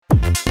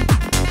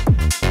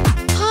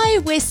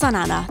we're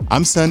SUNANA.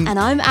 I'm Sun. And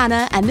I'm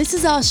Anna, and this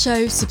is our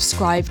show,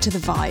 Subscribe to the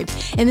Vibe.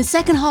 In the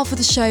second half of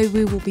the show,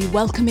 we will be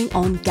welcoming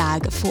on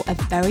GAGH for a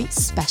very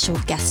special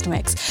guest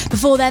mix.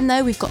 Before then,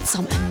 though, we've got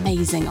some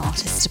amazing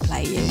artists to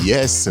play you.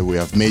 Yes, we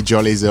have Major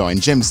Lazer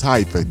and James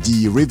Hype,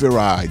 D.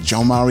 Rivera,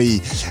 Jean-Marie,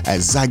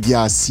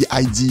 Zagia,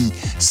 CID,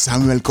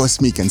 Samuel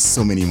Cosmic, and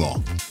so many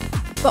more.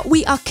 But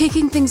we are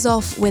kicking things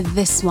off with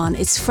this one.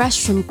 It's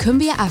fresh from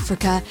Cumbia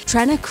Africa,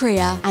 Trena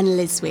Kriya, and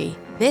Lizwi.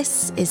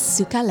 This is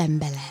Suka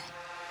Lembele.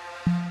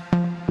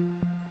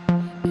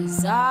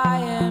 As I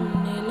am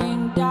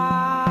kneeling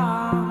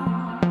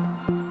down,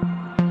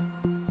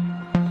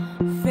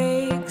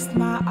 fixed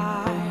my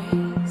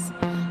eyes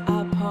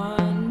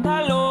upon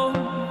the Lord,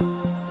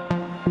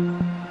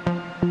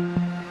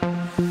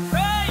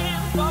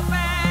 praying for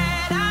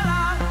better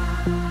life,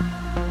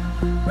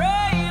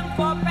 praying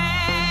for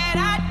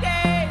better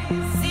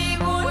days.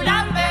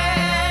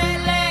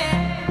 Sigulambele,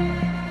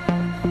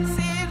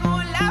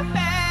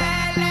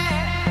 sigulambele.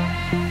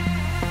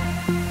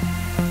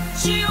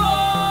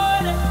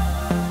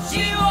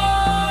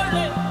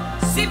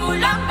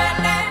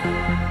 Sigulambele,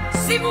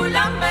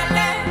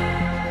 sigulambele,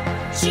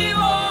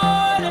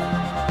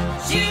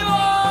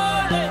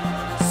 sigulambele,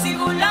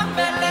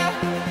 sigulambele,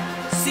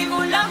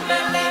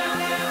 sigulambele.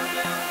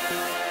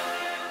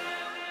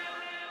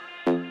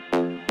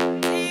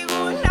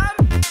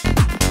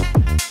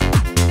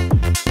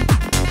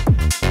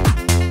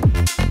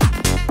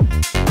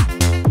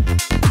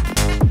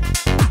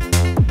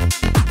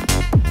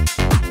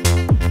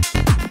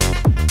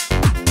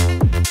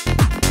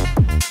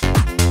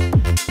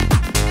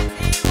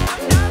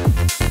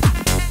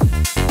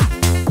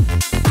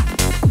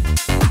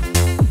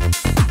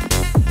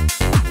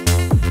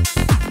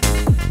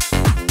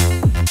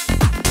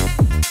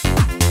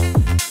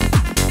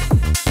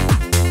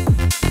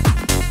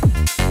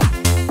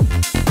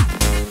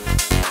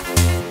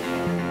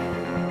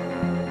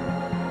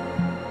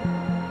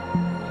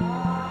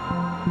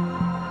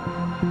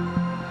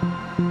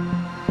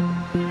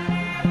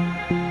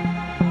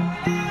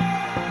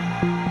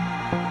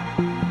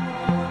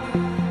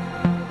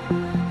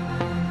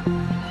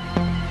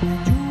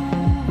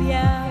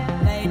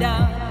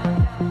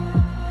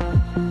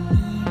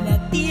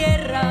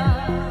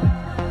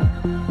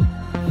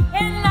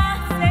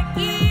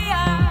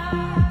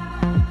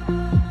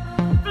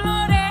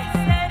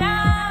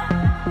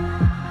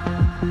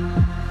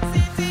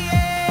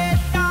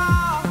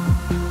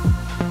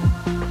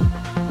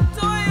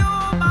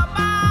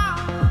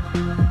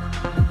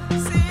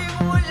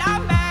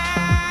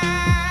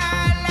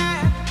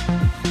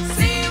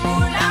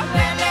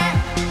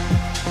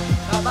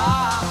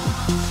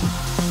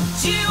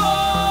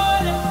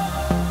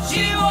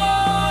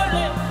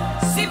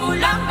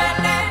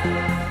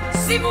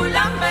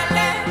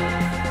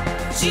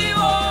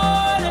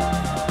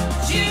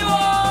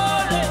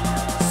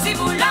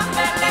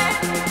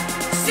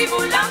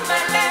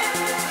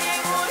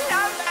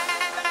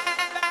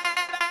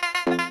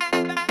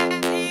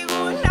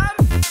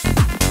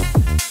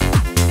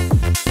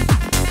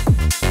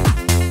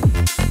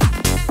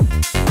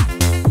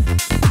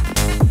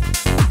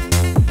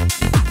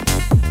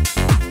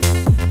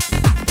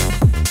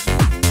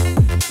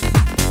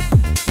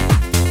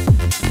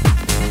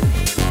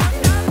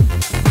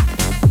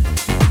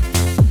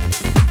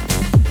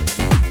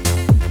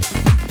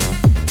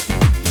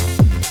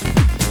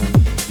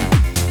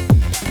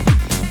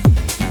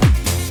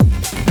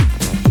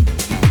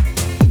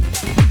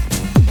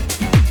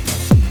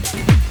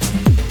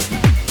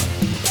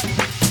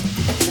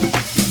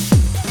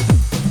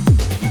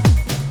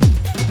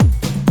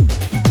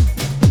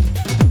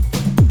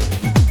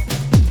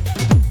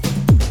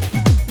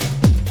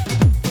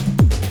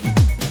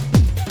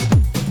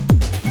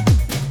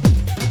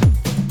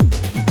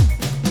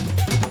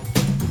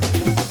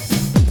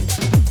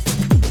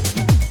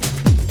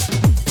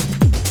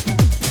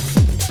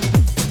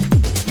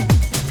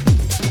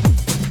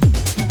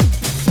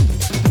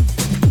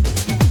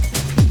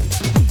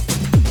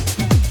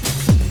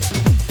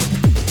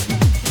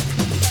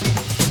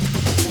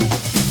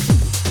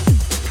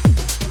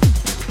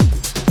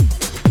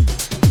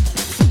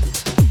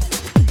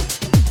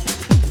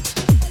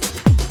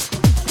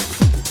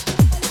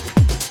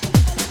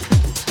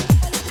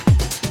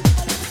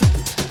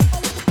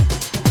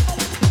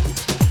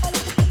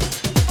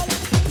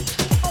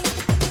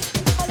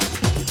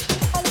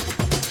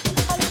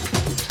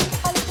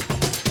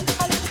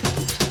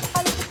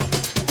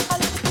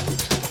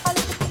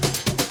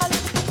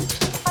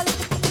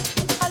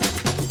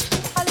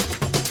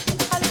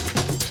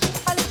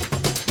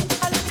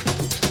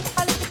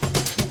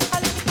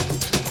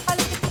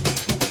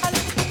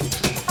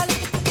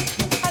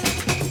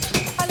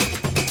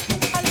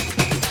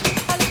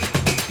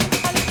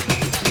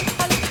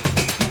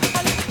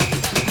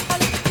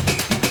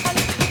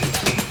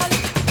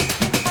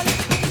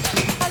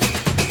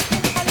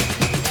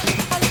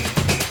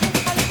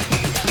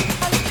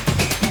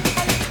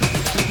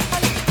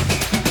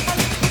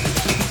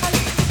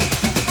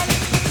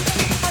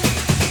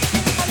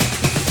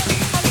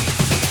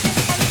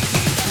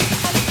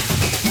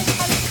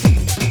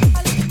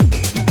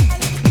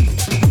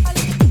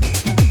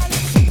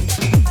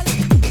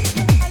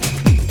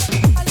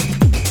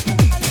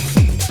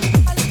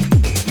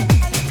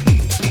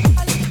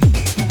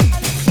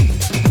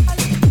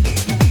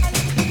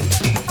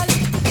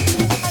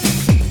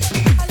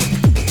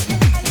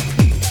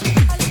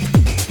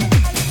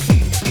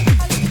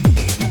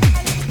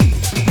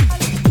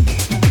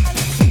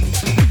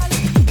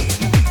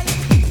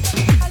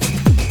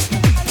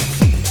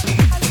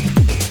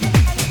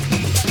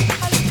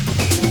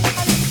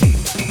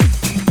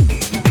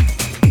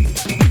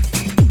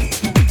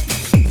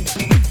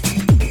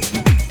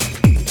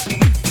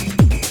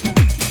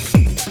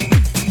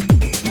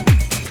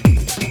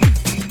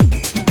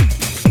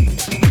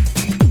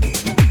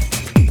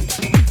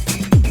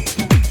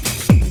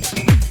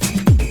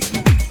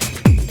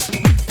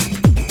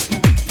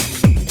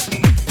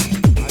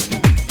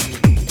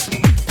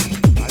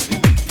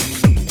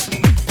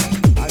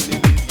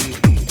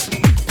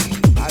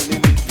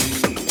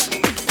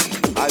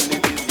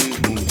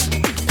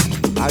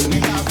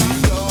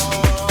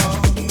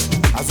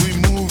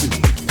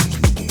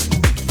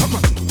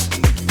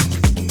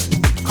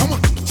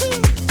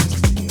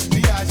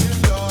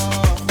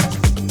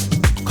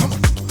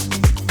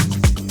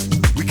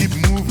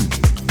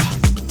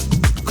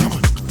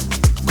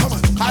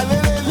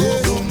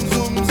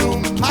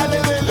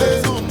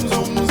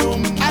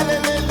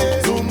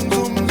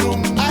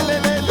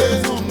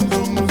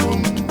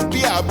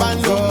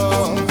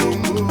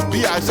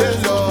 ṣe ń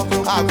lọ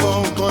àgbọn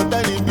nǹkan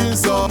tẹ́ni bí ń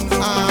sọ.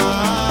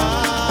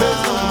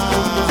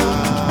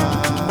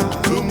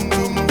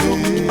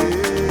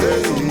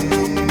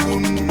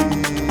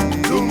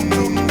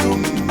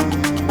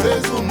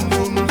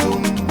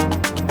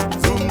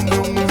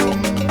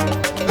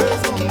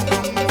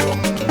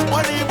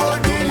 Wọ́n ní bó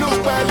nílù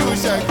pẹ̀lú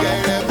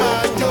ṣẹ̀kẹ̀rẹ̀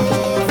máa jó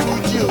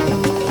fújì o.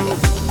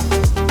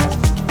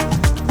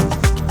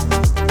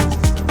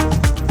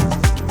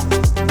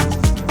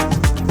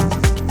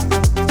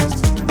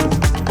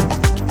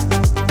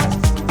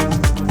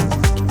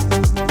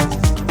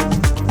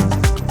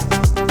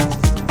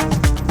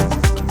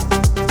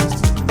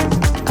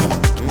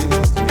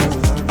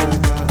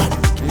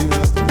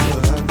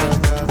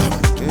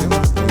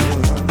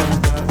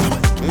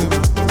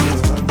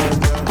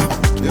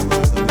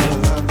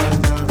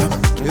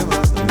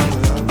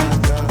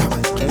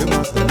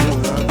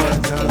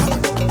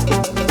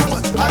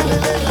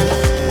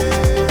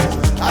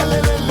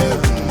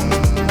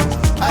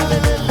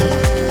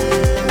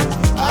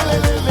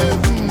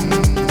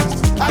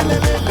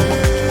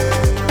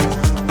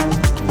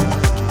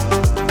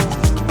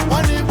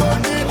 Wọ́n ní bó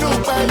nílù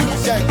pẹ̀lú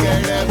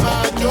ṣẹ̀kẹ̀rẹ̀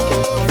máa jó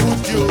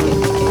fújì o.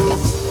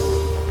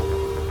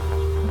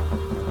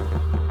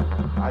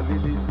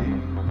 Alelele,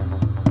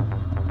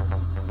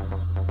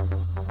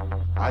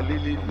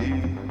 alelele,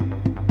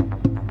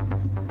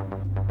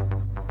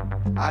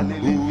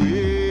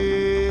 alelele,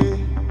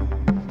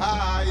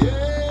 aye.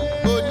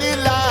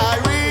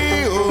 Oníláàrí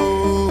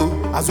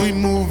o, as we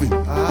moving.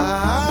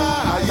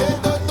 Ayé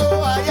tó tó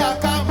ayá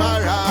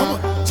kámárà,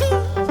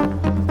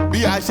 bí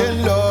a ṣe ń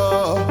lọ.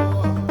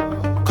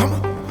 Come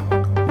on,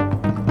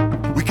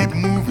 we keep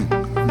moving.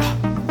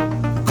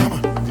 Come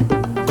on,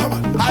 come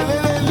on.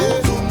 Alelele,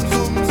 zoom,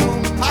 zoom, zoom.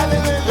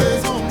 Alelele,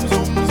 zoom,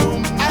 zoom,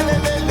 zoom.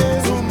 Alelele,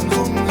 zoom,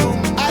 zoom, zoom.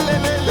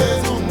 Alelele,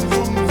 zoom,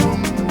 zoom, zoom.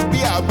 Bí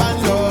a bá ń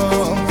lọ,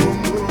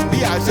 bí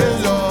a ṣe ń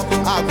lọ,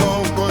 àgbọn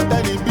nǹkan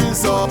tẹ́ni bí ń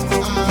sọ.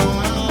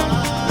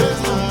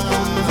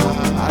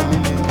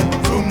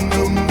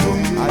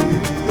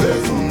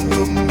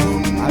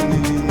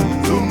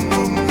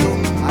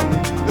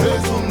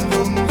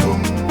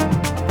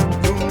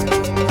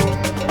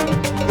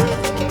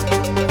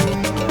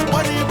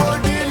 Wọ́n ní bó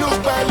nílù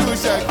pẹ̀lú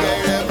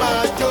ṣẹ̀kẹ̀rẹ̀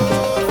máa jó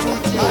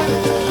fújì o.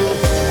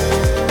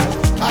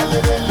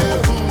 Alelele,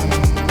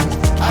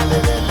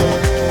 alelele,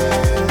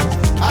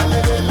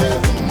 alelele,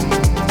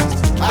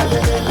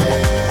 alelele,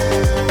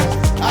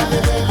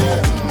 alelele,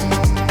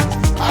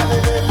 alelele,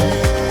 alelele,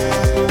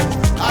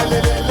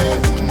 alelele,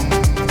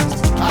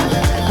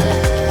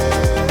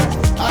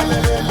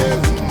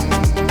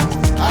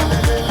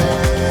 alelele,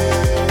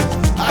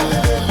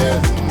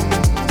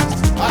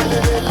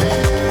 alelele,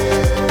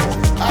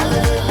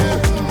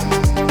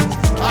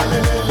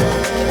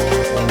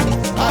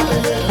 alelele,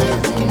 alelele.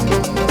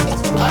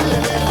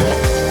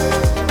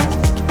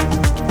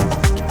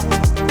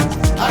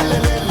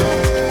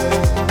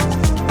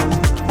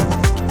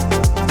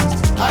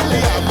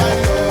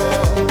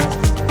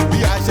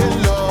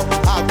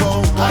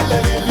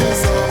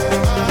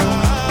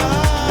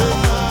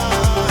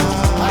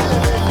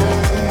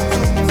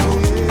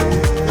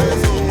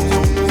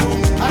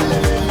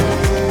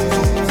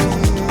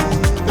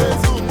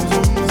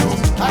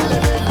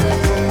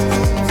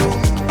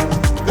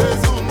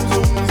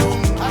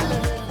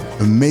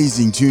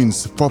 Amazing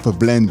tunes, proper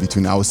blend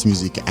between house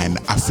music and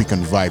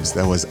African vibes.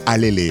 That was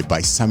Alele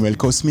by Samuel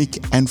Cosmic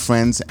and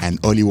Friends and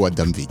Hollywood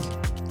Damvik.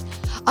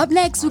 Up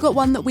next, we've got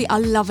one that we are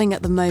loving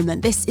at the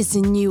moment. This is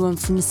a new one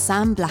from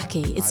Sam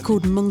Blackie. It's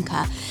called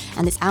Munka,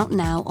 and it's out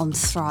now on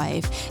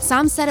Thrive.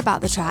 Sam said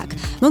about the track,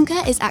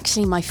 Munka is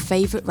actually my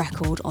favourite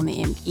record on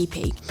the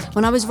EP.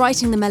 When I was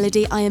writing the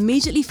melody, I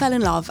immediately fell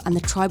in love, and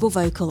the tribal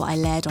vocal I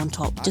layered on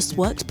top just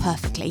worked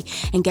perfectly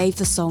and gave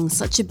the song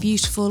such a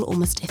beautiful,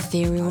 almost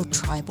ethereal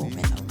tribal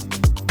rhythm.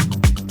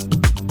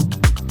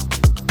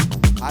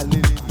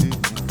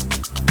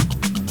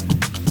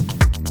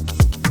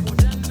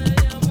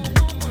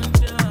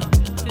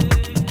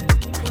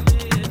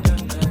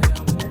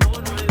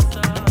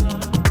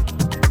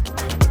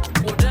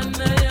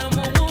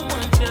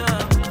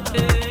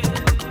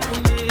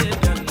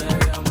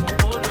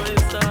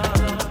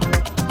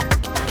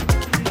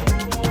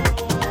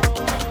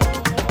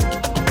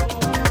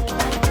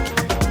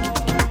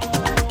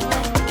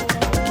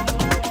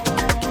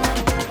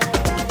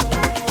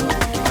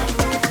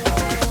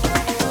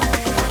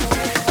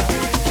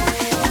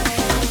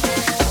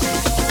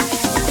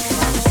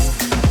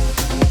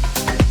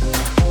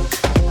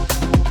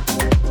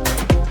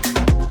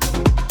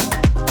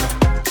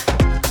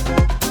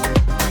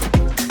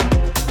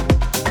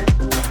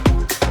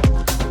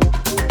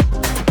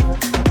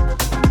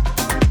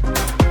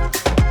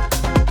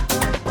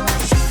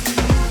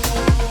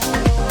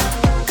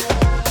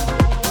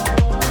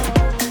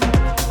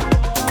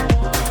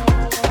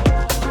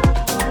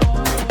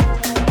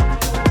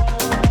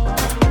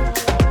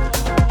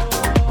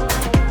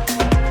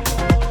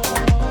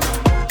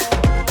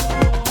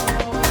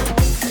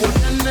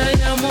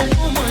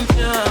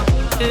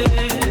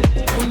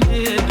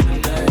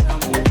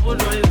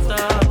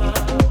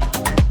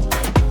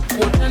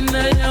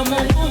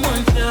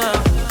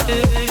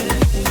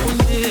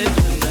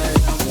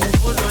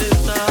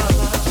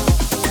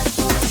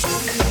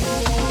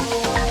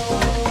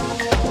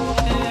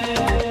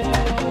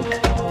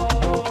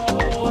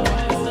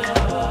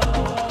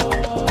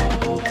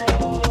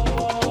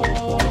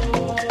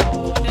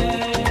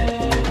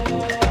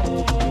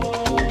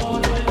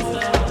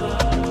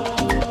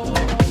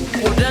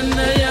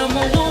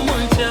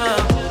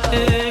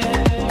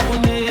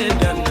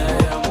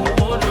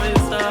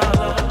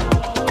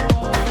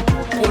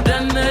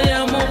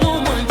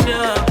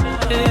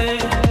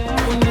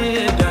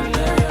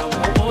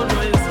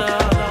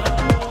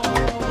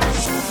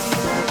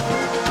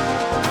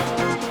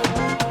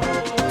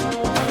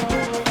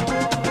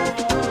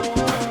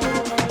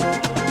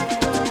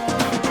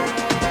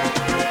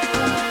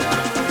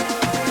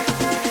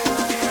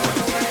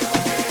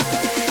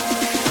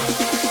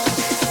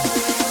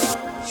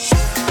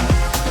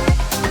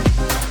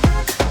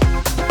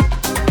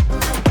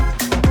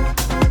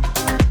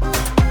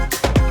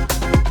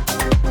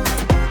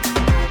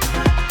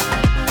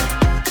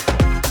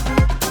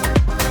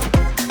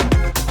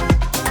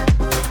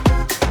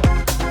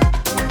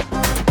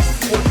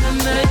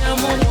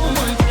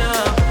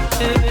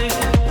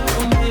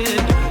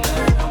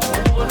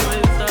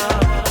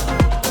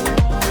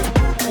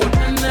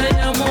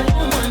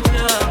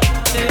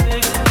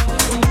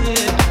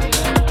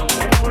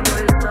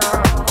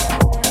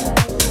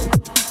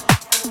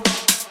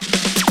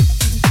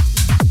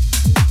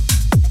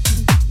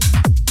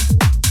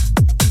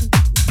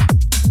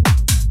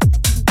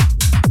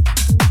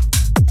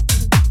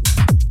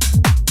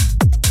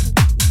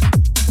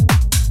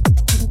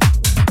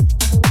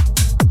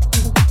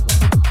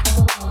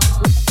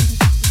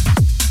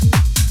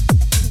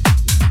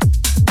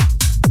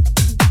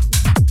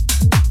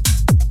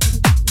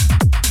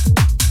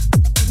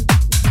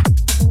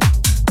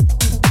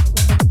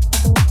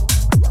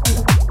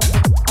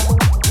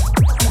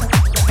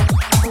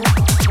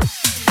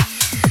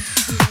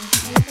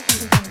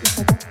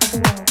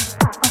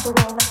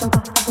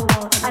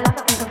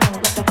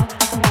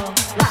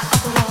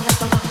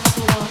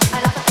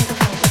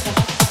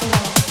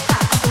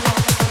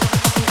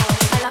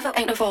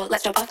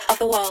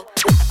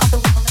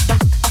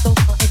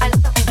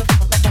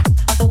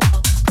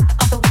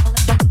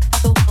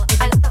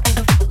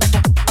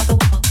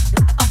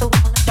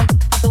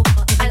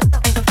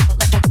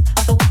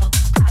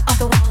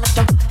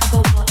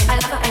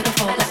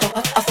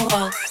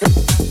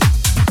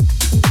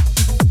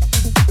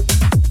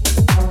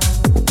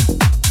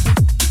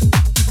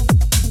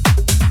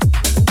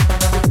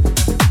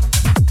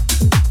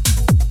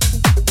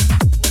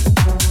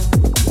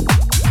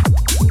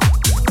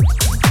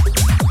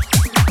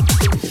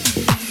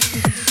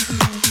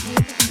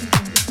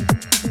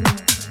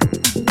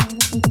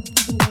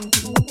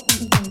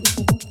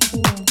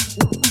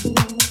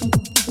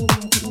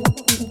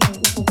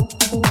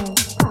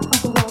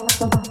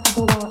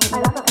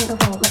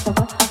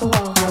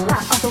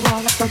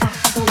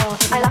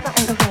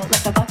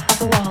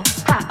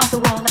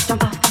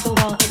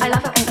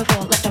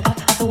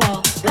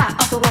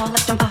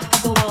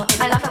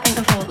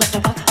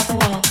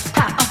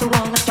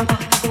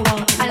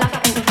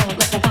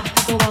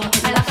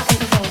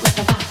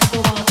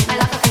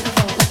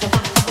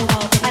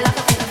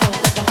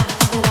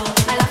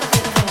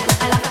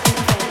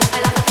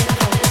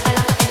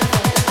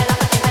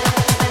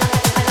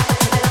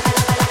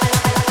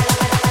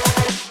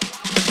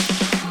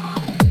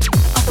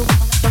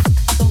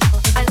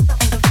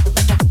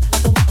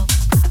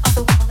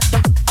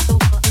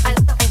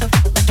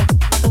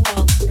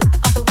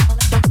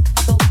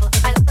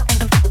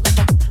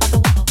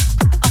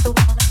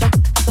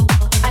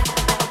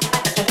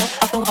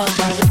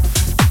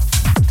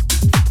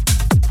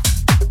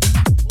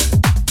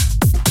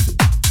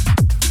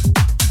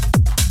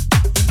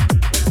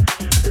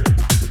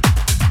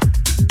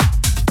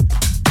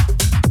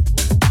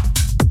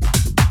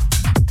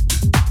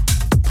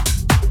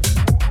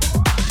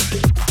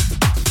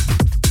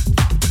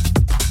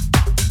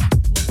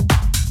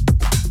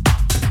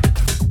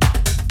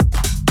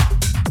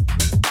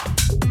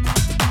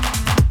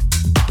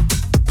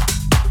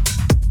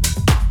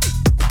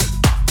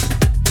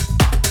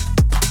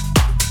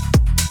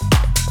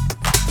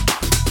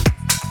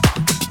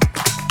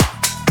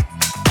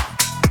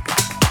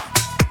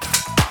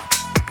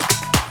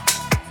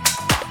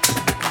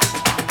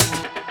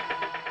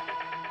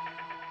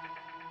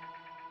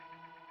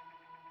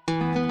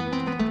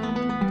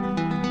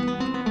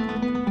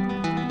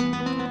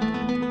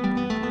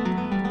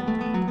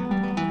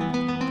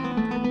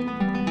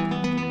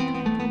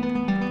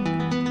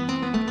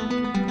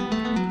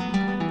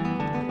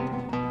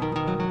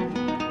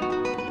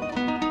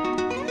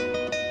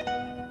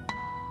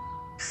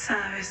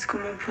 ¿Sabes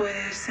cómo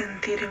puedes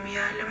sentir mi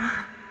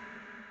alma?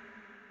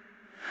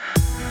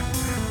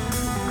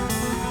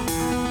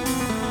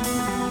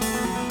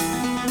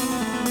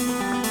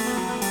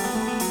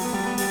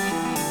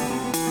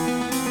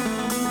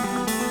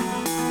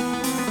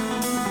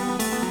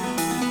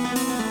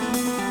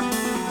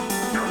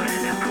 Por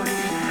la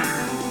pureza.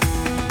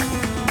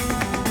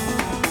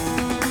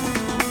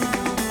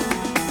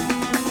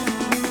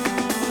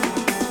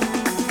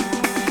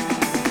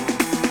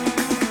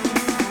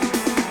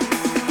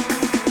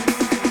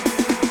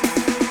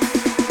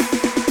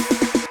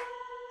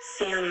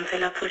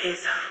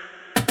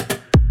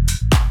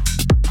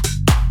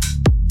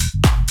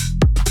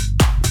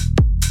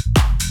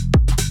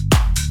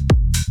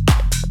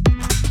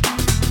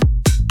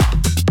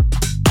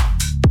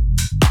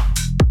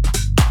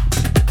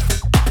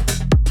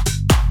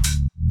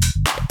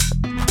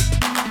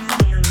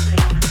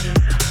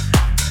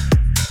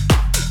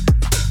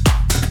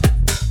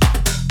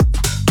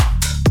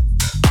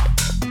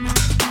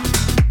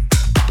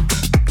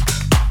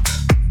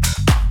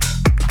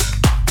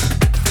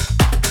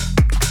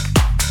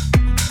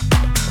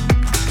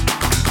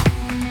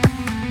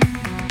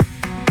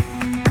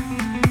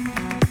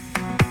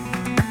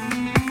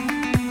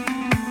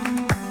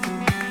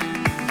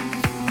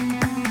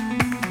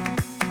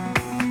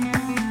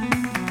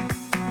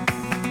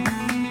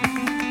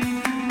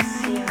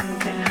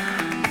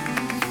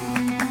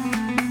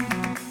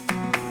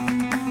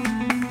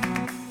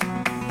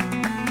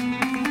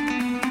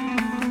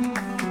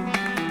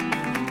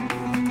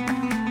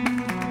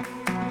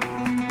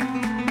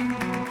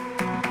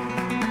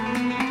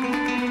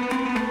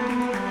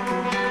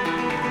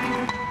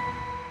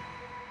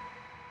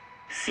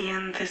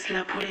 ¿Sientes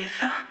la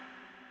pureza?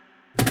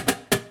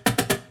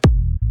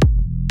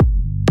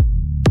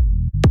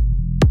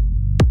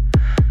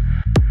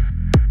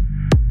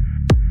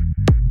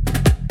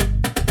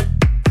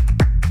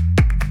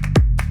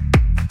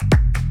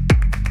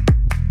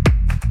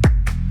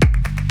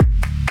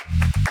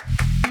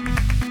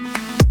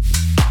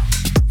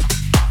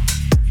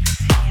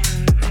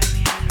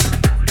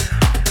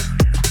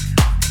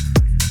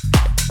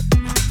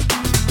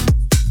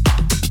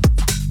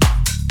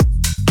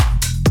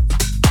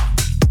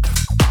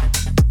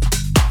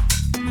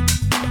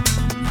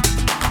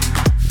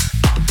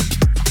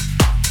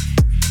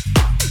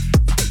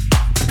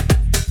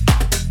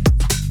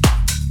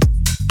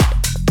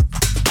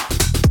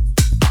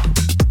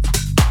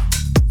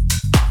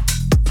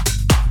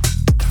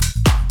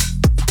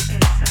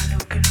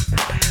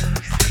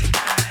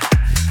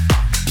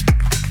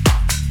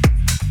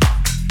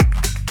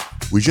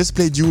 We just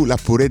played you La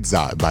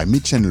Purezza by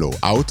Mitch and Lowe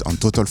out on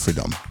Total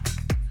Freedom.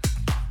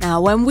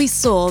 Now, when we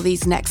saw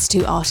these next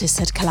two artists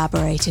had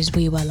collaborated,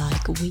 we were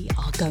like, we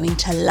are going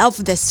to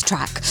love this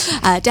track.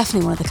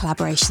 Definitely one of the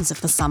collaborations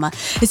of the summer.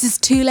 This is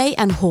Tule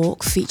and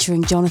Hawk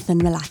featuring Jonathan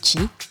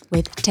Malachi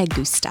with Te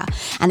Gusta,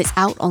 and it's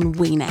out on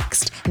We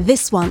Next.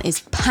 This one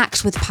is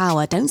packed with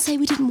power. Don't say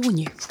we didn't warn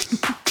you.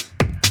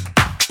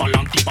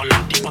 Pa'lante,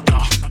 pa'lante, pa'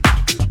 atrás.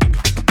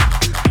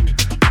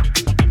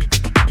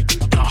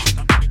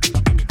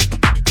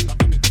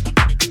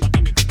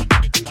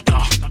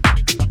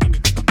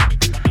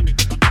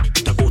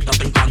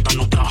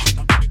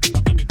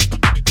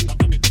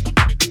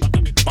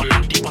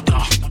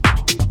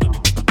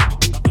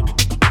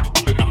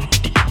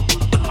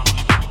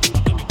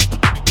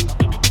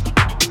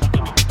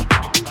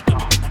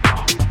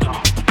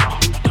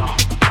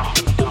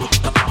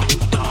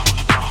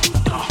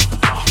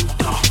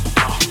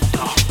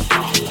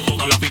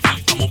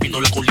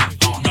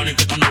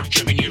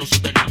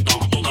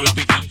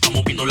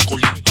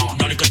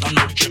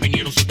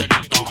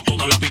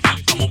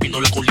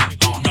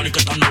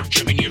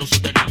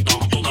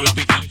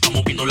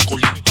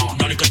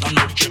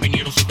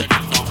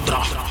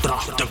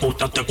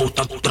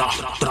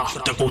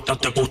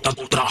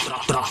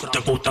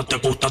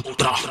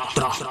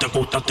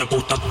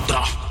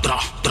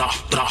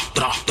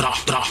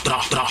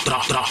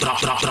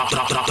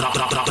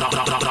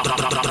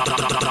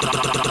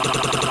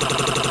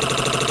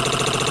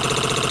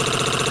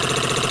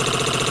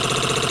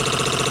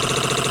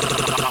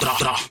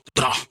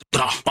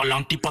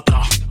 Pa'lante y pa'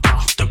 atrás.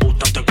 Te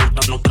gusta,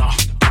 no tra.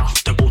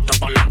 Te gusta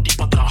pa'lante y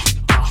pa' atrás.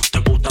 Te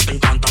gusta, te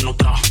encanta, no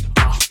tra.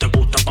 Te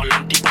gusta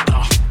pa'lante y pa'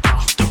 atrás.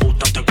 Te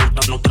gusta,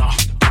 no tra.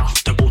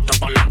 Te gusta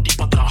pa'lante y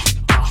pa' atrás.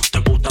 Te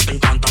gusta, te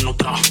encanta, no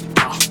tra.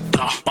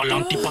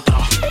 Pa'lante y pa'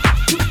 atrás.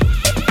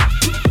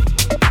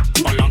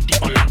 Pa'lante y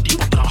pa'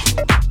 atrás.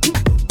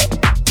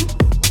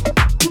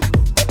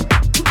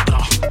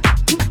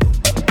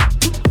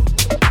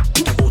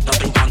 Te gusta,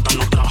 te encanta,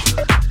 no tra.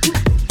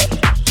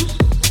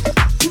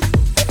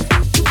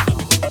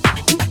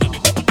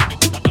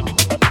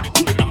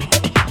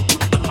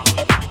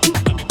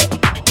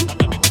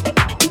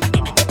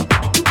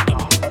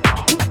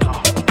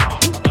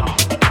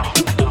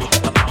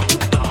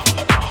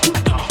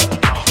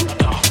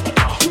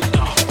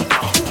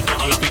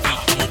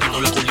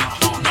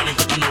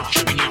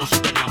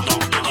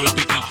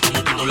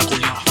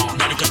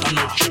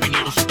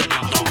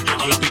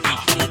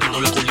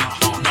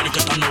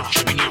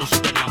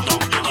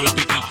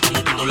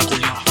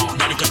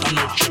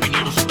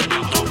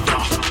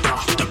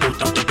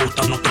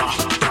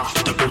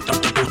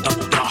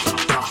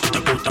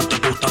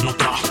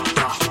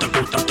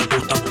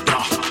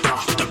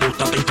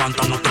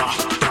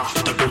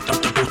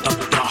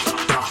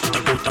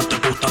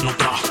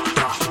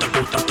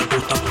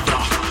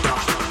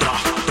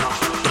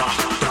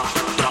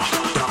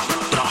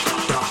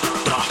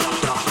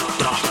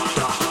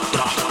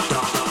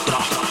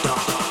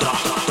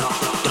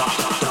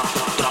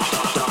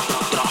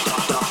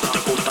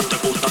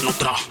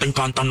 Te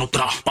encanta, no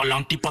tra,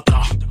 pa'lante y pa'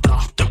 atrás.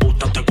 Te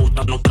gusta,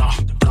 no tra.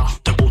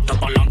 Te gusta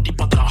pa'lante y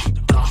pa' atrás.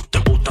 Te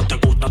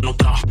gusta, no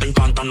tra. Te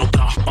encanta, no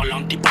tra,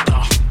 pa'lante y pa'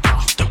 atrás.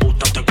 Te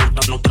gusta,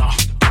 no tra.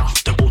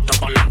 Te gusta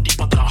pa'lante y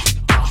pa' atrás.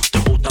 Te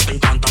gusta, te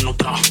encanta, no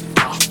tra.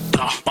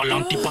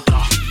 Pa'lante y pa'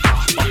 atrás.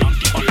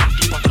 Pa'lante y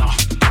pa' atrás.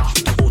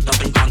 Te gusta,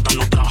 te encanta,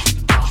 no tra.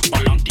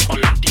 Pa'lante y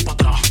pa'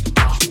 atrás.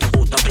 Te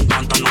gusta, te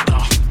encanta, no tra.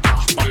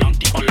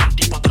 Pa'lante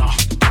y pa' atrás.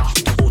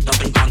 Te gusta,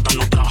 te encanta,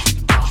 no tra.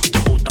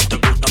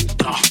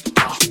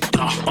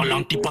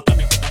 Pa'lante y pa' atrás.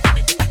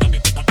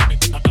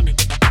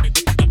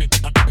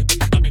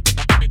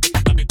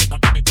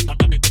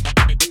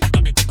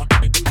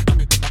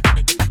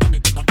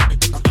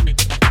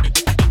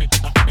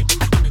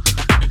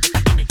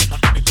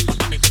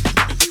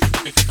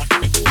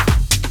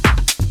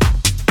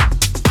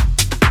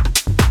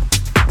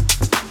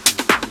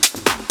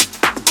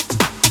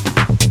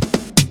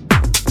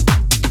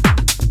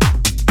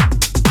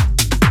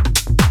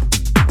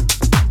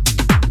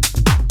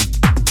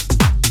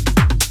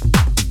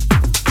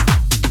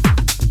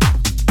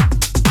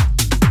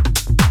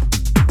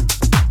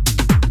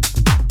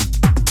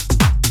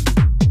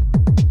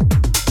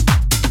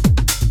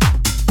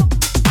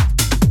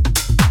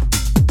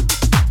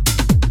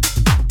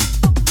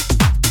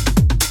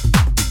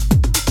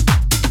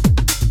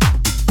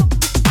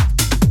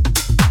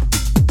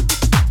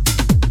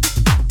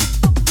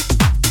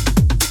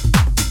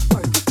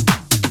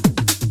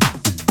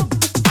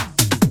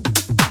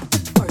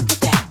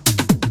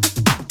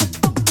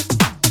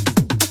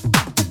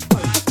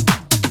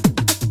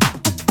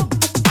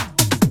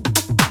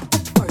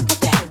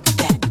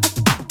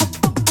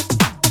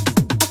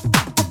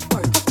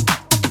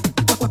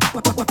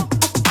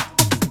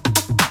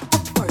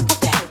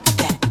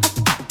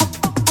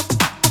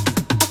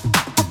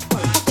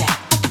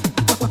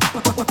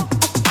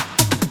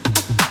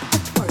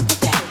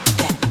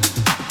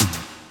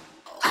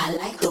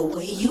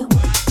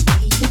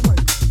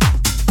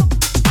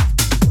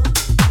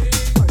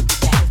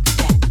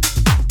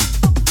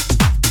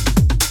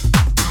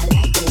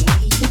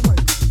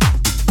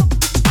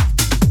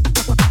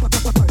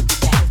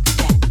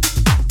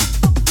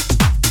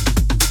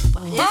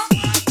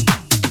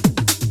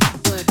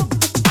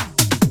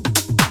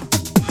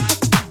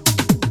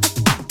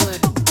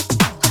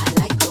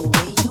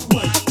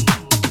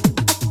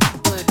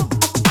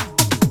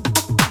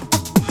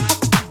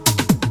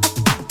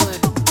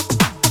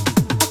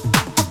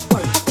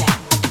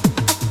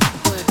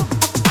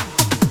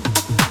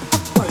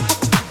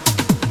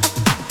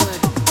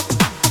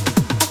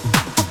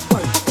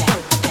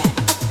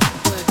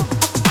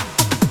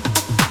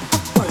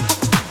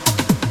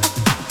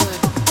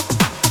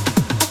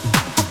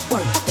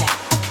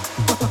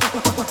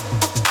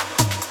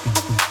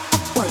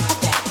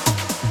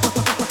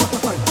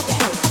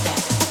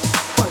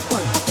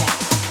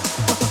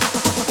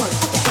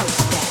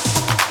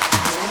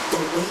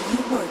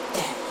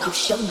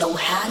 she'll know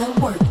how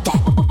to work that.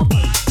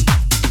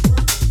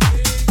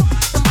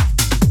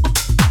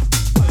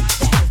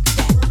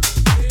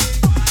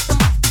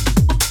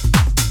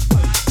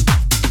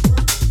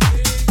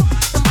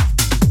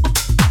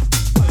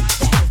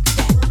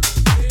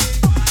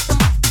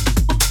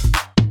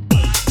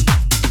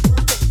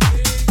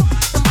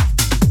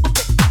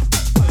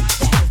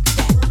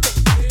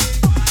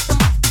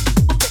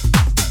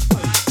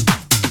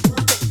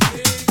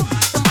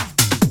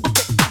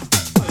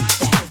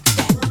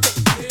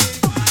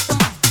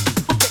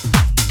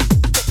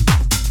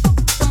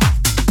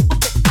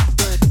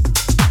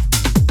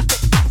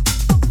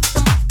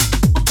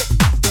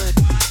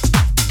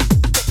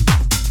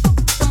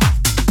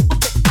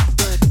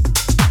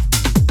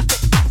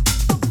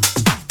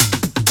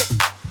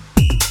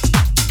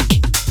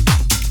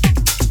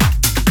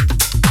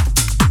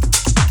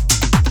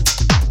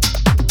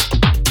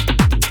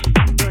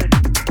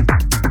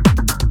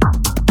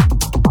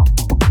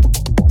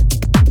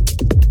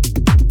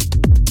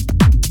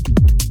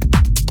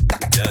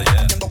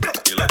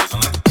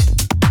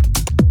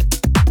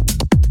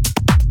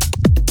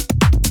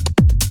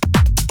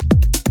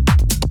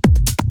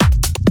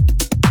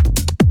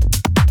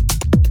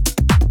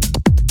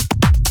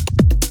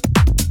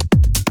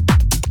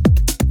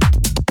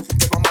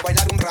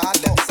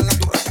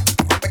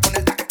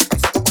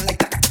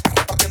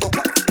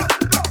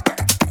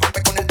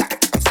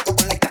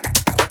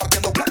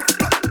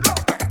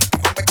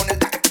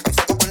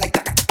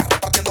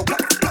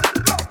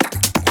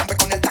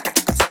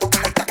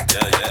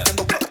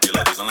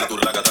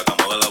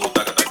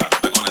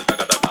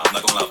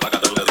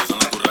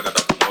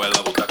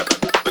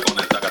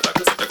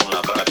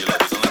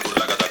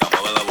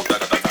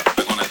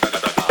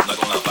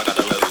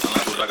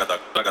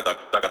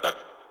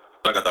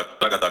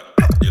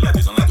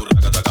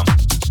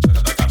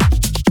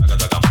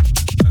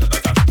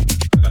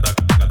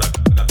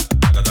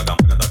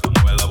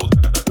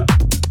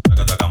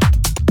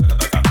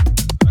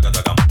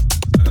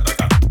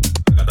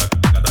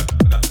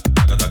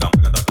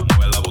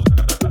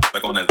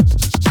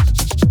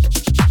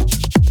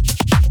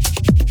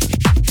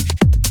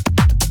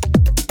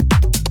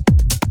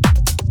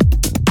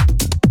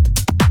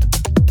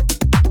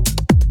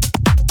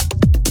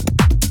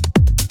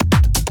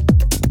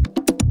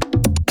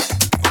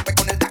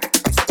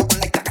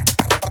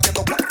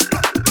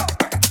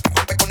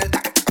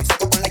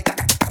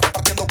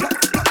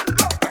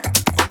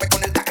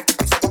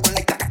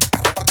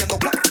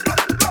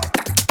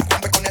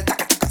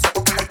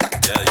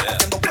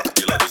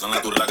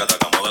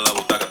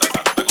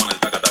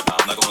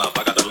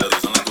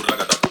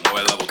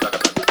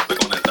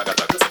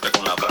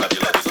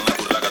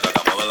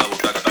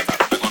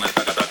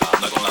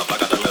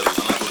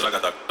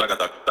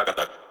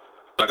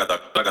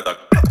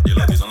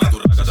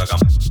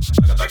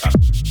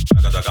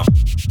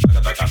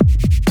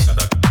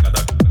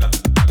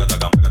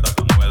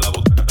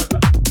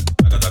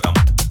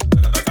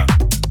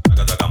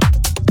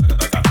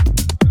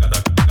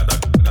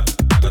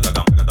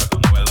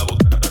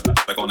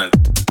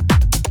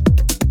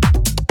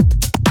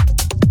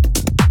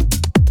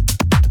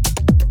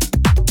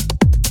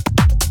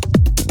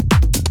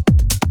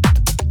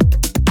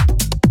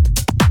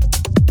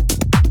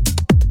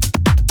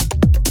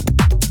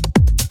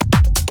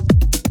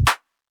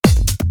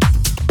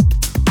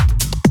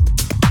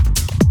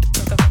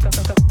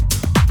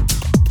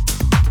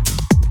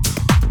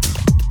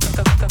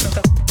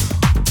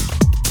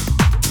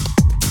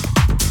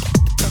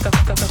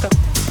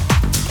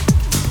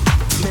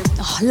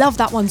 Love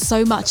that one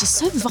so much. It's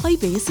so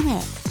vibey, isn't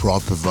it?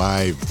 Proper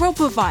vibe.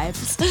 Proper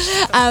vibes.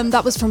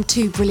 That was from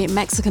two brilliant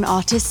Mexican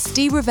artists,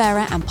 Steve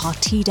Rivera and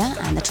Partida,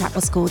 and the track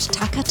was called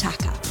Taka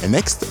Taka. And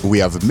next, we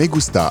have Me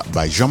Gusta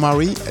by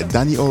Jean-Marie,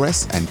 Danny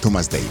Ores and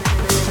Thomas Dale.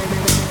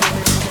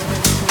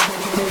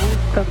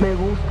 Me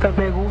gusta,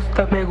 me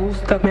gusta, me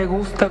gusta, me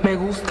gusta, me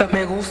gusta,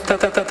 me gusta,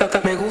 ta ta ta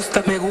ta, me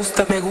gusta, me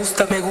gusta, me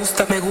gusta, me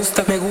gusta, me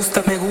gusta, me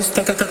gusta, me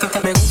gusta, ta ta ta ta,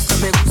 me gusta,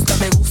 me gusta,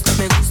 me gusta,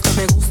 me gusta,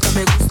 me gusta,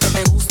 me gusta,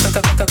 me gusta,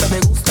 ta ta ta ta, me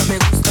gusta, me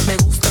gusta, me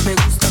gusta, me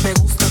gusta, me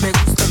gusta, me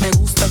gusta, me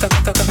gusta, ta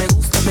ta ta ta, me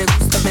gusta, me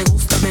gusta, me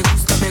gusta, me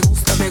gusta, me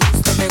gusta, me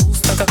gusta, me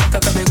gusta, ta ta ta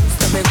ta, me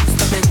gusta, me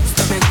gusta, me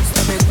gusta, me gusta,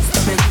 me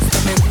gusta, me gusta,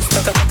 me gusta,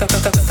 ta ta ta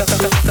ta ta ta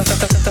ta ta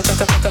ta ta ta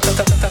ta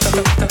ta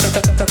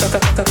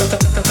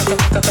ta ta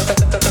ta.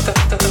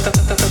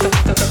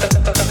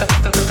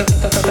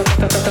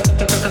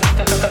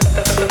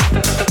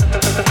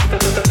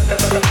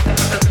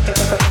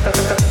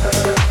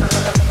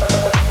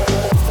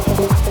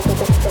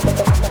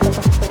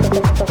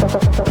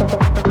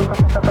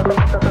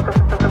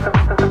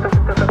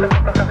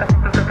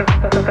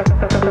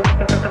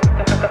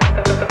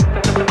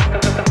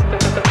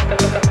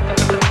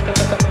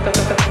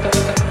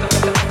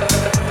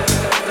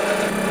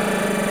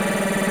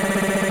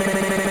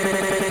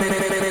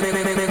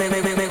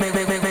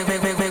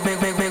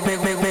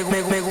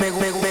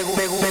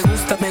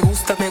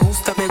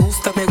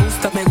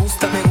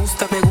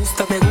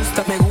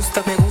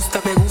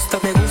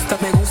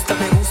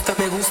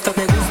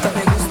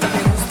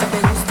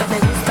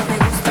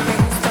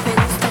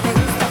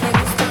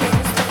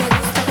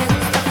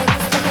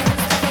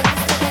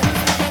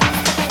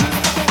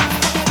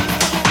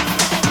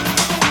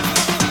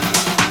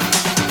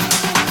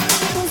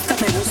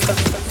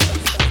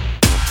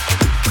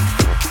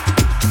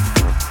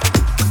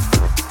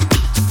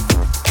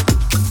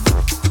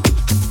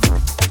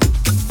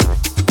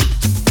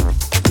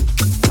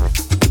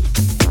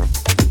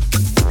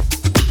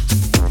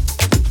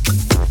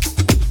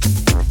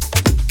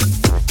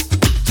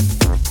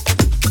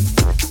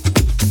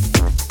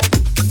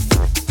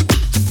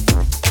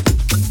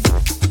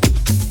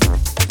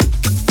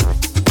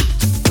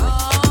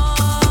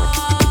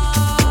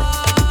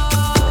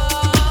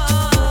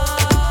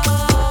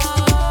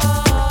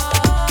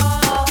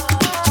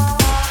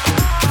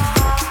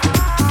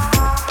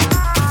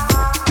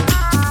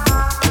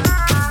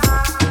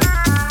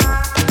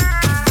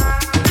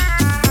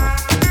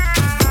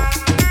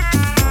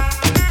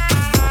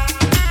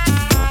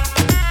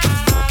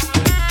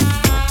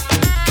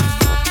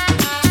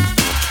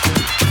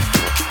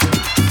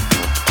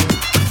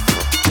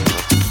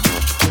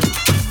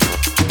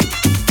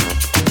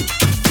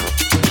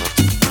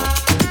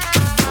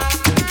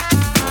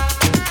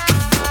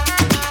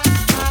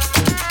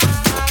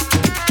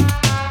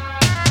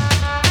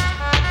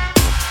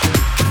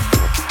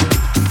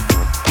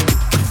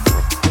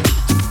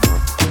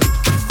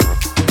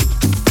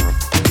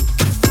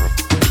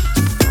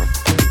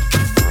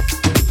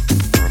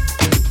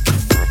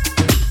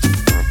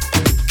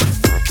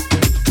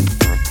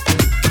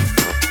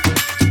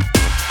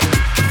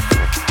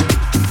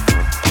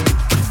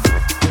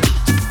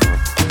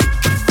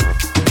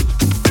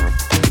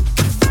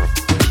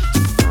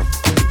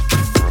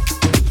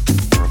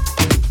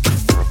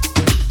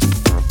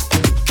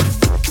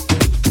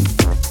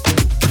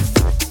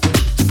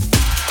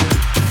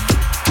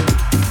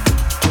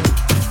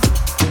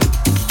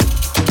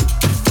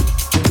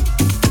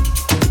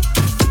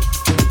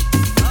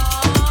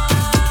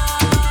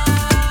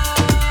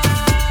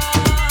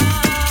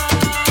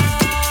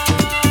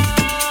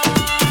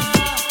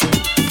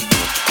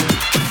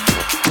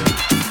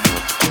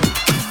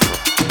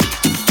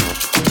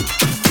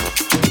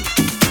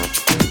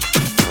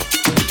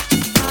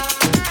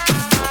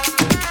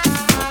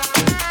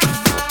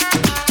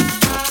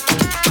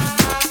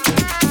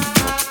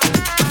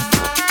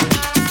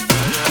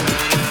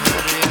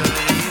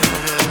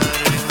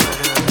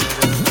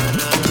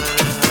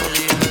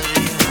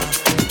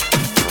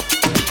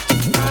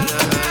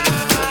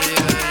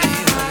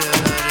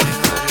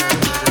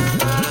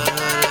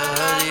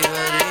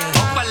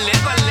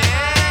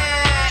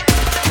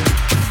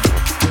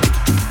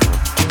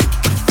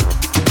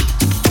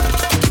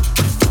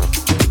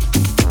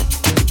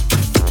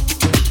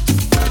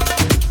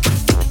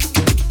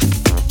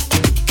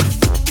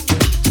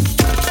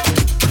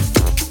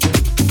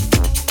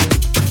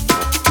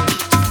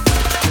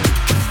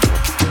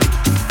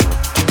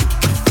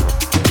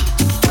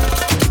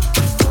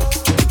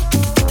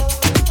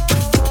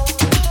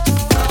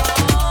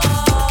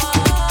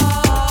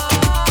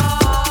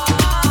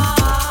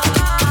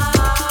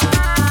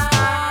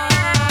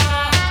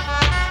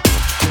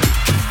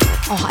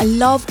 I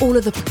love all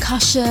of the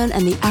percussion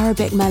and the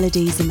Arabic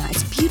melodies in that.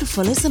 It's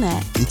beautiful, isn't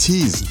it? It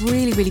is.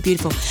 Really, really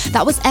beautiful.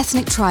 That was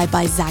Ethnic Tribe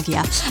by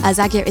Zagia.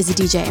 Zagia is a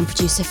DJ and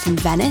producer from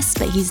Venice,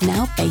 but he's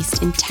now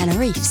based in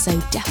Tenerife, so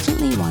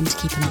definitely one to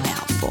keep an eye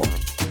out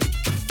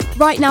for.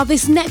 Right, now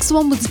this next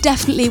one was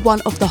definitely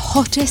one of the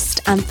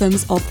hottest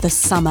anthems of the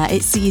summer.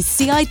 It sees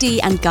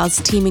CID and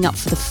GAGH teaming up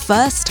for the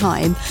first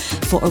time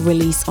for a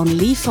release on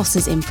Lee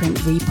Foss's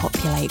imprint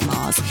Repopulate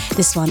Mars.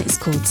 This one is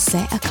called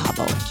Se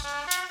Acabo.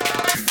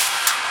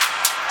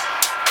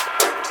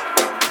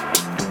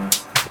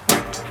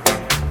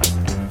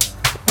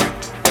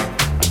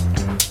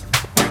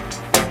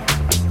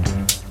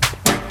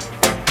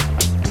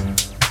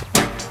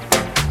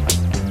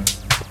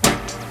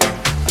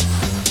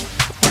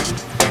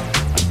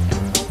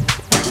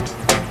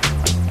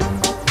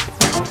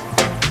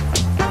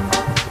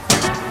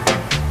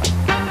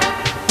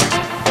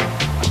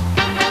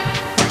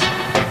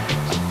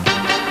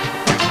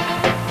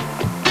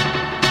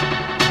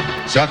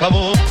 Se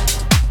acabó.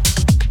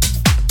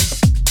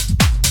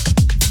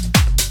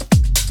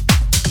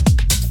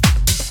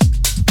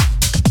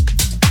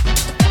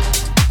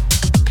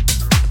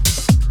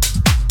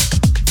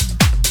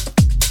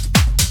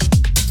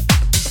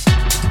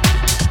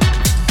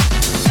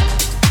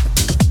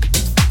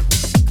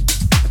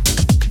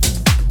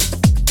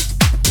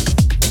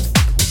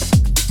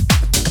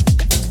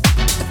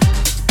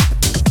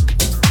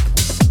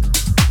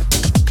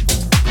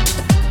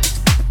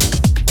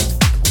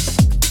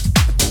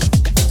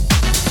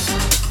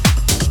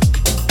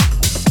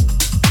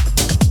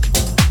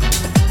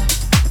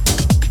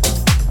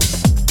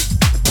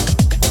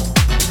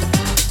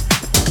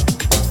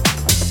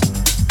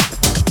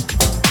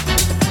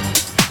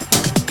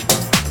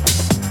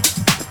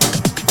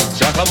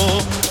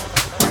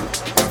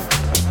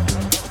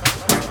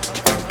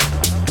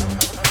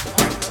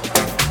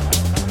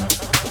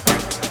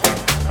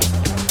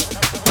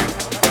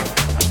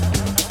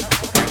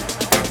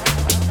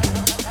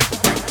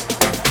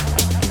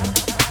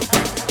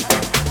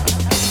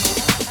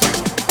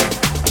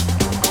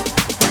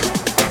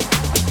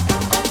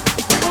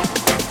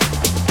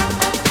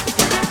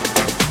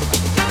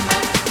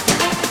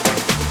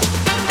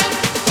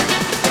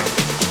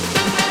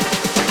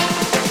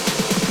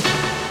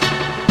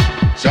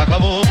 Se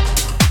acabó.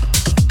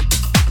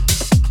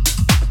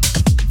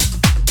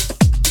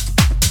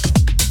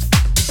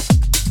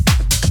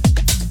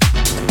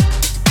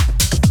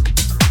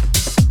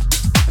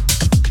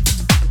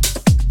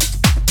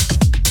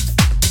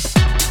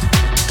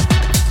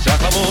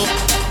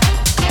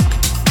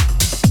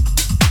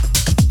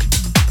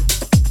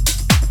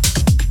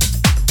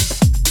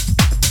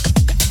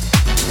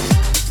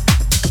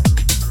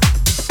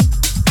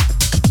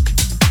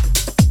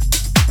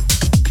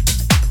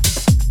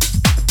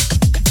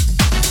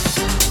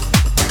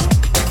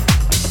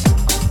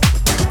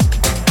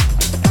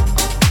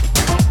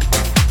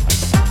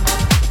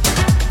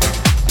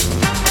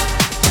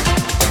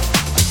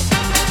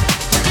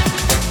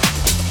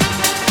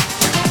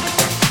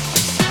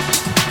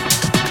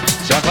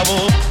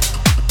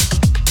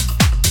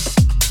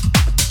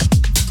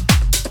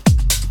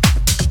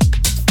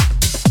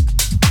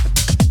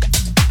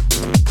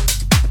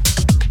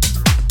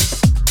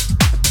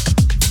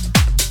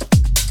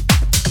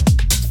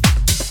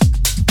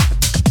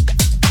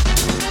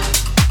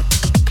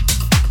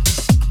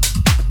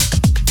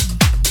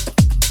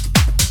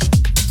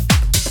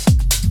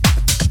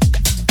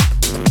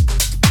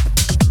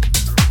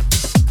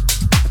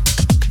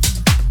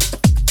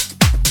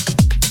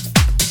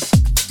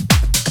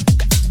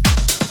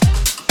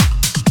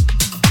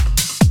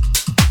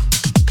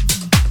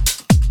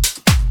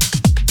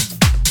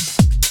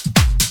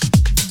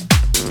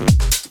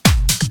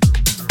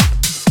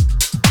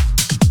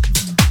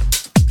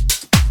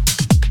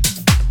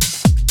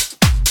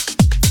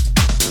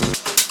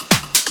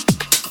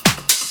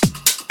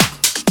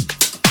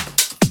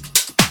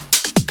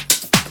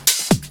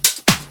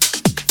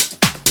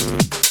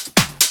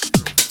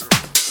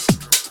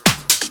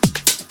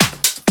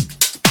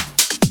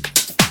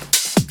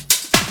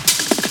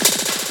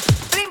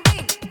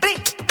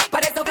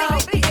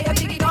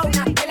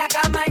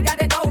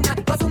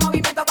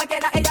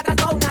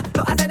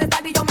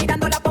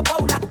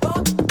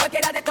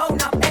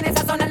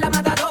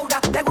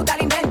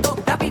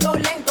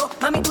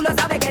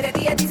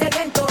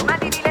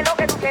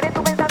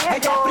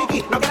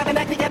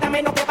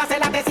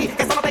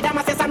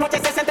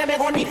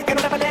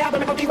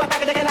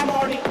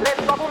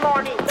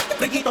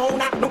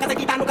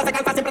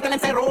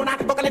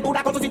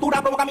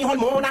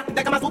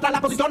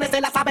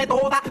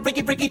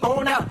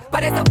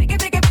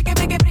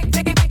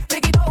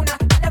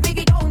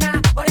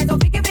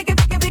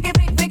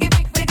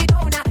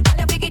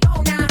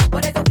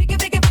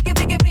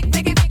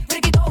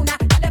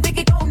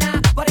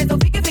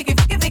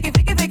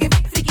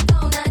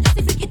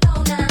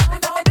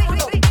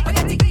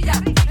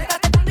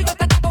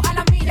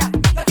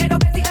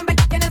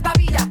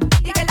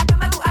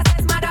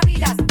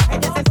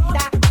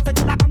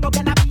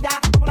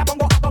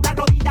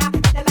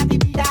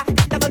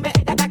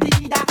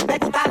 Actividad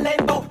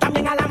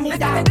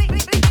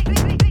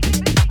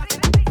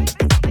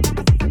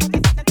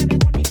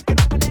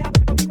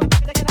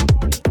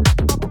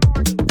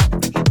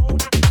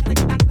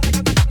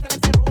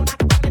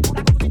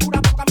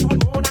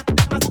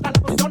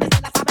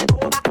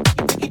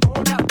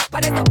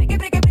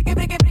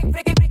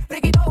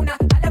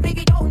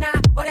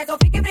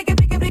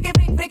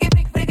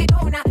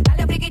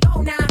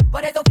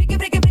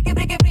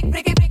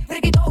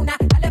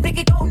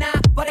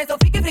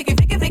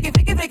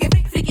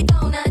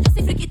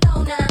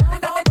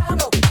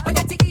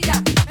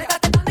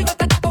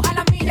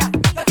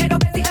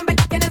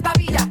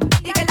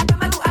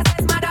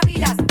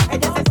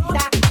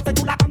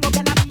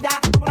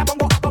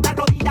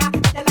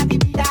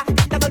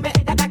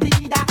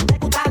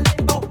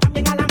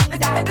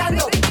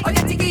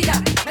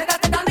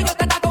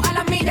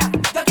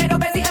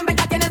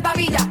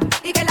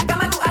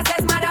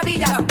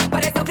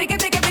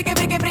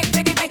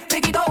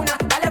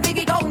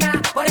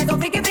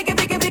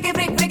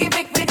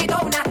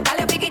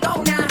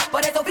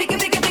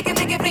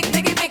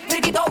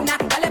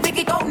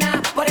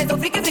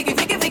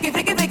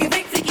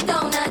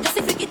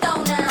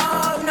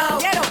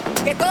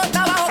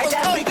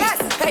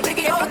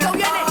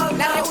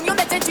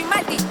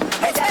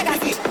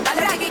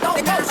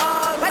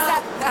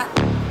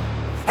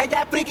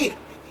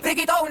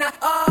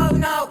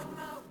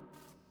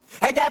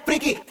Ella es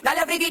friki,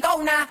 dale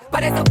frikicona.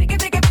 Por eso friki,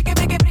 friki, friki,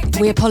 friki, friki.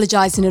 We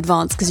apologise in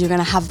advance because you're going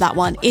to have that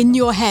one in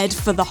your head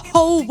for the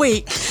whole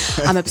week.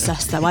 I'm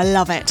obsessed though, I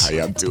love it. I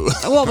am too.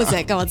 What was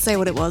it? Go on, say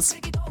what it was.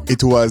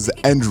 It was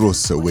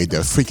Andros with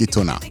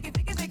Frikitona.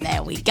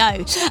 There we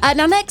go.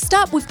 Now next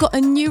up, we've got a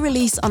new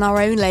release on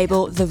our own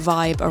label, The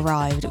Vibe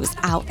Arrived. It was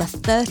out the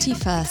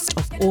 31st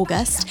of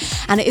August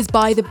and it is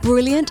by the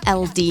brilliant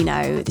El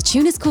Dino. The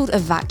tune is called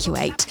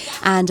Evacuate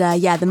and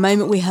the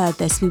moment we heard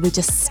this, we were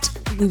just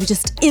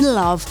in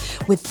love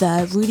with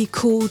the really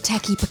cool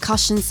techie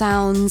percussion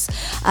sounds,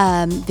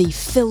 the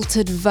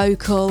filtered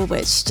vocal,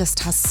 which just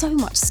has so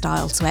much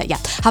style to it. Yeah,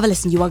 have a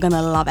listen, you are going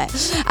to love it.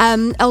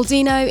 El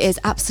Dino is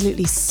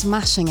absolutely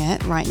smashing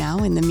it right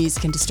now in the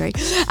music industry.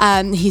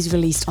 He's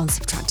released on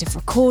Subtractive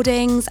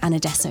Recordings and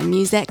Adesso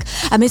Music.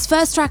 His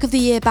first track of the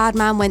year, Bad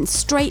Man, went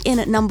straight in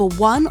at number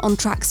 1 on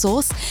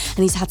Traxsource,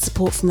 and he's had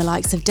support from the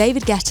likes of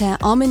David Guetta,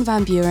 Armin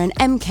van Buuren,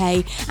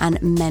 MK, and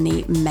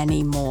many,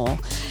 many more.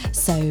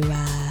 So,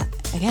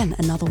 again,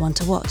 another one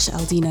to watch.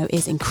 El Dino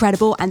is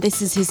incredible, and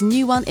this is his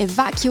new one,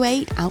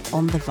 Evacuate, out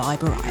on The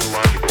Vibe Arrive.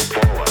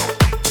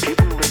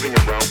 People living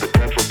around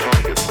potential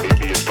targets may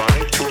be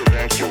advised to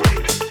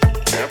evacuate.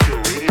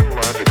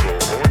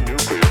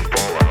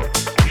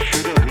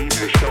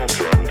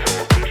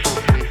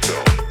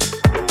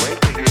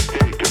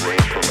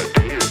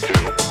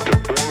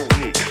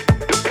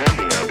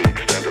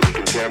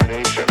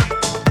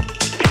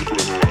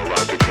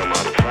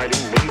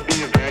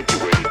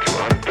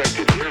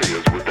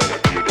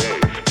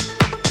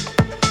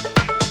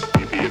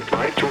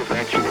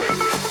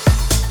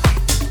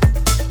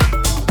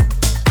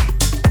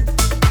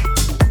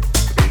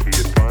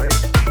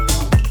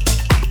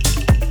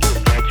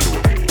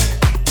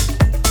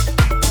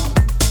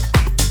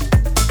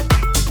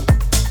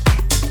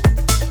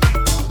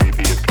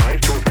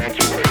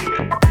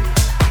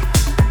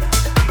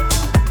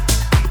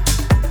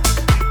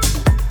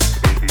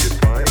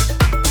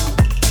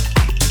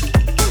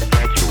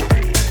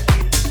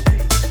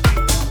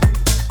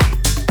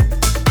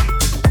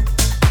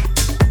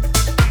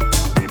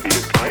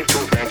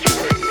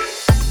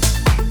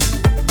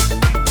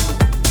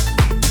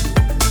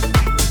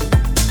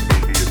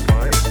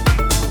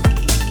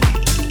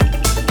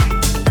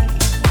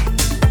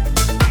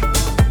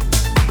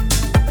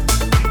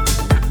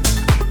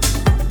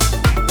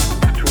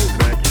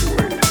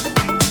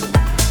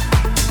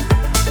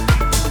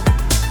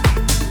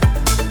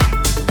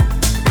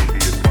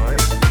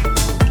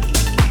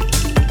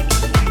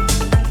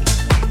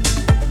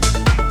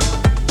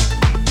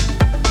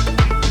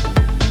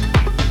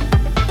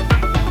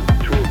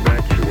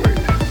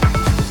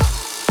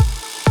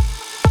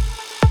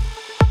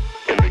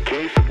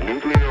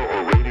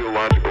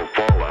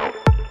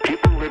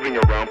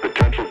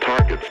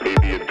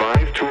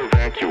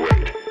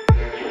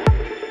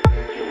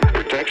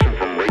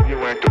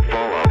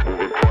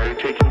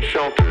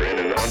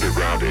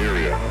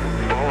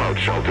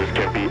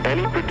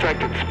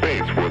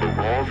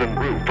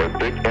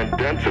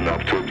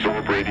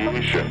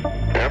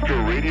 After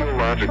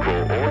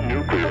radiological or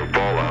nuclear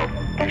fallout,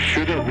 you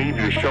shouldn't leave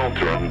your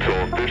shelter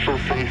until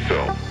officials say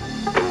so.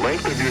 The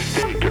length of your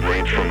stay can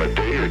range from a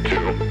day or 2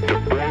 to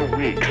 4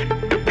 weeks,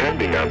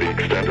 depending on the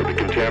extent of the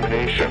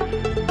contamination.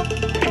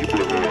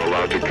 People who are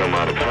allowed to come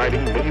out of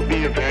hiding may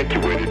be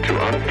evacuated to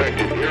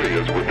unaffected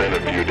areas within a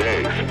few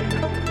days.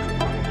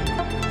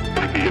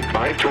 You'd be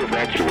advised to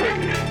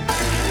evacuate.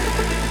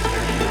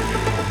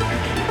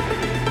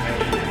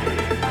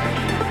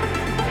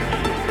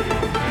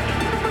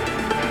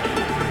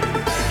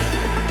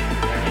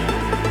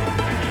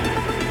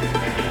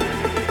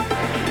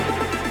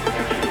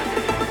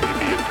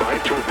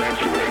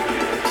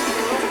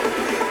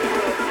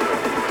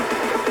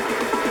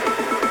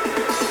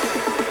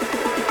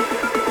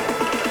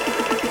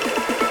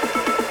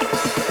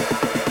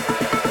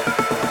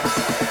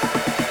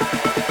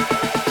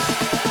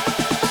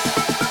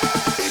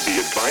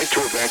 To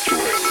evacuate.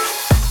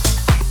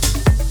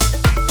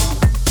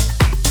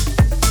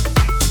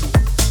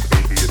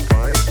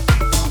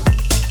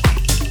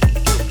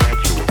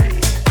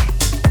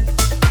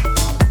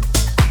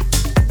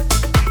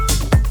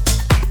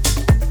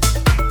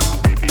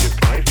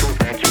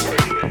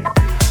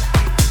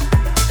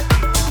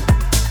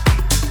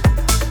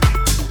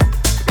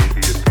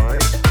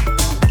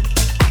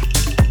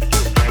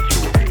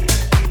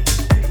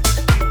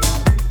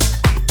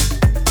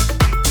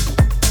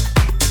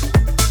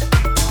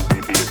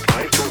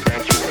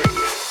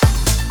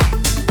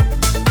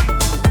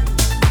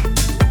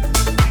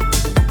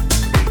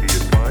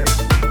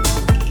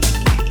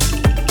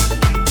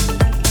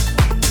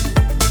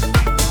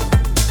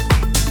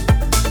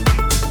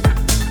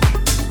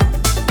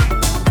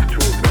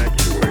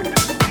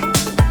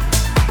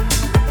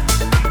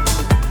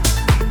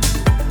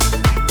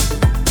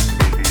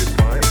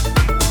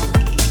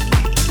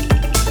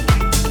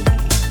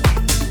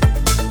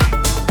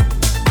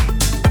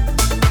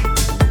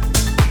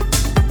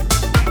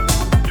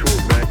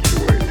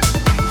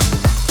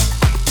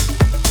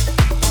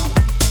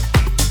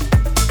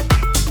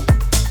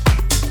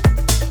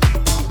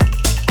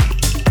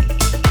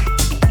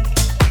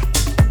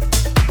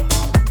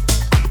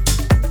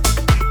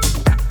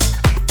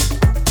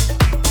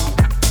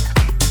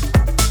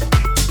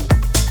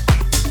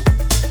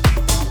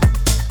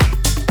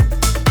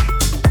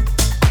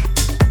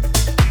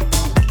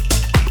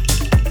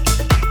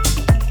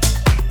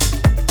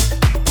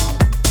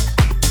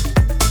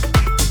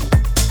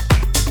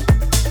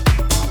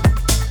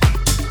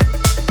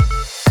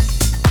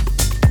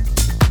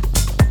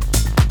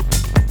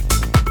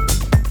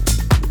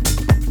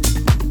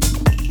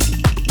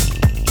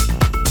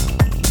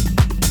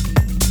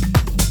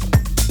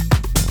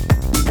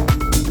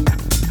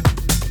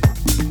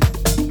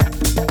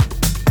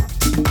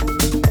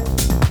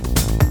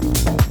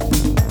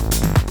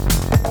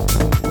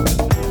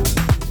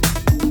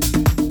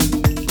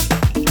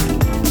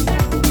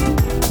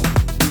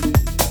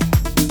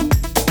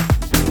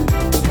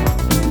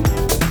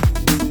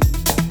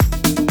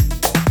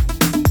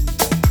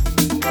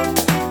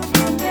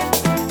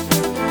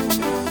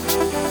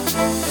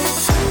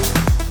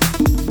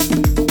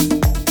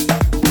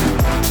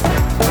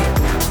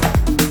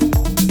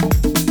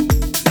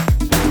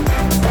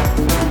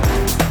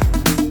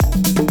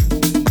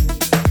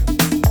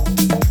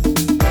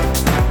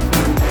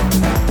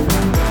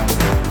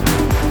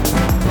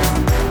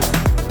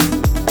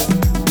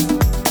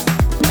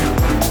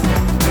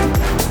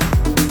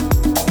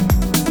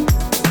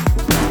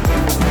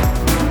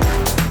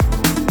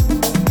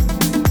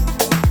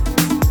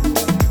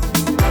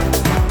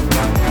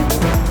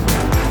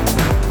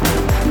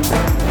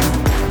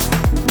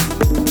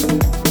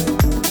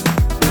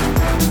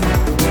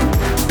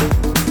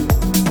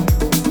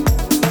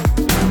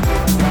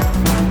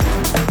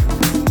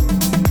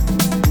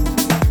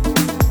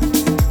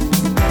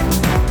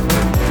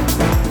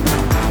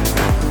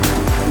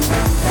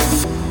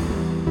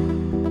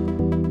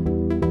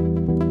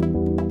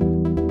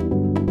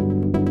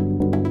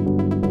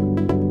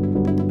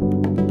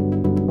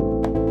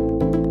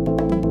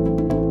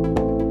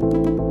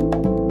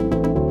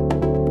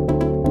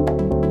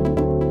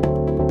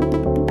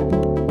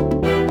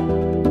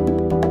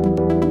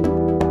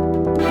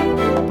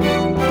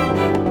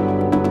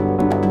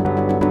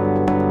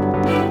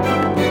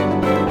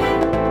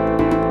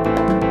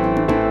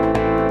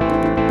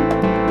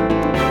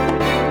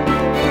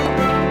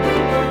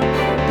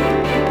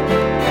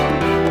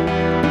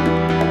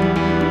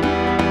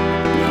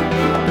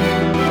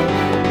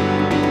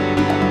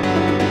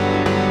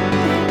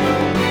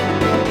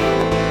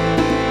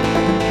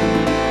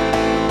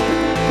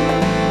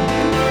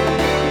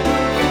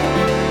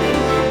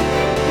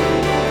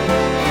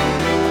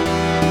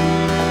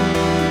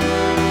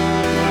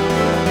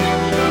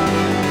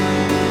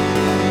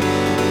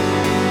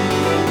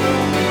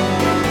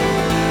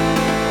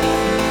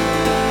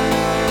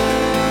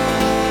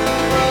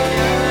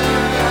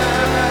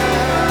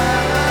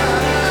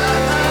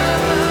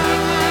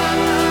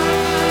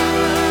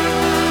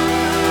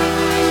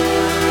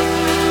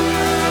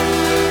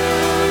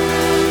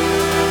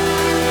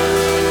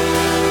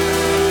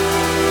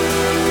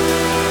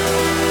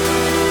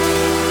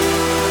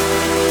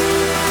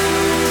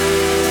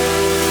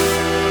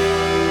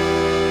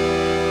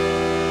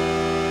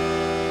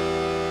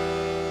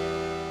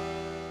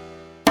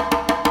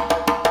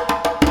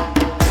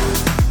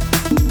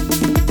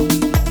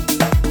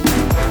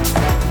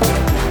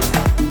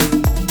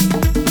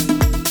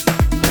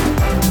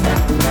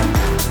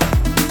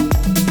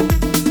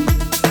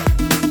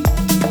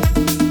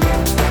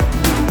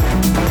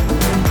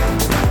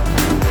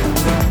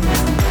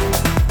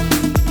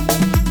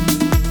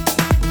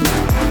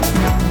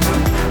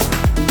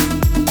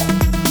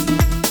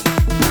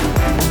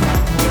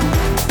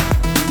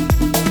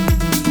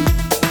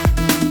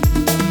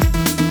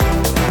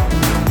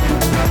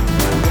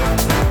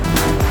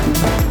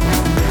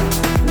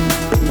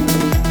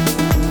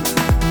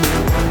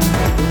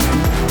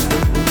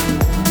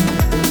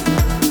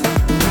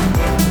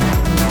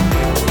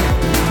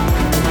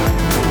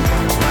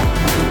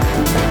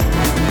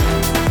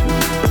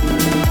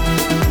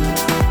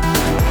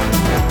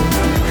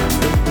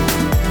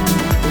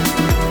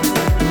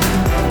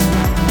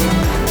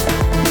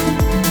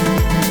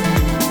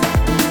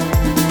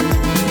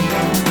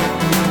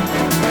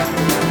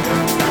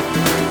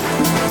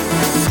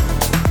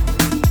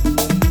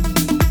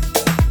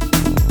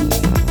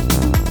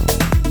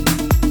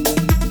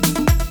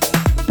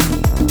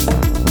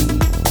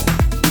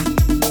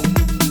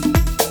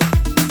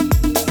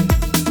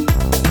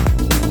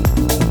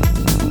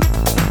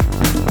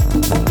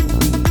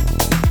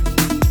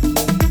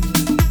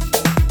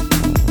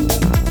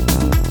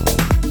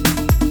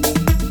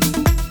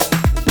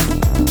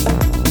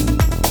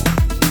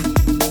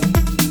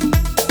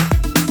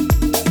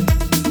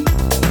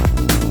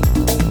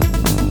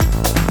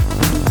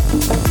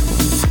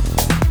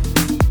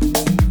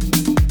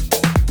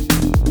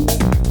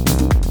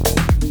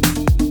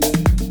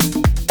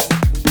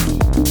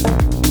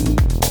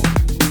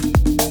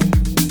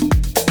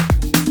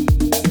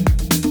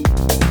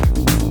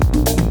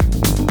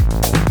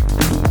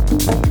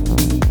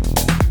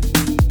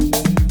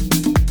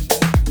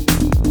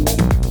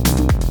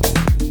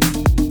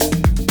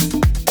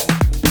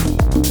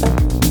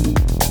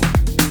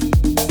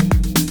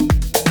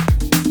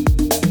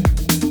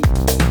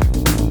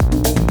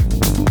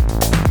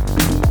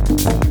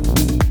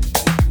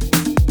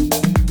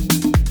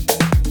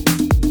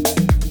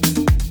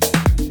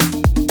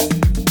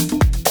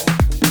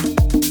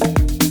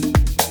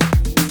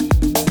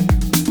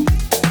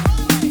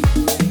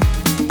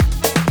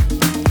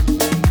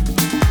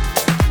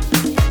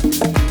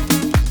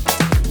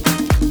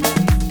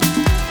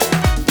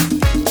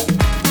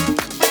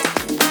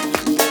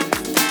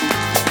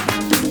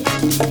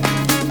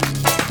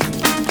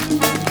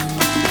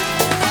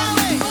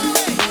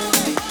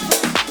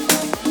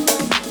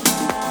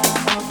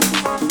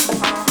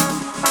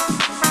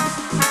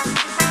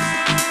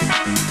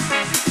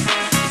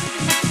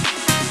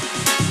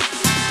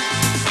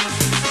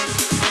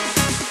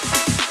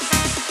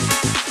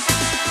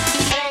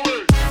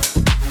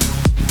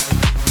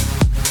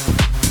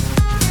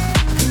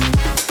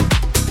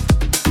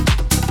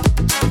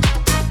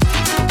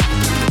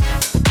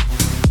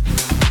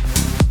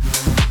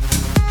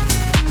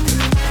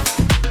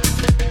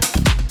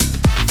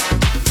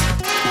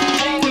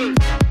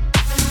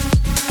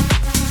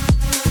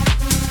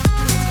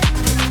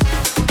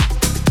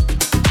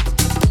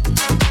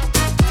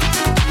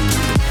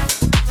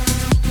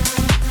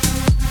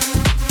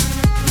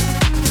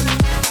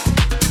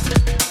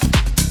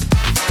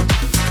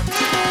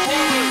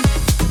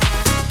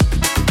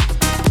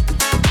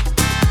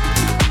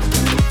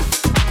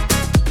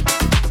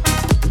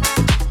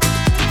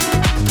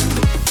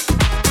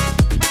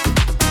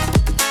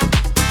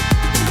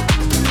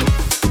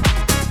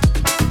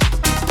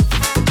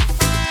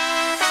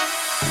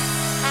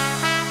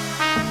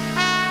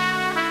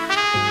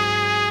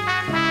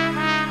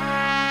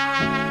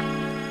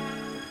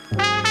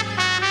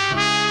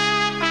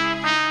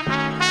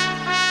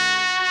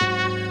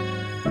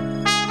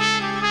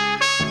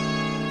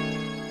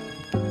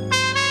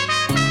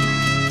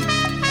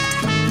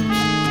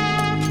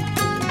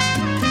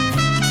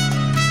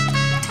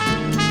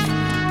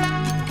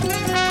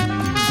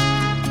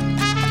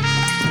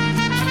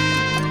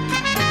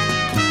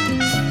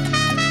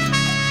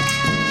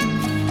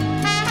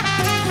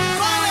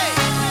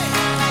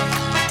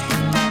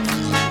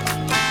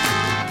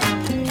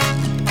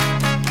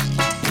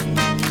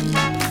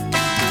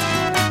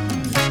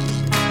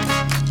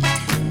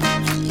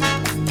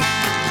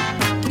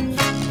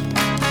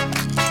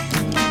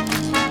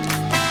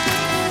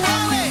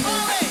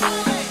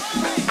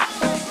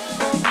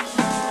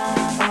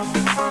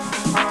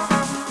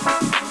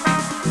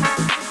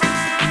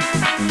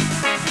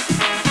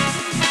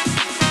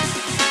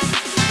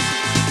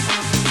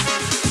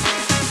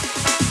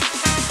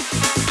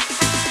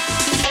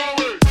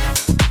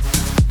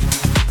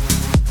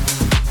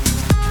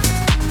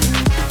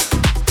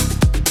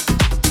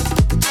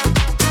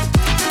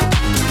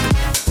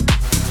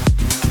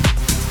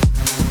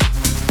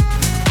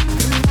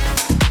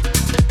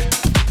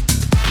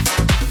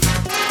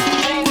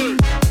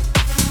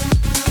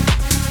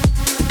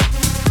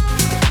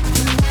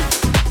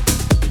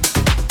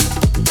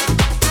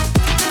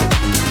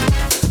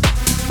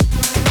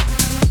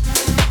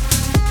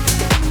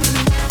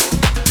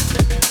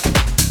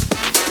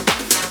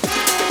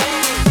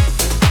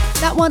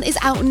 one is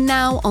out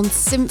now on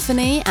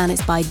Symphony and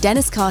it's by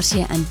Dennis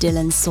Cartier and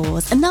Dylan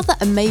Soares. Another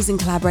amazing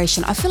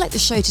collaboration. I feel like the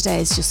show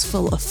today is just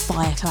full of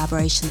fire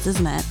collaborations,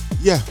 isn't it?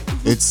 Yeah,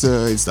 it's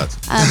that.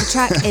 The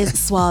track is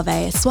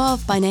Suave.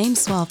 Suave by name,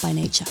 Suave by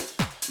nature.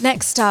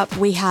 Next up,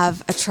 we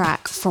have a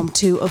track from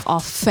two of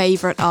our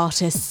favourite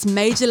artists,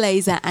 Major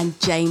Lazer and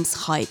James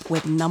Hype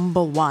with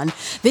Number One.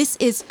 This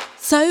is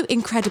so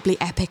incredibly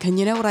epic, and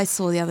you know what I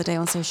saw the other day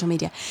on social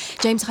media?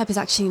 James Hype has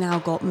actually now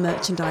got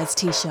merchandise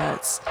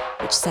t-shirts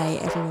which say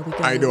everywhere we go.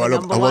 I know,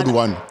 I want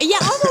one. Yeah,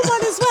 I want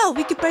one as well.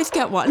 We could both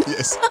get one.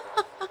 Yes.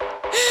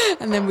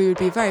 And then we would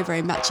be very,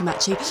 very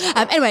matchy-matchy.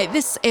 Anyway,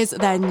 this is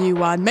their new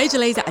one, Major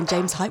Lazer and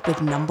James Hype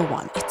with Number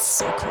One. It's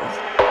so cool.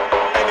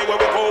 Anywhere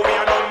we go, we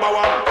are number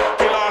one.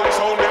 Kill all the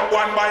sound them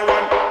one by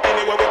one.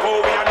 Anywhere we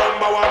go, we are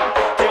number one.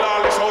 Kill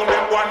all the sound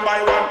them one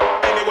by one.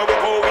 Anywhere we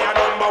go, we are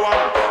number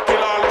one.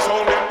 Kill all the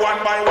sound them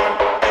one by one.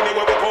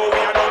 Anywhere we go,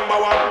 we are number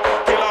one.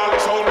 Kill all the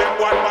sound them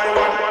one by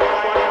one.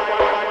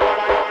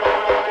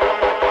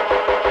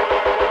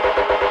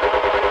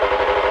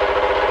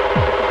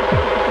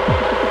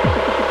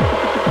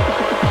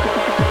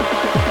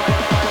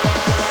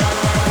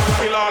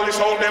 Kill all the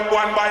sound them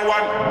one by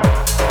one.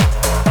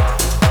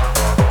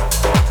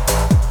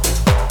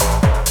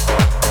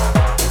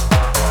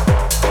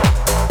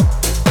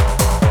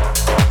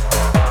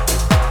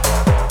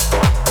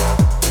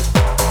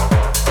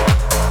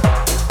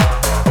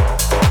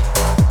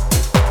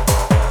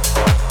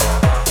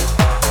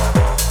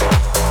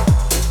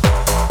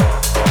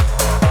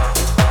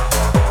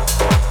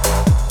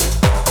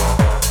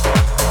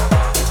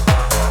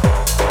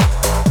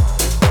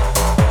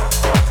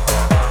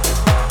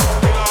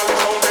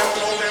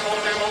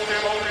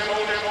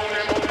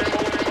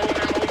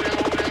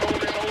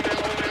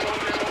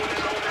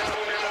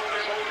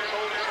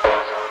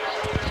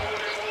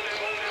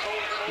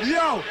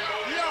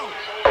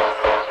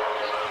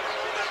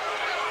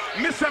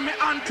 Me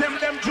anthem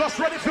them just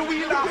ready for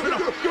wheel off.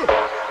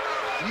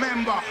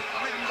 Member.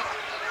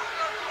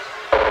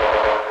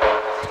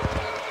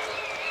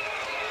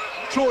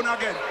 Tune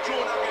again.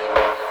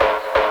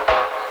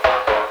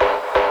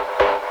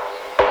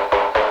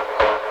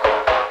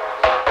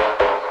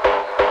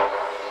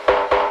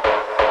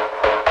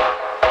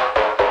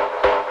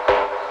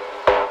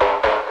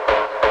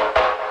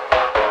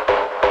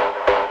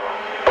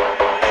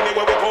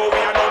 Anywhere we go, we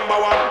are number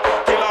one.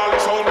 Kill all the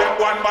sound them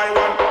one by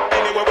one.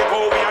 Anywhere we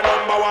go, we are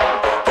number one.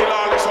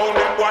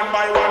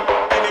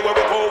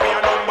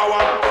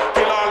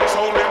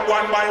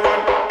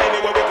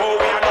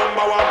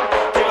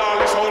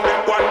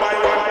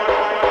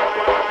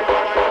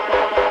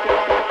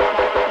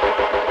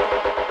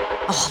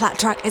 Oh, that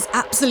track is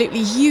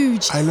absolutely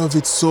huge. I love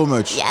it so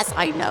much. Yes,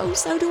 I know,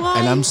 so do I.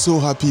 And I'm so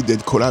happy they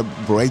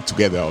collaborate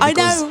together. I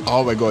Because, know.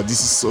 oh my God,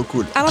 this is so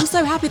cool. And I'm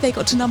so happy they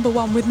got to number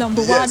one with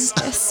number Yes.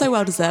 one. It's so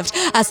well deserved.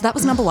 So that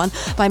was number one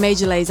by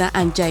Major Lazer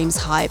and James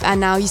Hype. And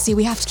now, you see,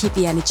 we have to keep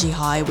the energy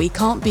high. We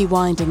can't be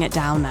winding it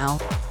down now.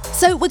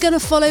 So we're going to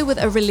follow with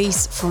a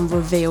release from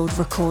Revealed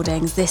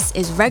Recordings. This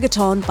is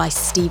Reggaeton by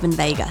Steven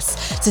Vegas.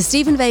 So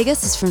Steven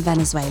Vegas is from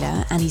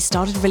Venezuela, and he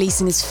started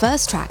releasing his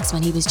first tracks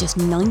when he was just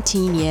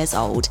 19 years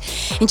old.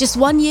 In just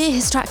 1 year,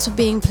 his tracks were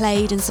being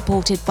played and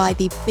supported by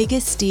the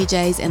biggest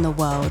DJs in the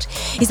world.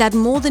 He's had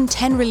more than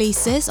 10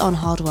 releases on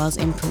Hardwell's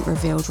imprint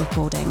Revealed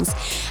Recordings.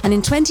 And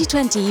in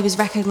 2020, he was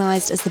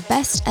recognised as the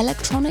best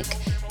electronic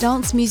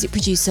dance music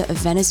producer of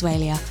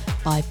Venezuela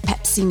by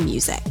Pepsi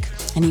Music.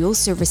 And he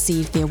also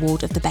received the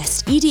award of the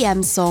best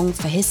EDM song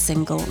for his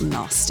single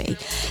Nasty.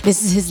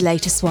 This is his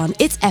latest one.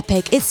 It's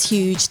epic, it's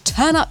huge.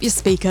 Turn up your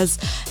speakers.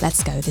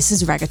 Let's go. This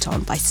is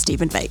Reggaeton by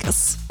Steven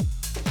Vegas.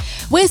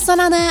 We're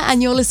SUNANA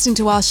and you're listening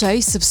to our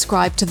show,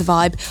 Subscribe to the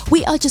Vibe.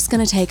 We are just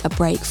going to take a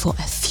break for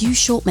a few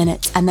short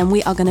minutes and then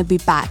we are going to be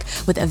back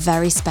with a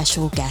very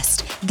special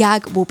guest.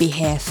 GAGH will be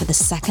here for the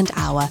second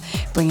hour,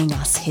 bringing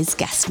us his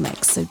guest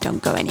mix, so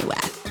don't go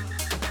anywhere.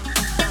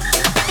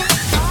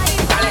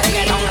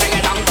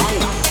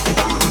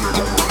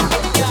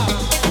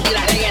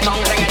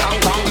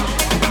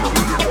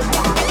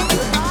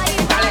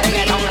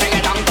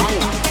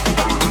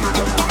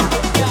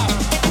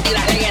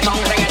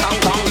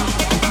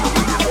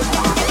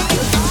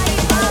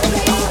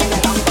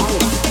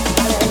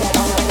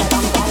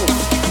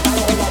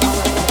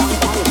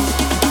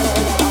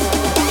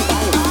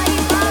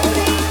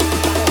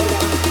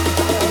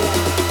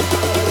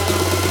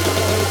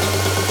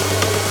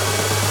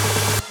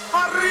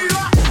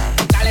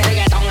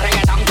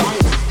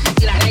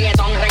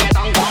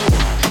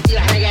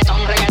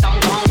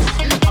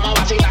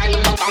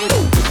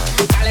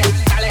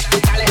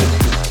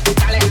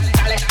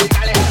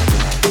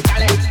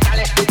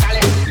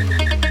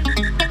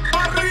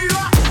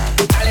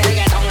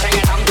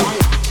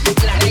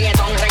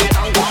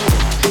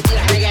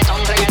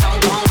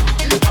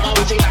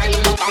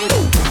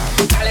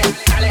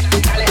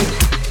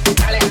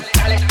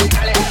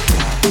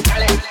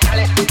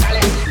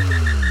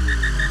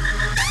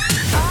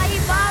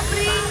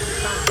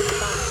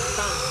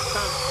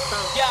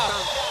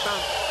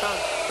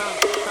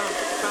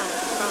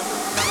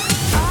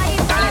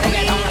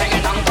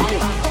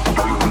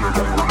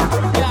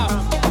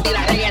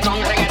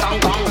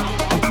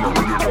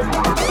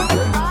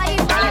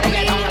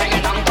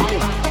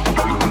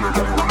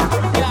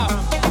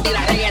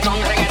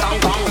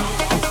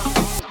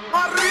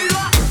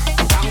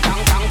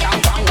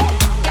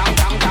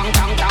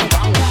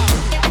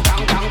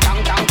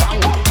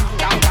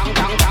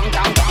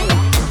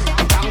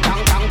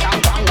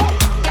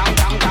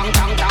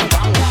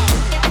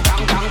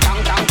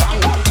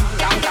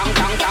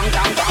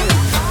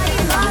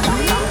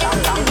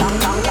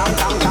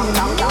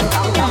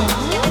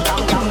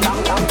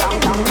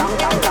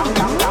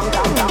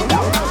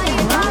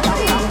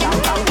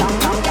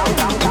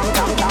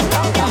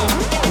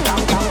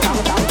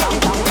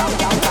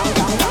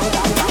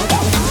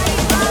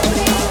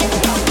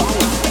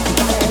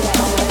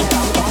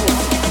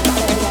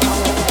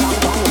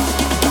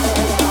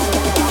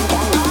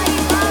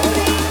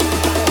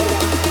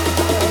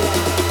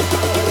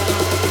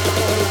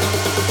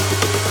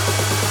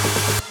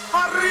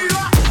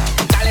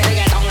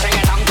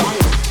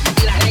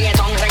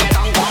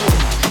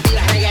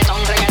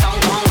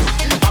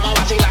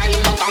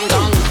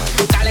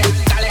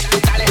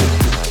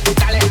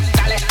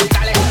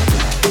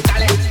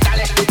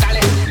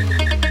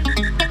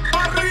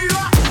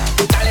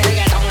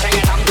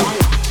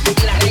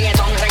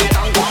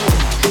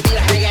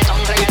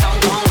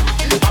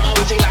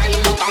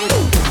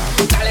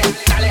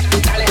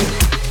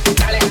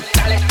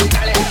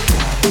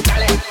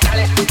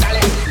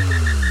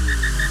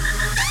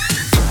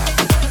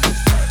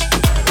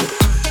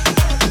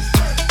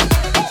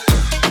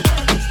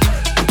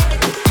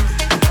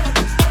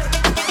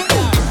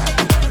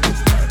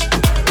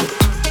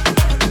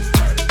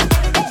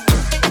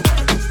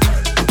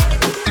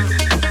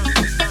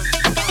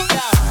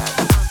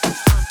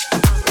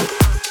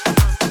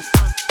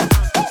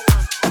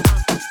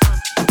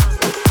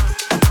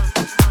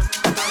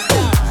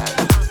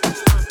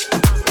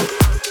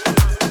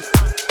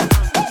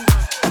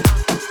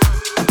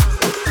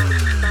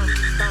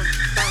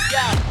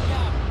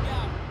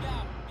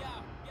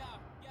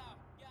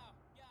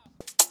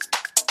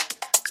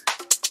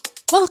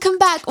 Welcome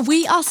back.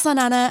 We are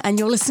SUNANA and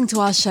you're listening to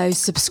our show,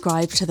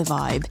 Subscribe to the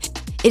Vibe.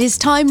 It is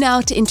time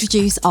now to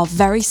introduce our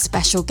very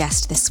special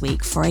guest this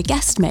week for a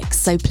guest mix.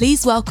 So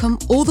please welcome,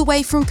 all the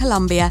way from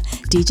Colombia,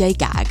 DJ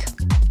GAGH.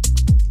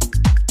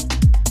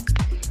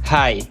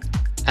 Hi,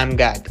 I'm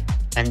GAGH,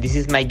 and this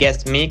is my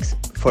guest mix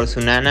for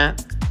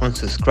SUNANA on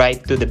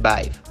Subscribe to the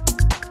Vibe.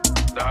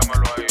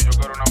 Déjamelo ahí, yo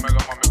quiero una mega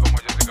mami como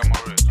Jessica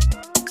Morris.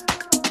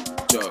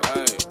 Yo,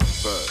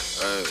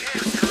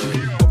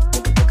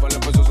 Papá le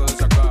empezó a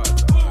desacatar.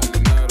 El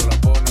dinero la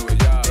pone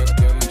bella.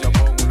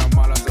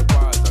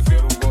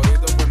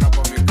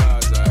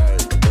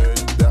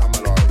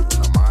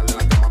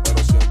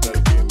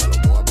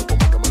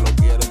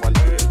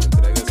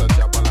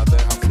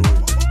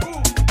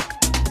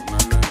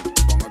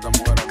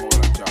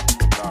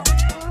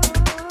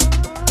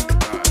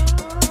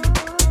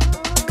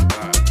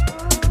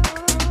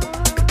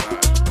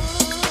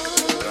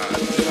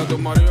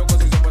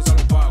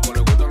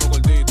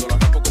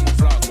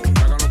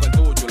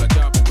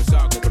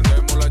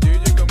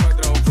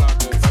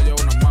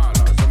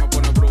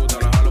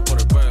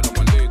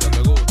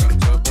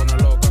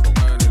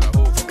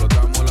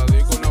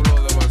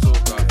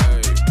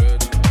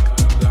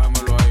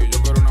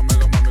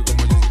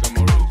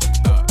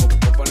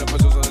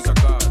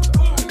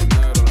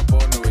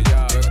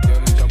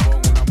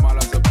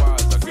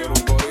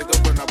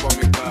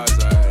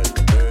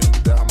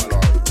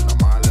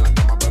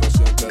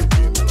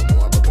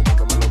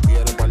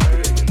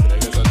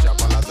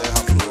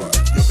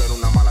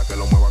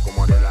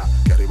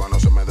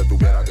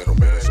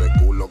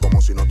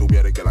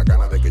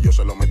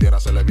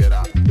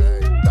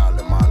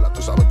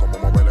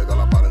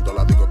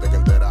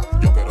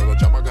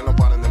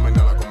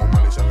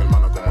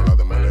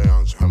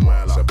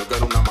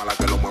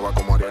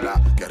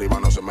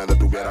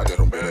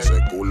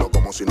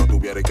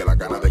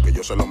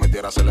 yo se lo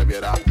metiera, se le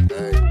viera.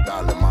 Ey,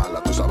 dale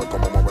mala, tú sabes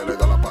cómo moverle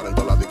da la pared en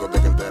toda la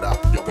discoteca entera.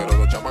 Yo quiero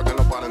dos chapas que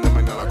no paren de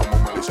menearla como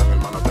Melissa, mi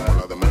hermana, como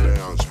la de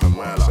Millions, me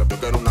muela. Yo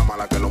quiero una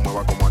mala que lo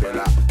mueva como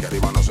Ariela, que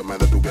arriba no se me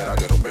detuviera,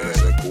 que rompiera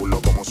ese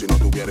culo como si no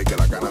tuviera y que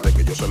la gana de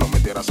que yo se lo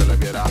metiera, se le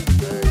viera.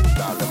 Ey,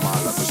 dale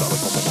mala, tú sabes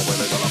cómo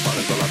moverle da la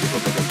pared en toda la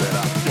discoteca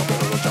entera. Yo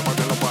quiero dos chapas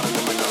que no paren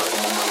de menearla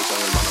como Melissa,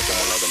 mi hermana,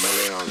 como la de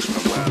Millions,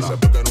 me muela.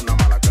 Yo quiero una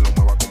mala que lo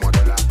mueva como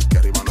Ariela, que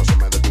arriba no se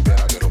me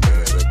detuviera, que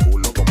rompiera ese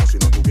culo como si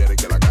no tuviera y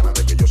que la gana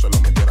de que yo se lo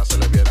metiera, se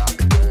le viera.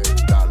 Ey,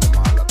 dale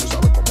mala, tú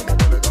sabes cómo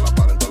moverle da la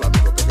pared en toda la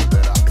discoteca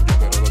entera. Yo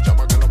quiero dos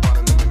chapas que no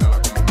paren de menearla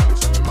como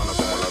Melissa, mi hermana,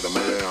 como la de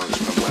Millions,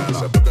 me muela.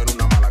 Yo quiero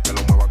una mala que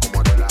lo mueva como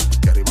Ariela,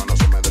 que arriba no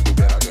se me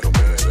detuviera, que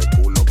rompiera ese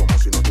culo como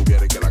si no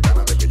tuviera y que la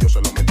gana de que yo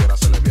se lo metiera,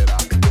 se le viera.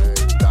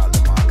 Ey, dale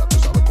mala, tú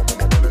sabes cómo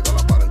moverle da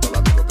la pared en toda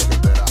la discoteca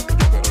entera.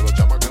 Yo quiero dos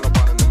chapas que no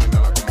paren de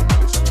menearla como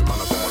Melissa, mi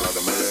hermana, como la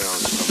de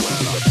Millions, me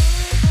muela.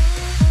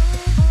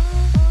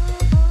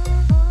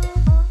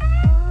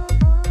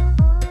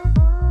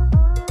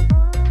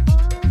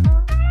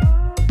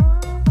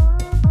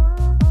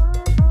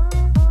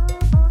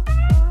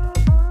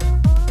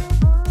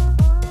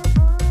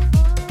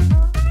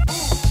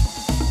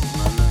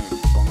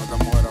 Con esta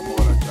mujer a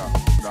mover el chavo.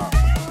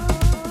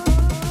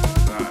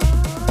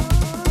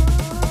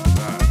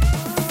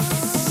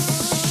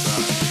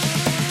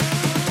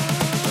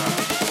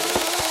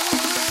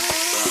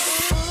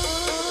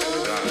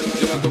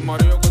 Dile a tu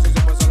marido que si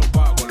se pasa los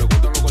pagos, le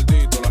gustan los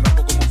gorditos, la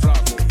rapo como un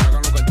flaco. Me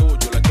hagan lo que el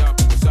tuyo, la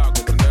chapo, que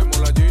saco. Prendemos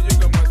la Gigi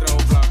que me trajo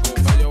flaco.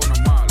 Ella es una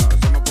mala,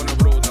 se me pone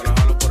bruta, la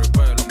jalo por el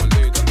pelo,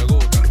 maldita, le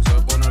gusta.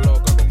 Se pone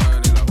loca con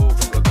él y la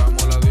juca.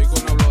 Explotamos la disco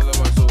y no hablo de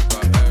bazooka.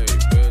 Hey,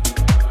 bitch,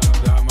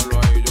 déjamelo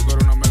ahí. Yo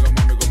quiero una mega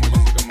mami como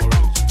Jessica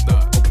Morris.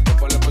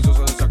 Papá le pasó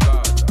esa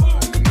desacata.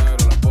 El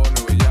dinero la pone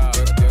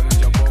bellaca. Tiene un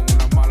chambón,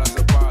 una mala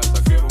se pasa.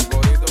 Quiero un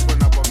corito, pues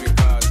nada pa' mi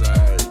casa.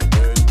 Hey,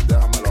 bitch,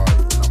 déjamelo ahí.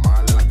 Una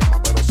mala en la cama,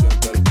 pero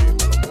siente el fin.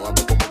 Me lo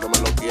mueve como que me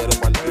lo quiere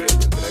partir.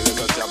 Y entregue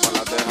esa chapa,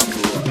 la deja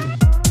fluir.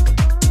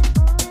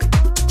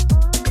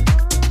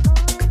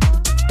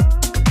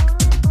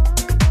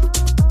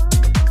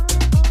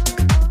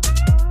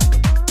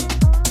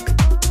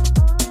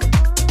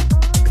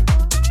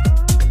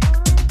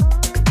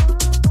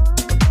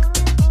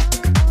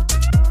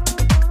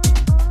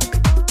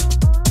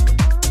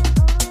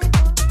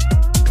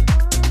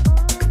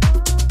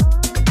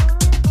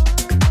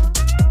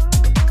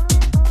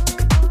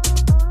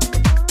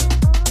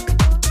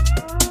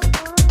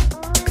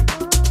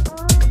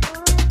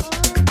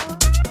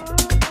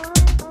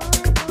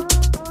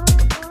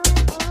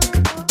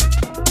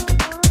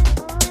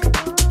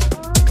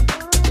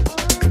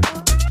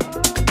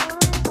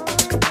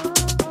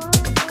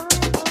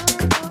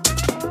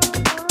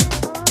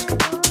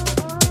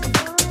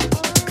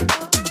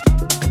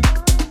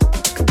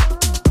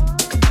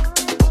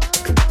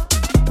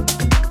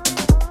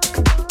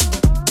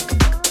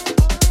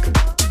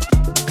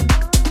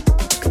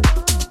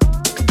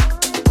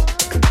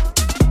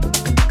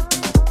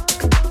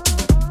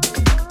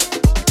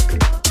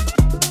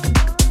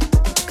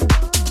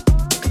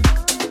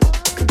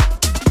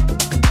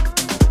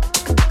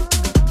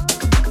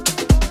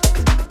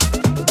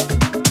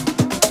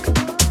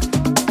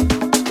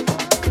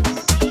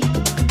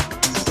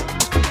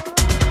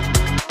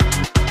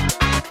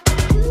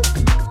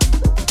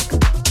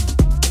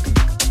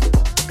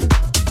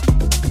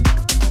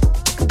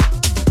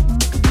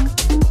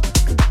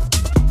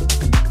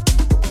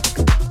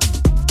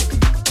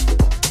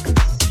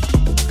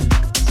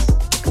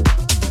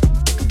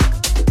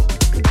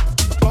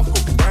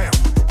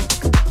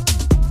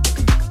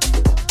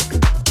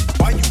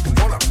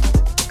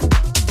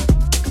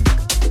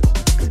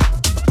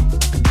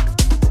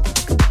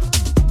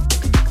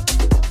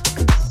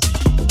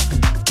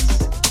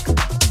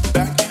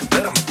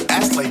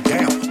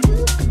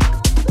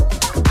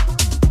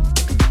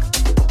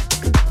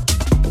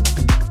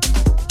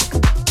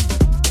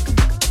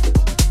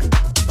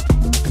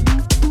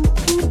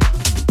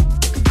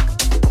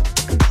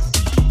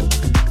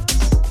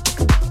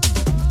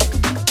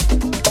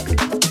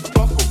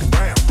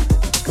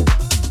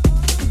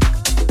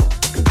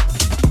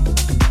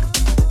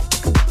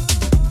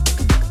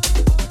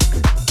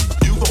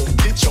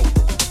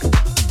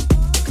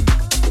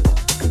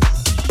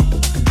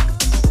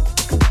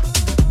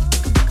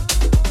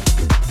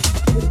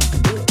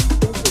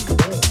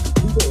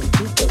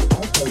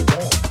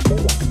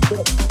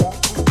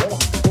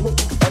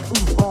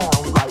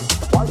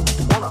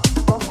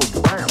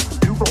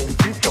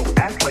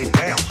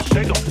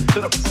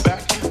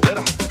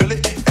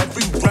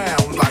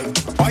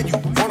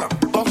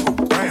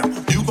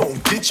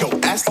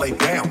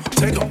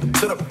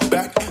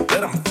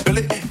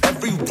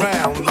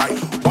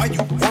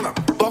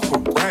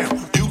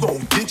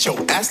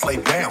 ass lay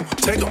down.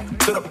 Take them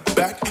to the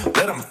back,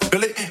 let them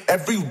feel it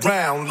every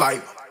round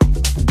like.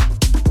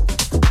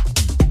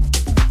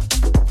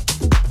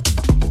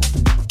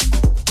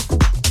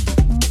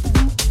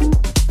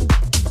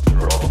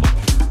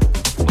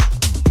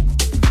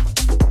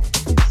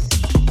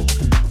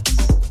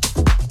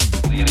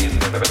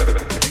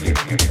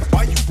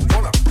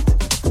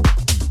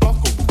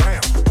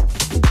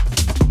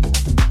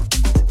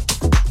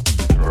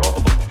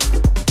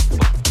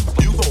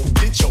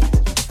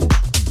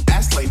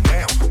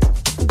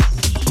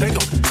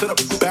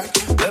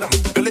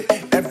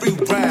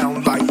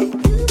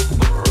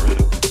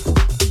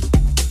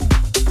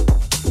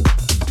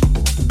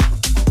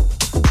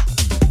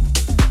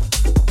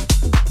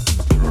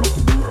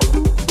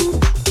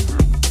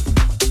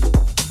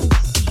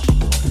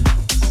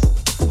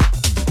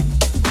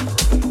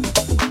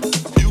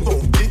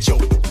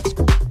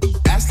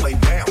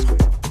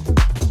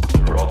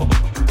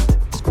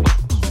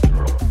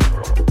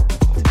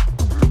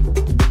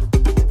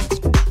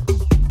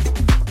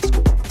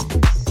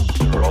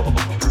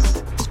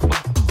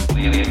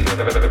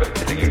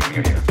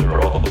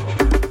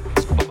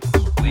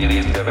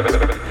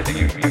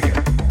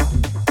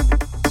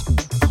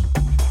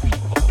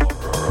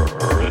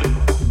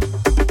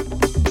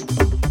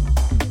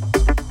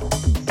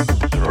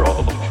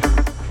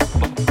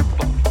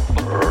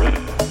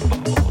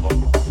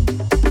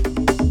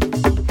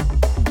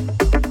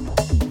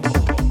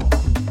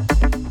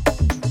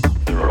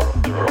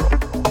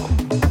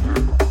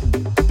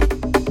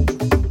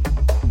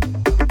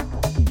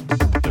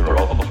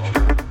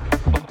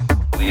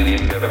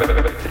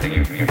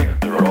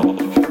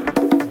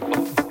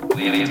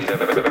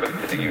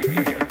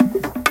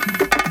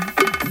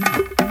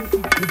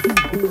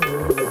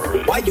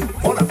 you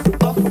wanna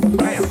fuck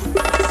around?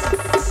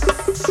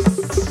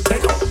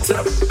 Take 'em to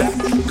the back,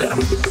 let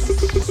 'em.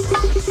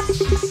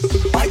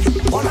 Why you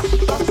wanna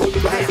fuck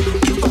around?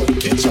 You gon'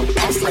 get your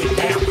ass laid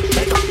down.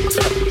 Take 'em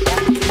to the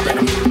back, let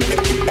 'em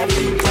hit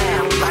every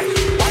round. Like,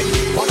 why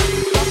you wanna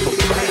fuck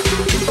around?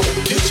 You gon'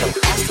 get your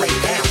ass laid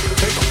down.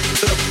 Take 'em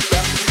to the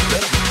back,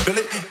 let 'em feel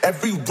it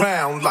every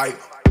round. Like.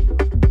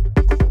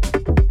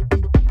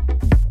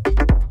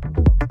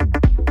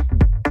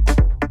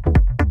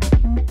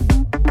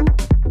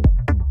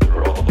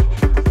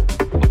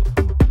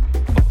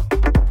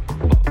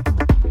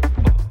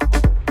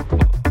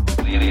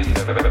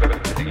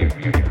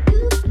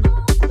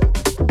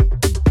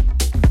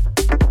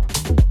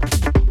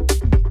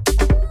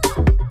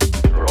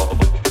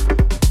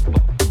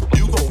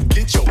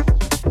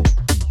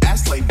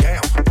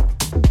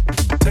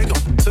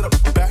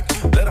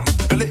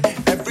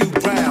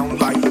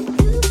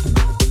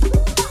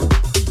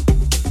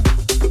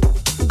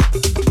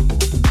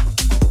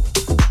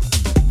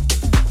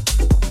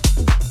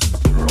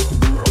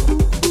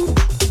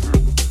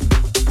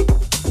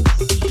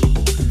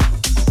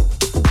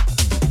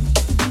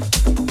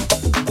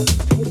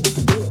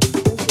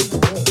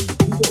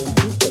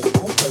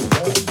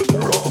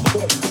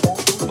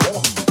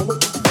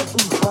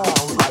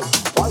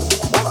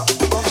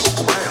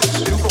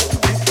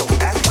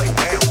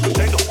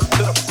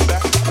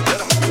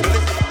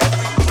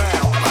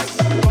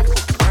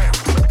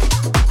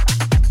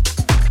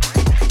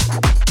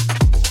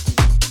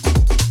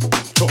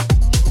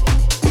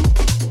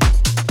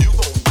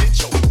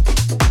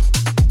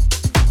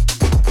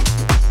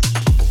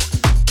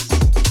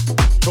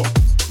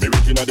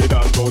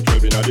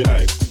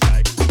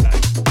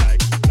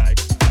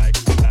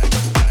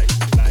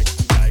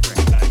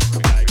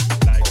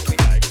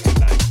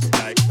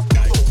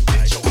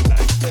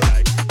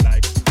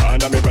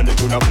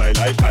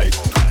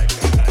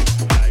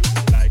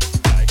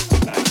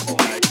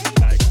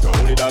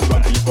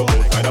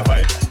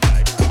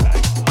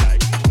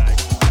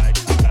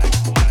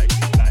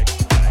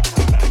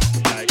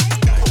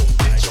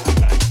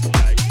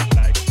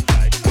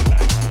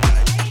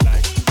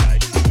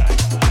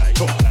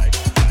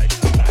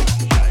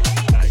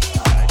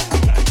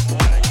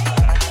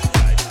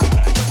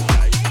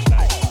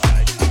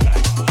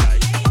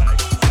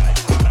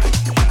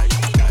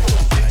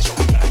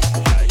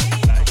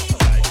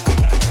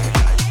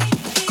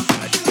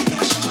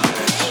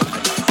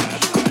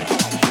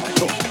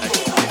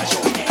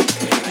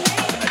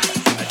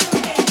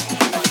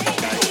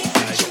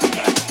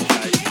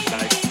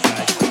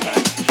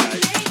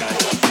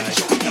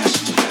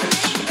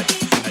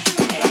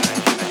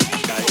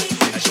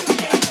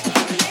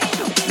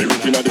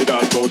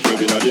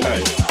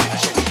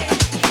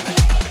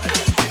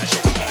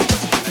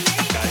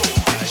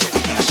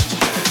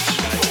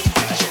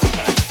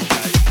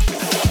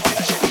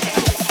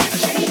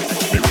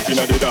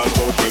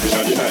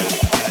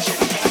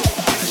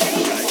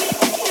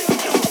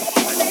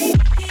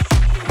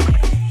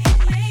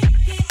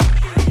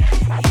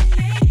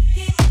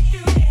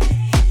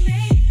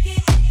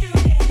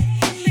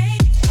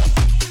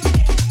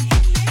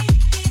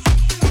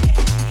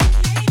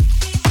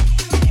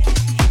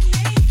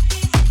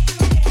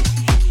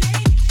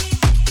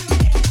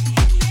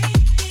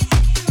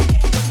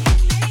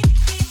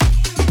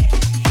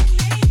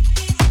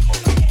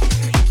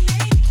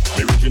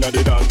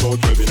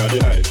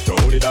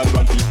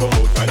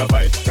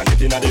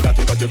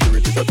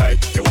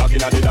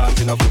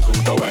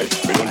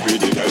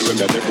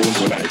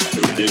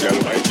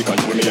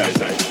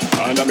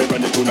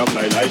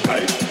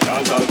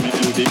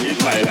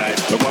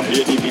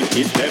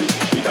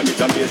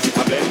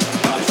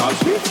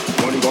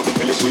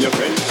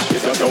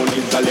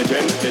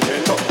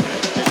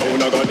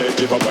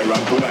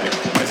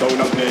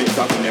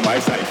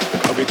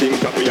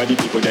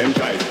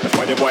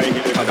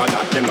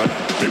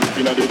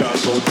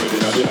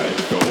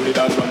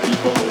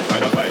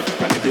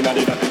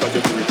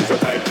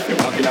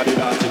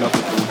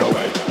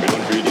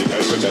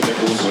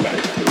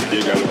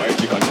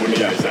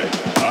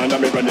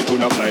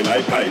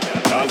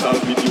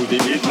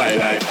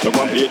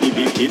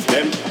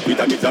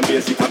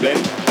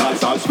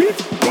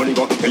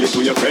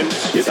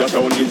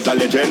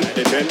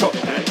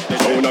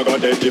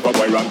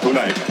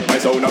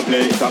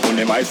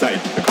 My side,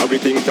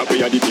 everything top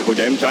we are the people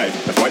them try.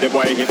 That's why the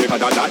boy hit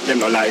because of that them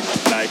no like.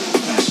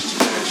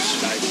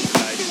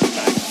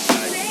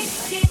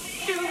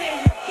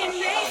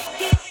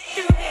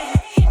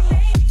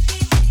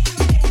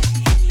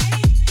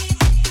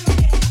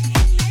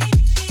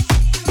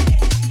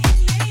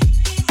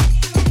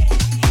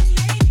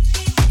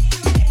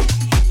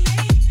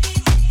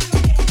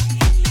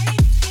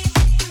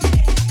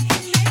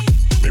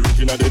 Me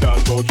reaching at the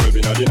dance floor, 12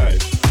 in the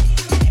night.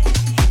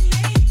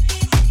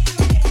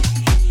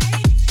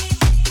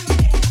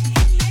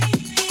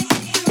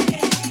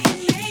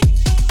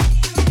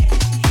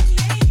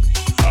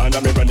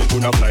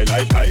 Fly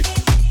like kite.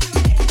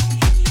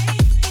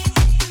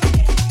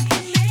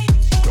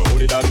 So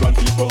only that one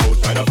people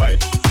outside a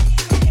fight.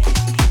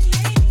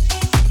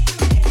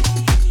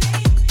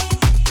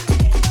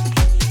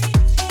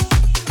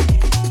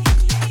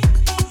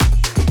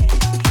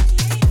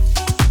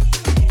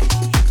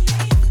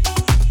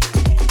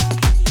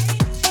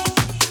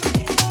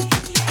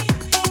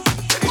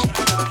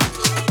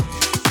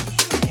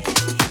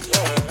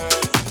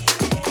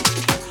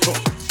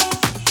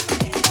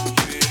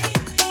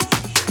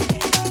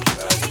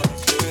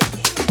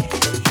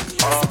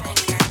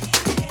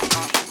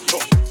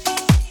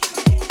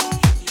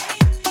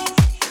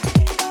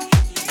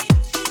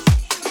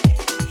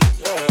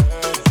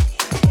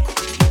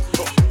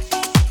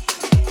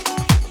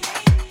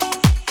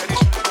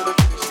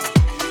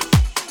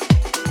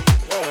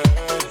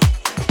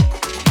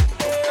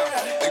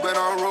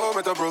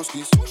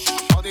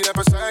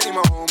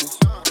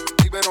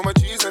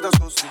 the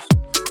sauces.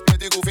 Get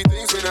the goofy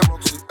things in them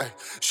boxes.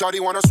 Shawty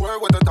wanna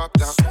swerve with the top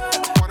down.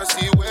 Wanna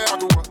see where I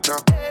grew up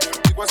now.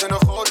 Ik was in the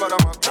hood, but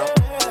I'm up now.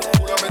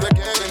 Pull up met de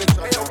gang in de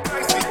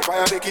chat.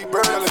 Fire, they keep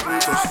burning like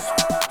meters.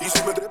 Die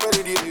ziet me drippen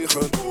in die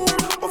regen.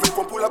 Of ik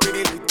kom pull up in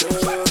die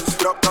liters.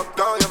 Strap top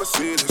down, ja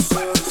Mercedes.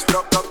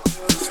 Strap top,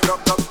 strap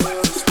top,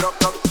 strap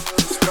top,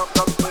 strap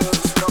top,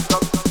 strap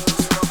top,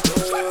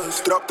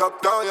 strap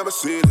top down, ja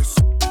Mercedes.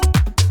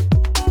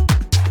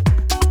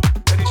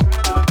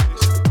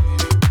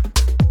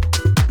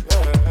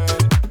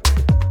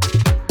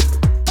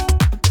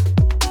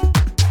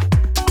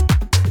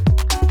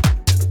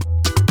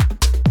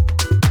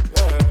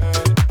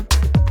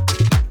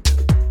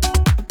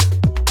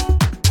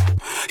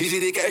 Easy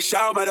to get a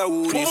shout by the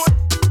woodies.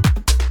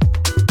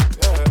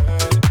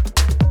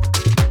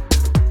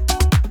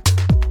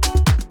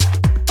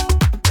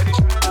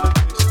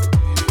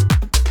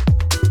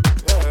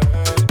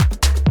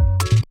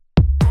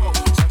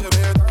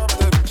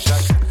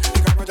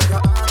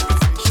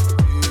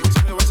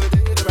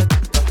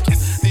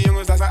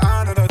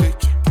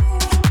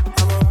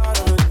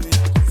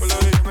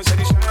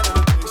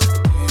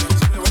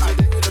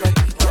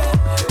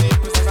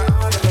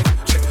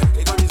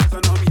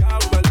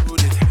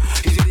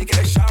 Easy to get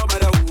a shout by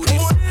the woodies.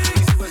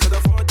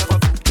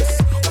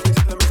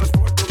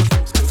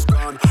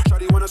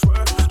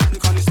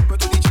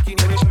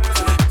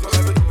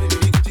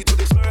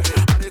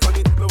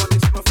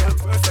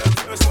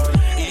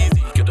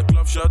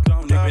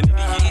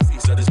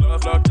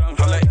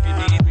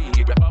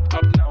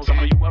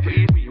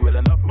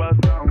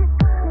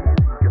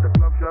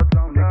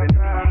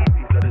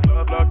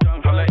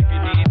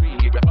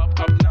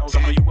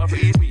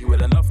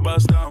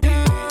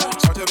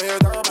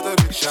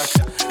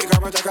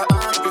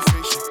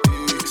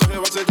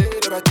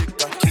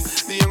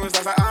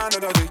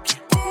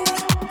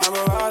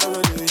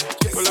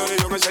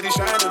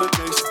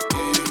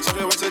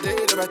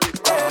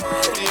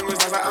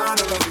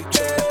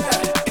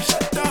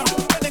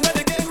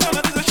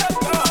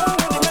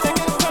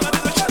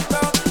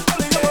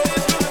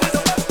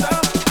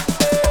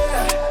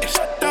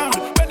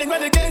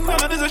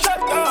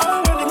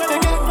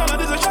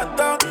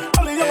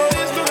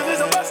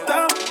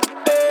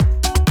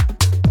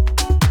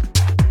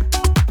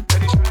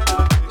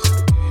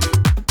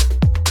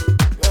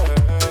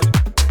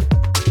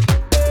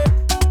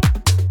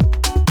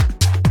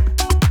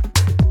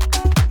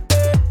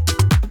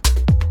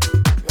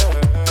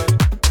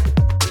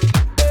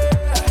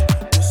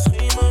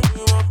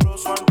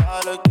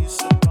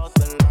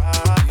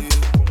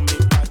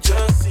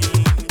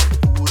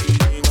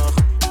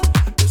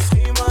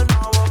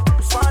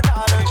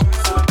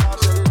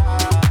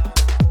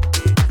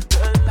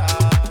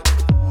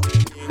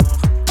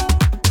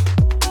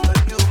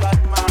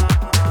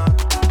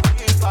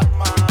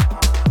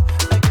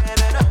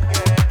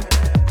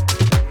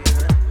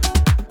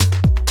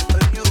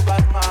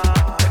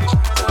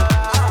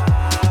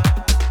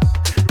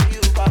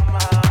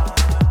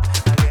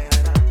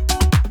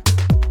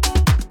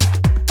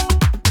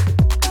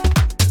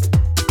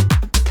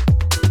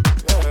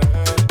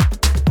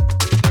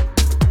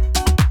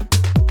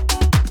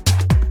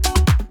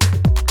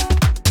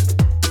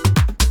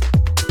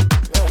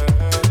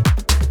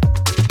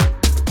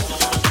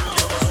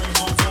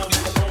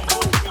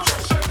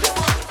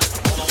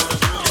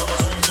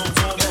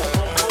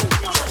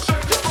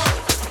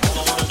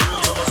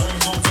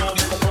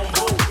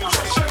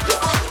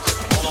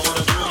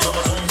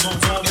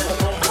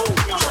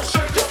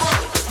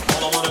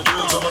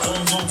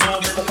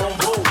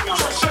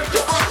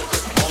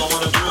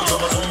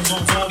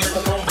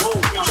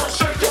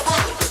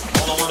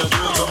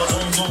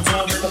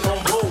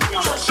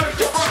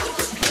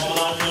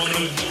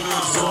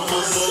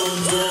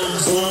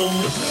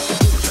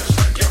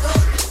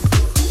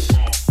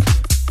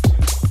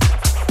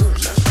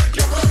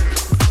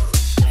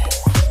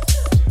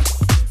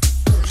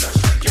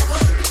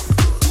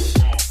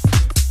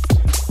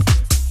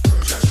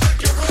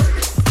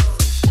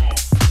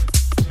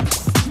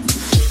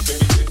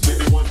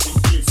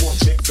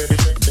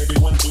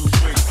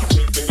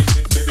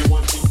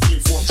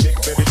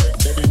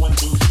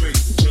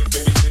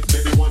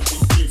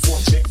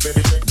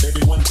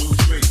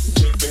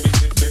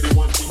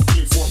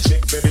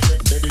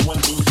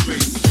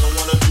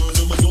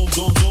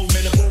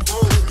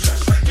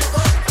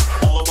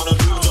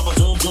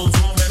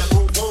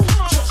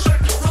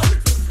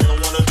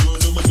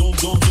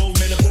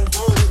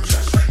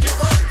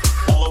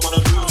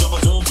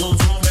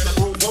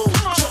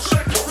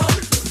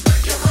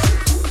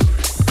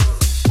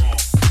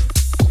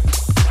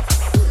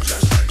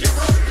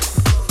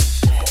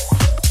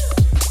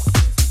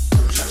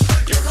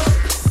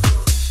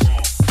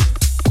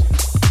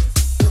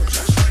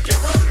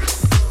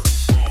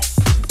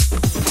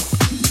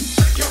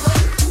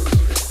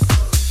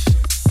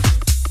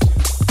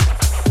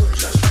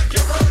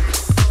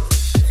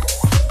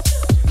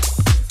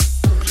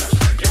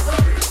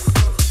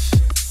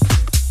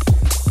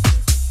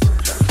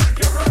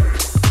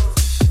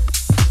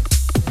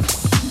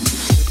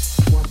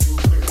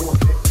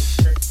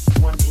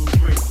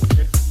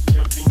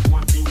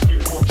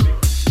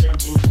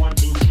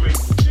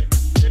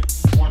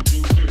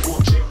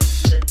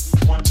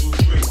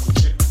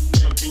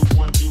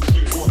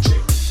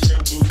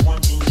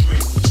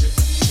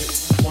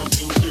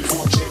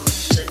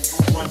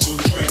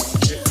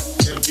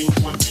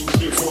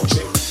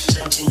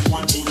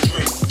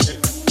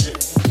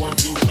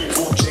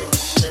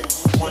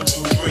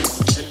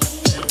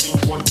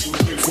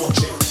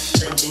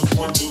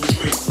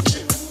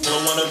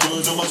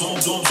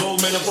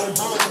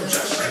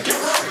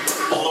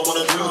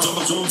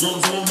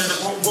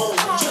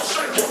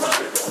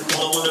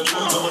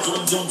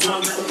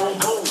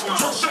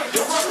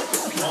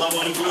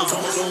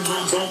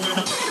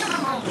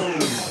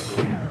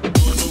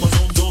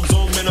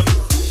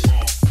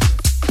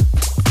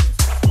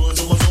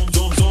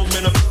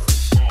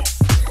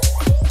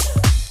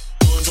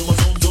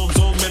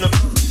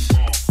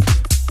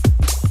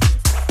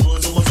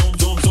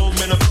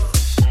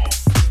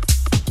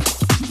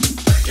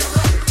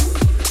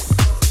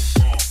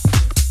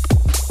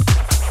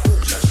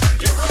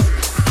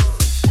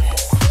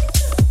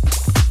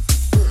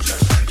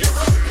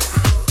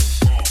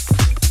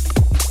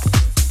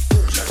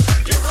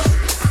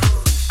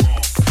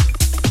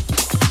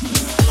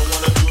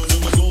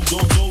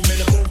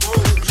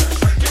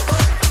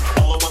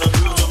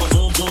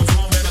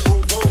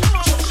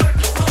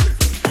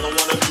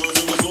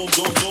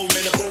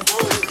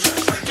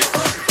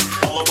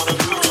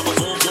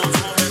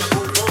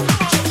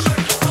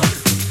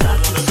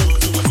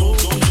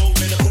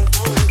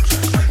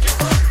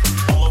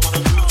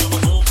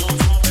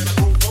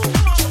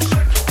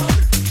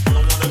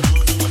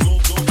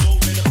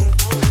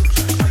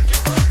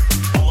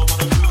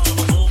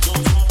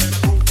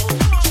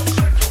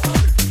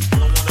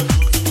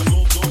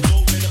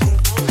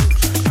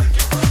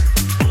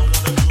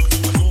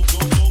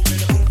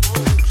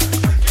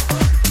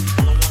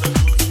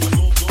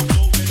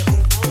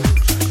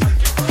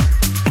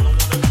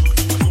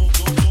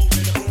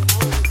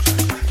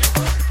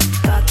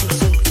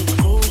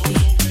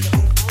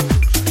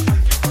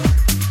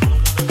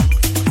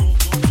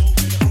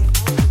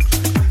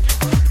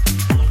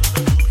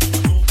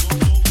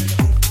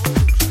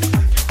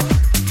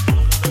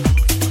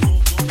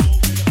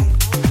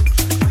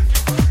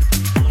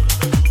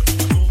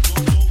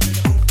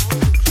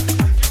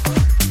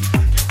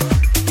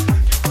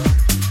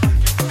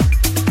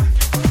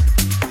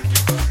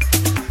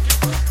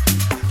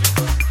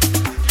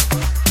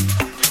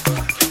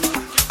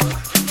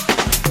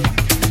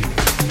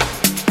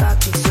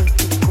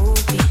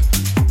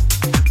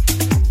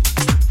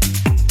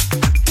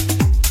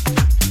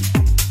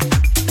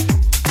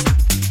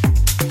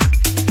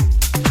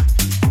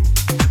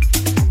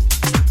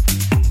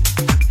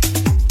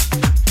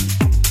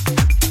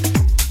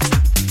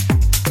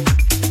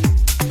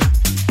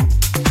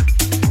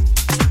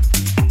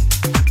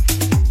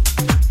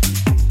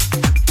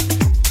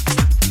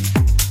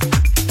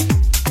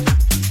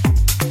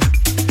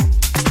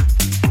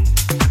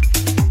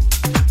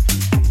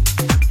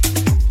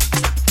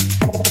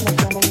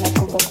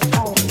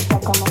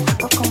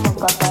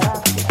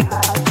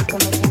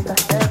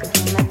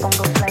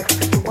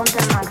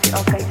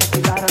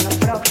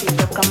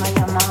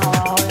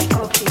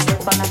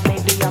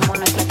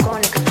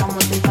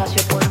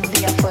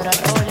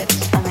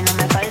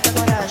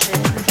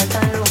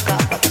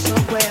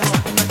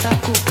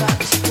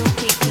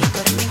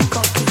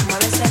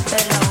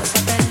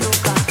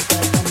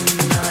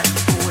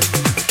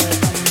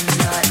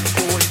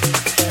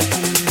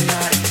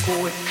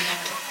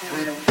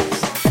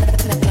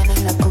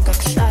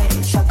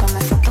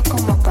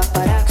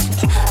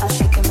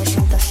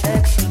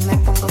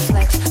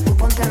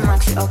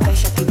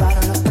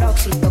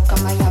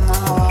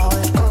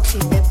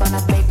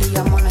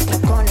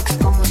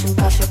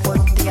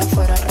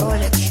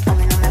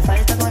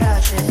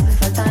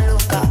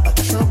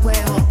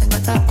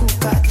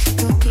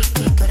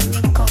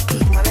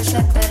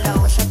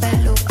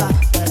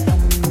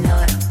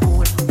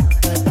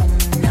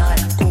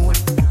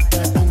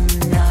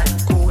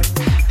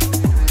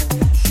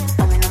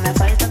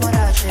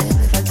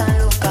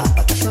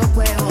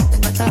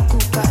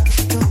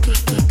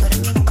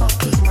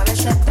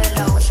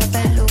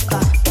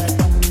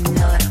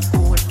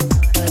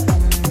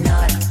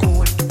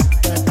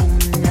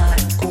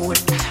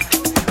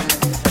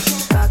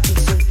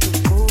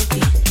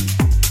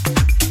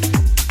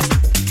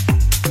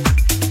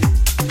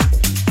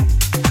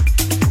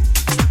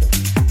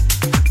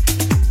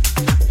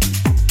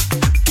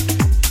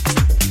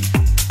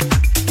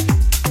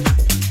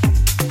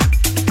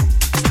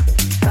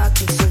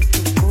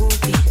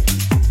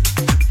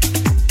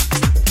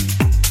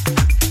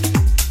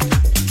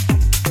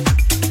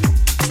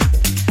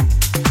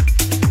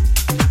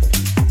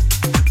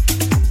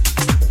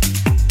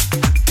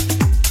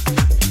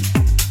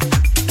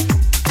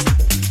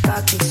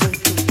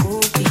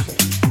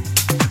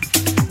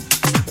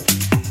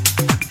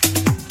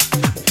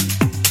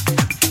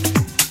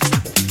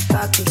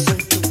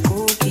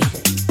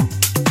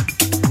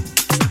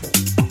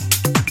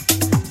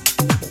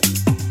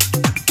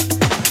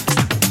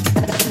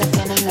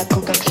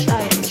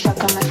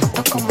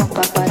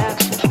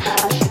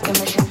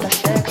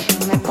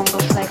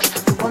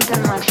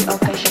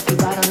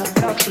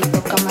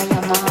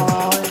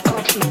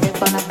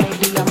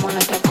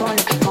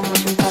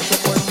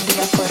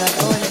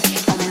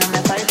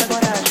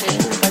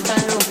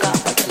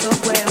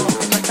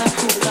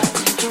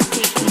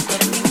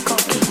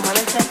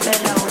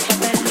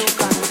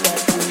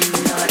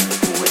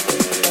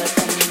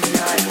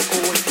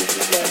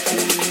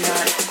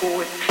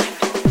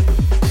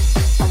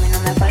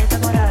 me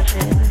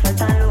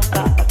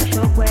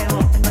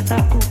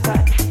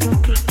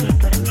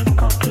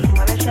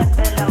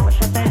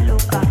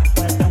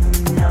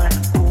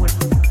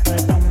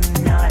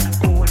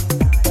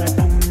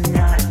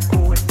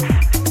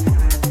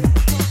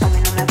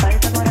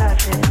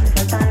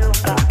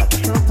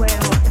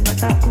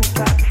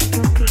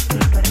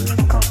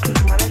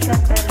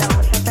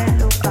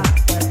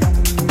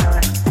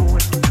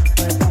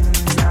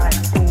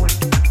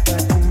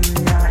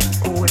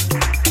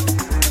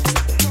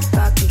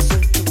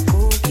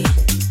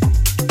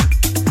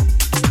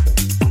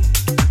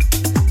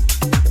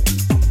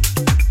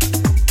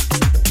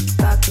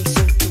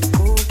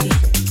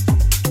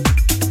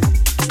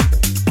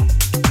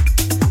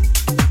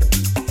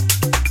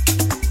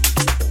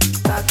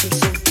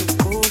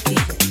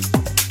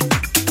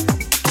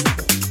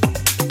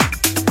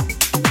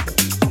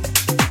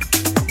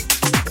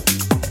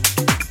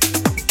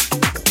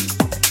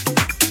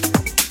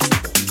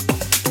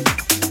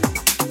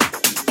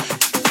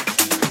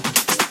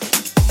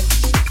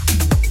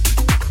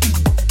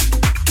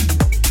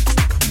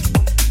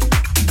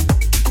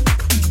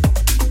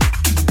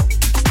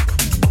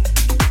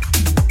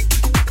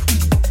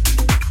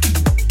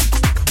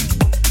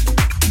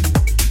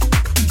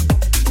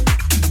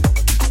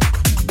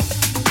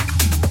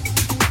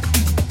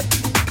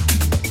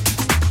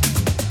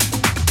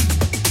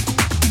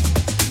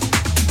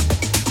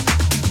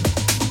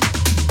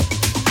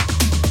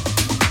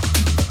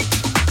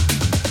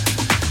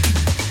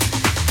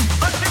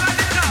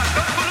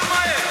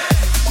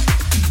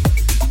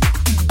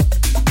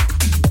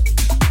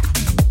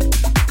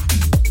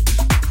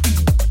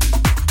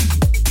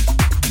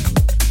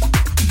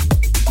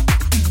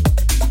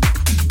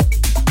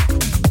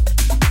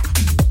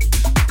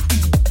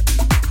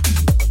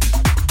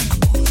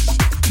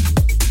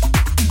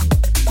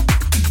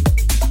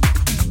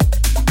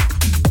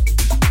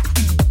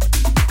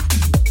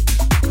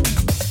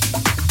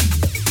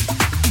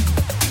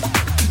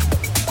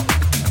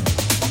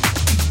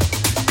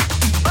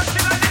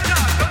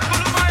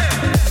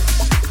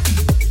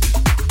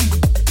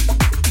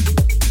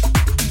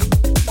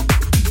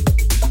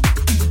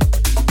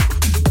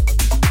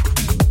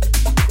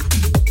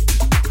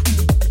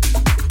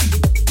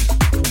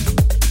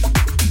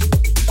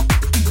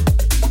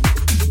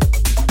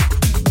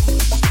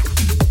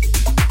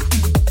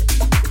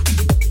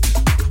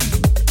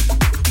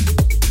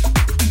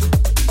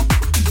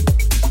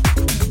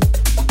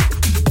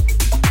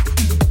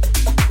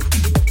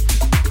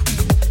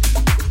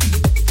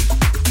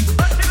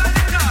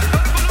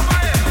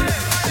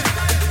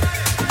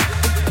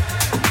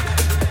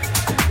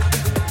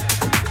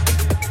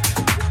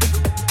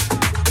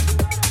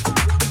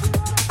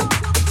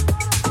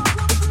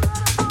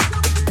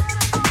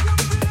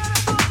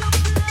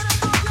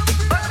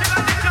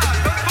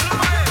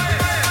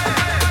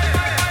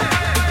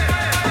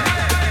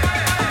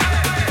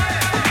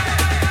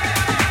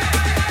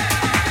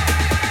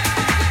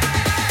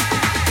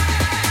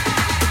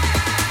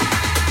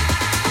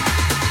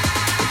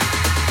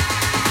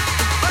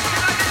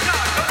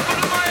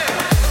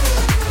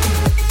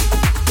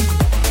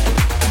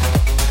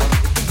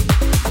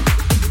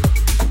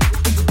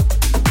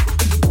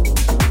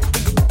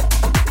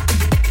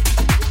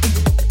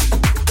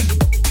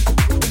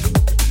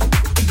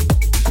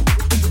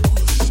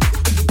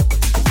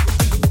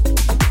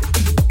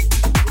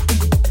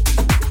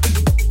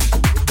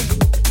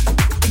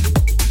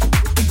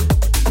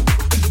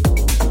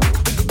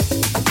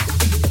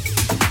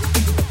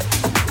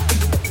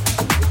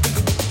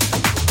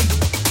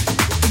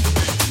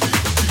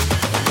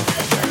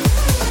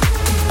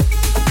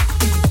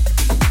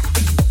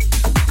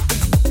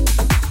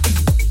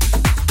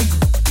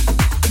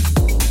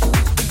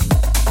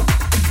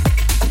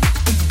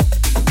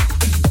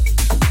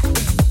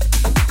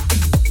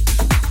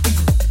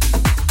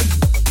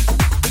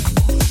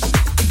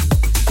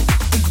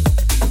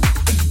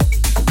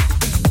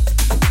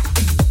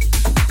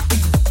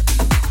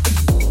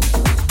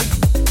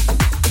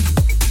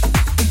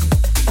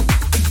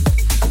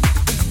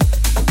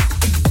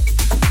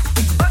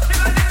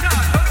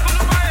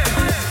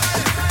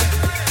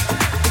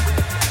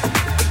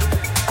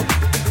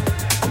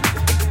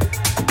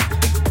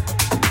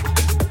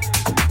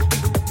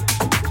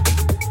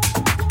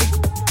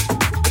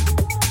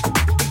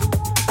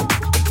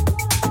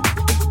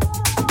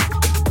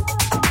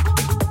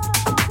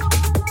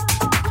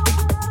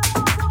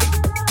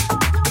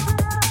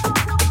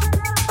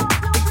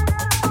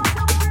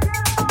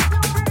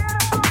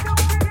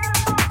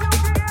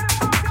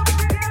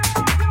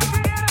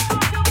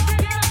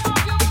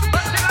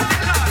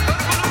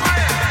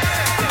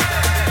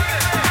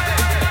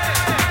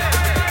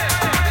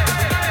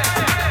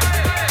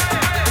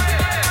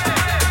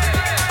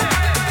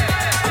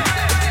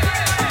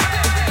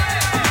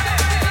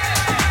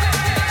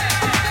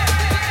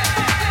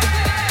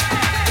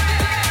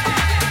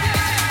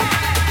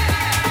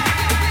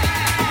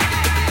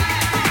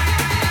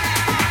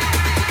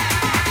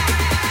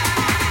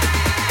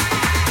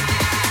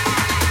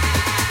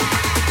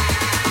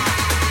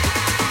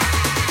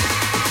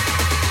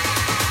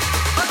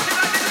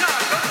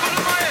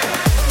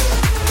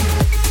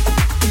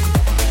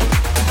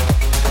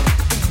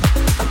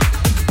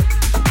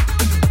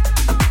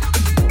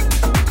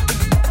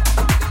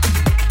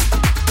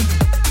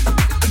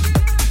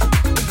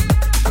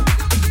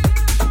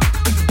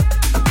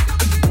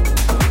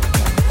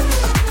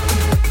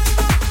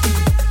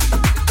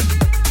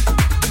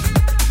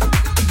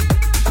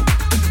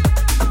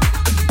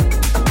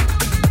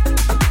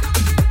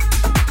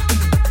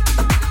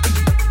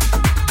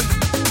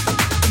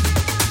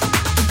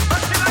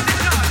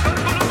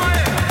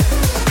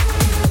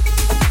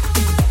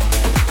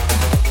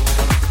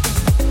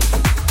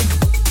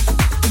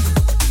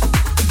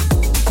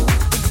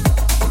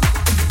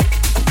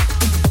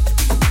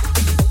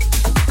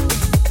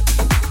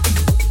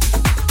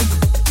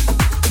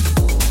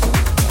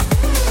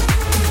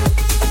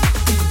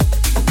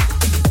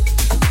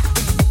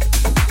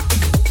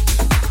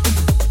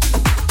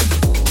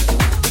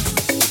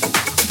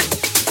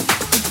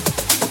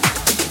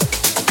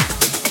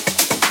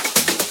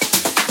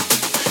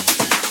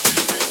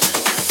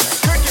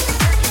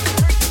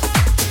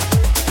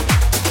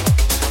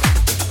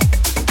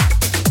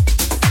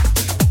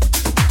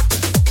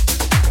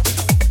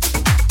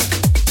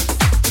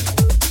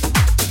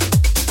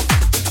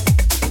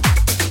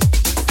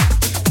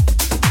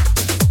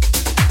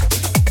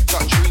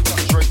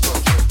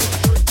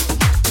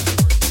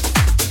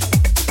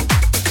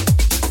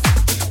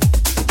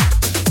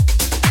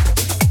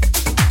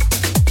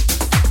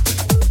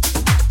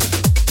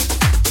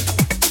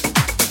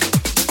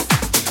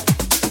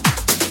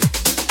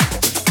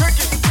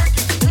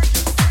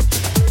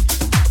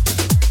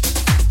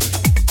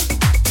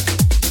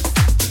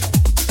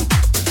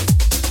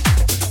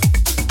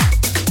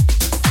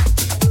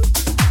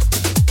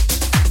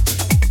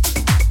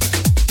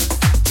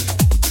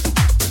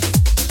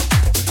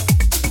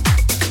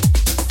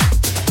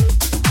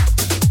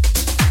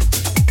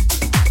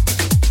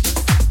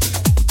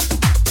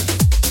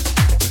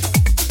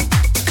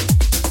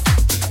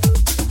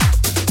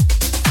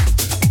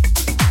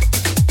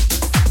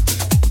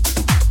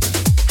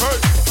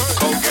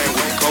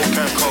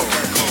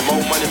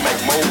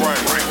make more run.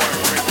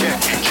 Yeah,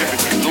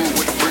 dripping, blue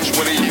with the bricks,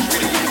 what it is.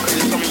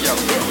 Some of y'all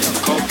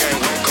cocaine,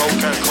 cold.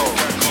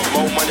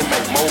 More money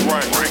make more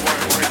run.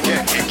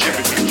 Yeah,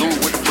 dripping, blue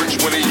with the bricks,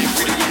 what it is.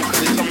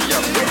 Some of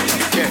y'all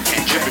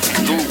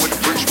dripping, blue with the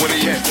bricks, what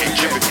it is.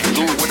 Dripping,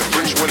 blue with the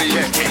bricks, what it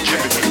is.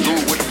 Dripping, blue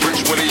with the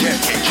bricks, what it is.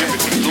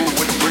 Dripping, blue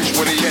with the bricks,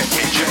 what it is.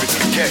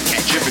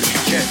 Dripping,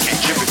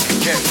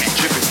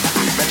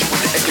 match with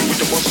the egg with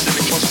the bosses in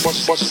the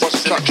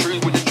bus, top tree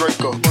with the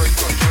Draco.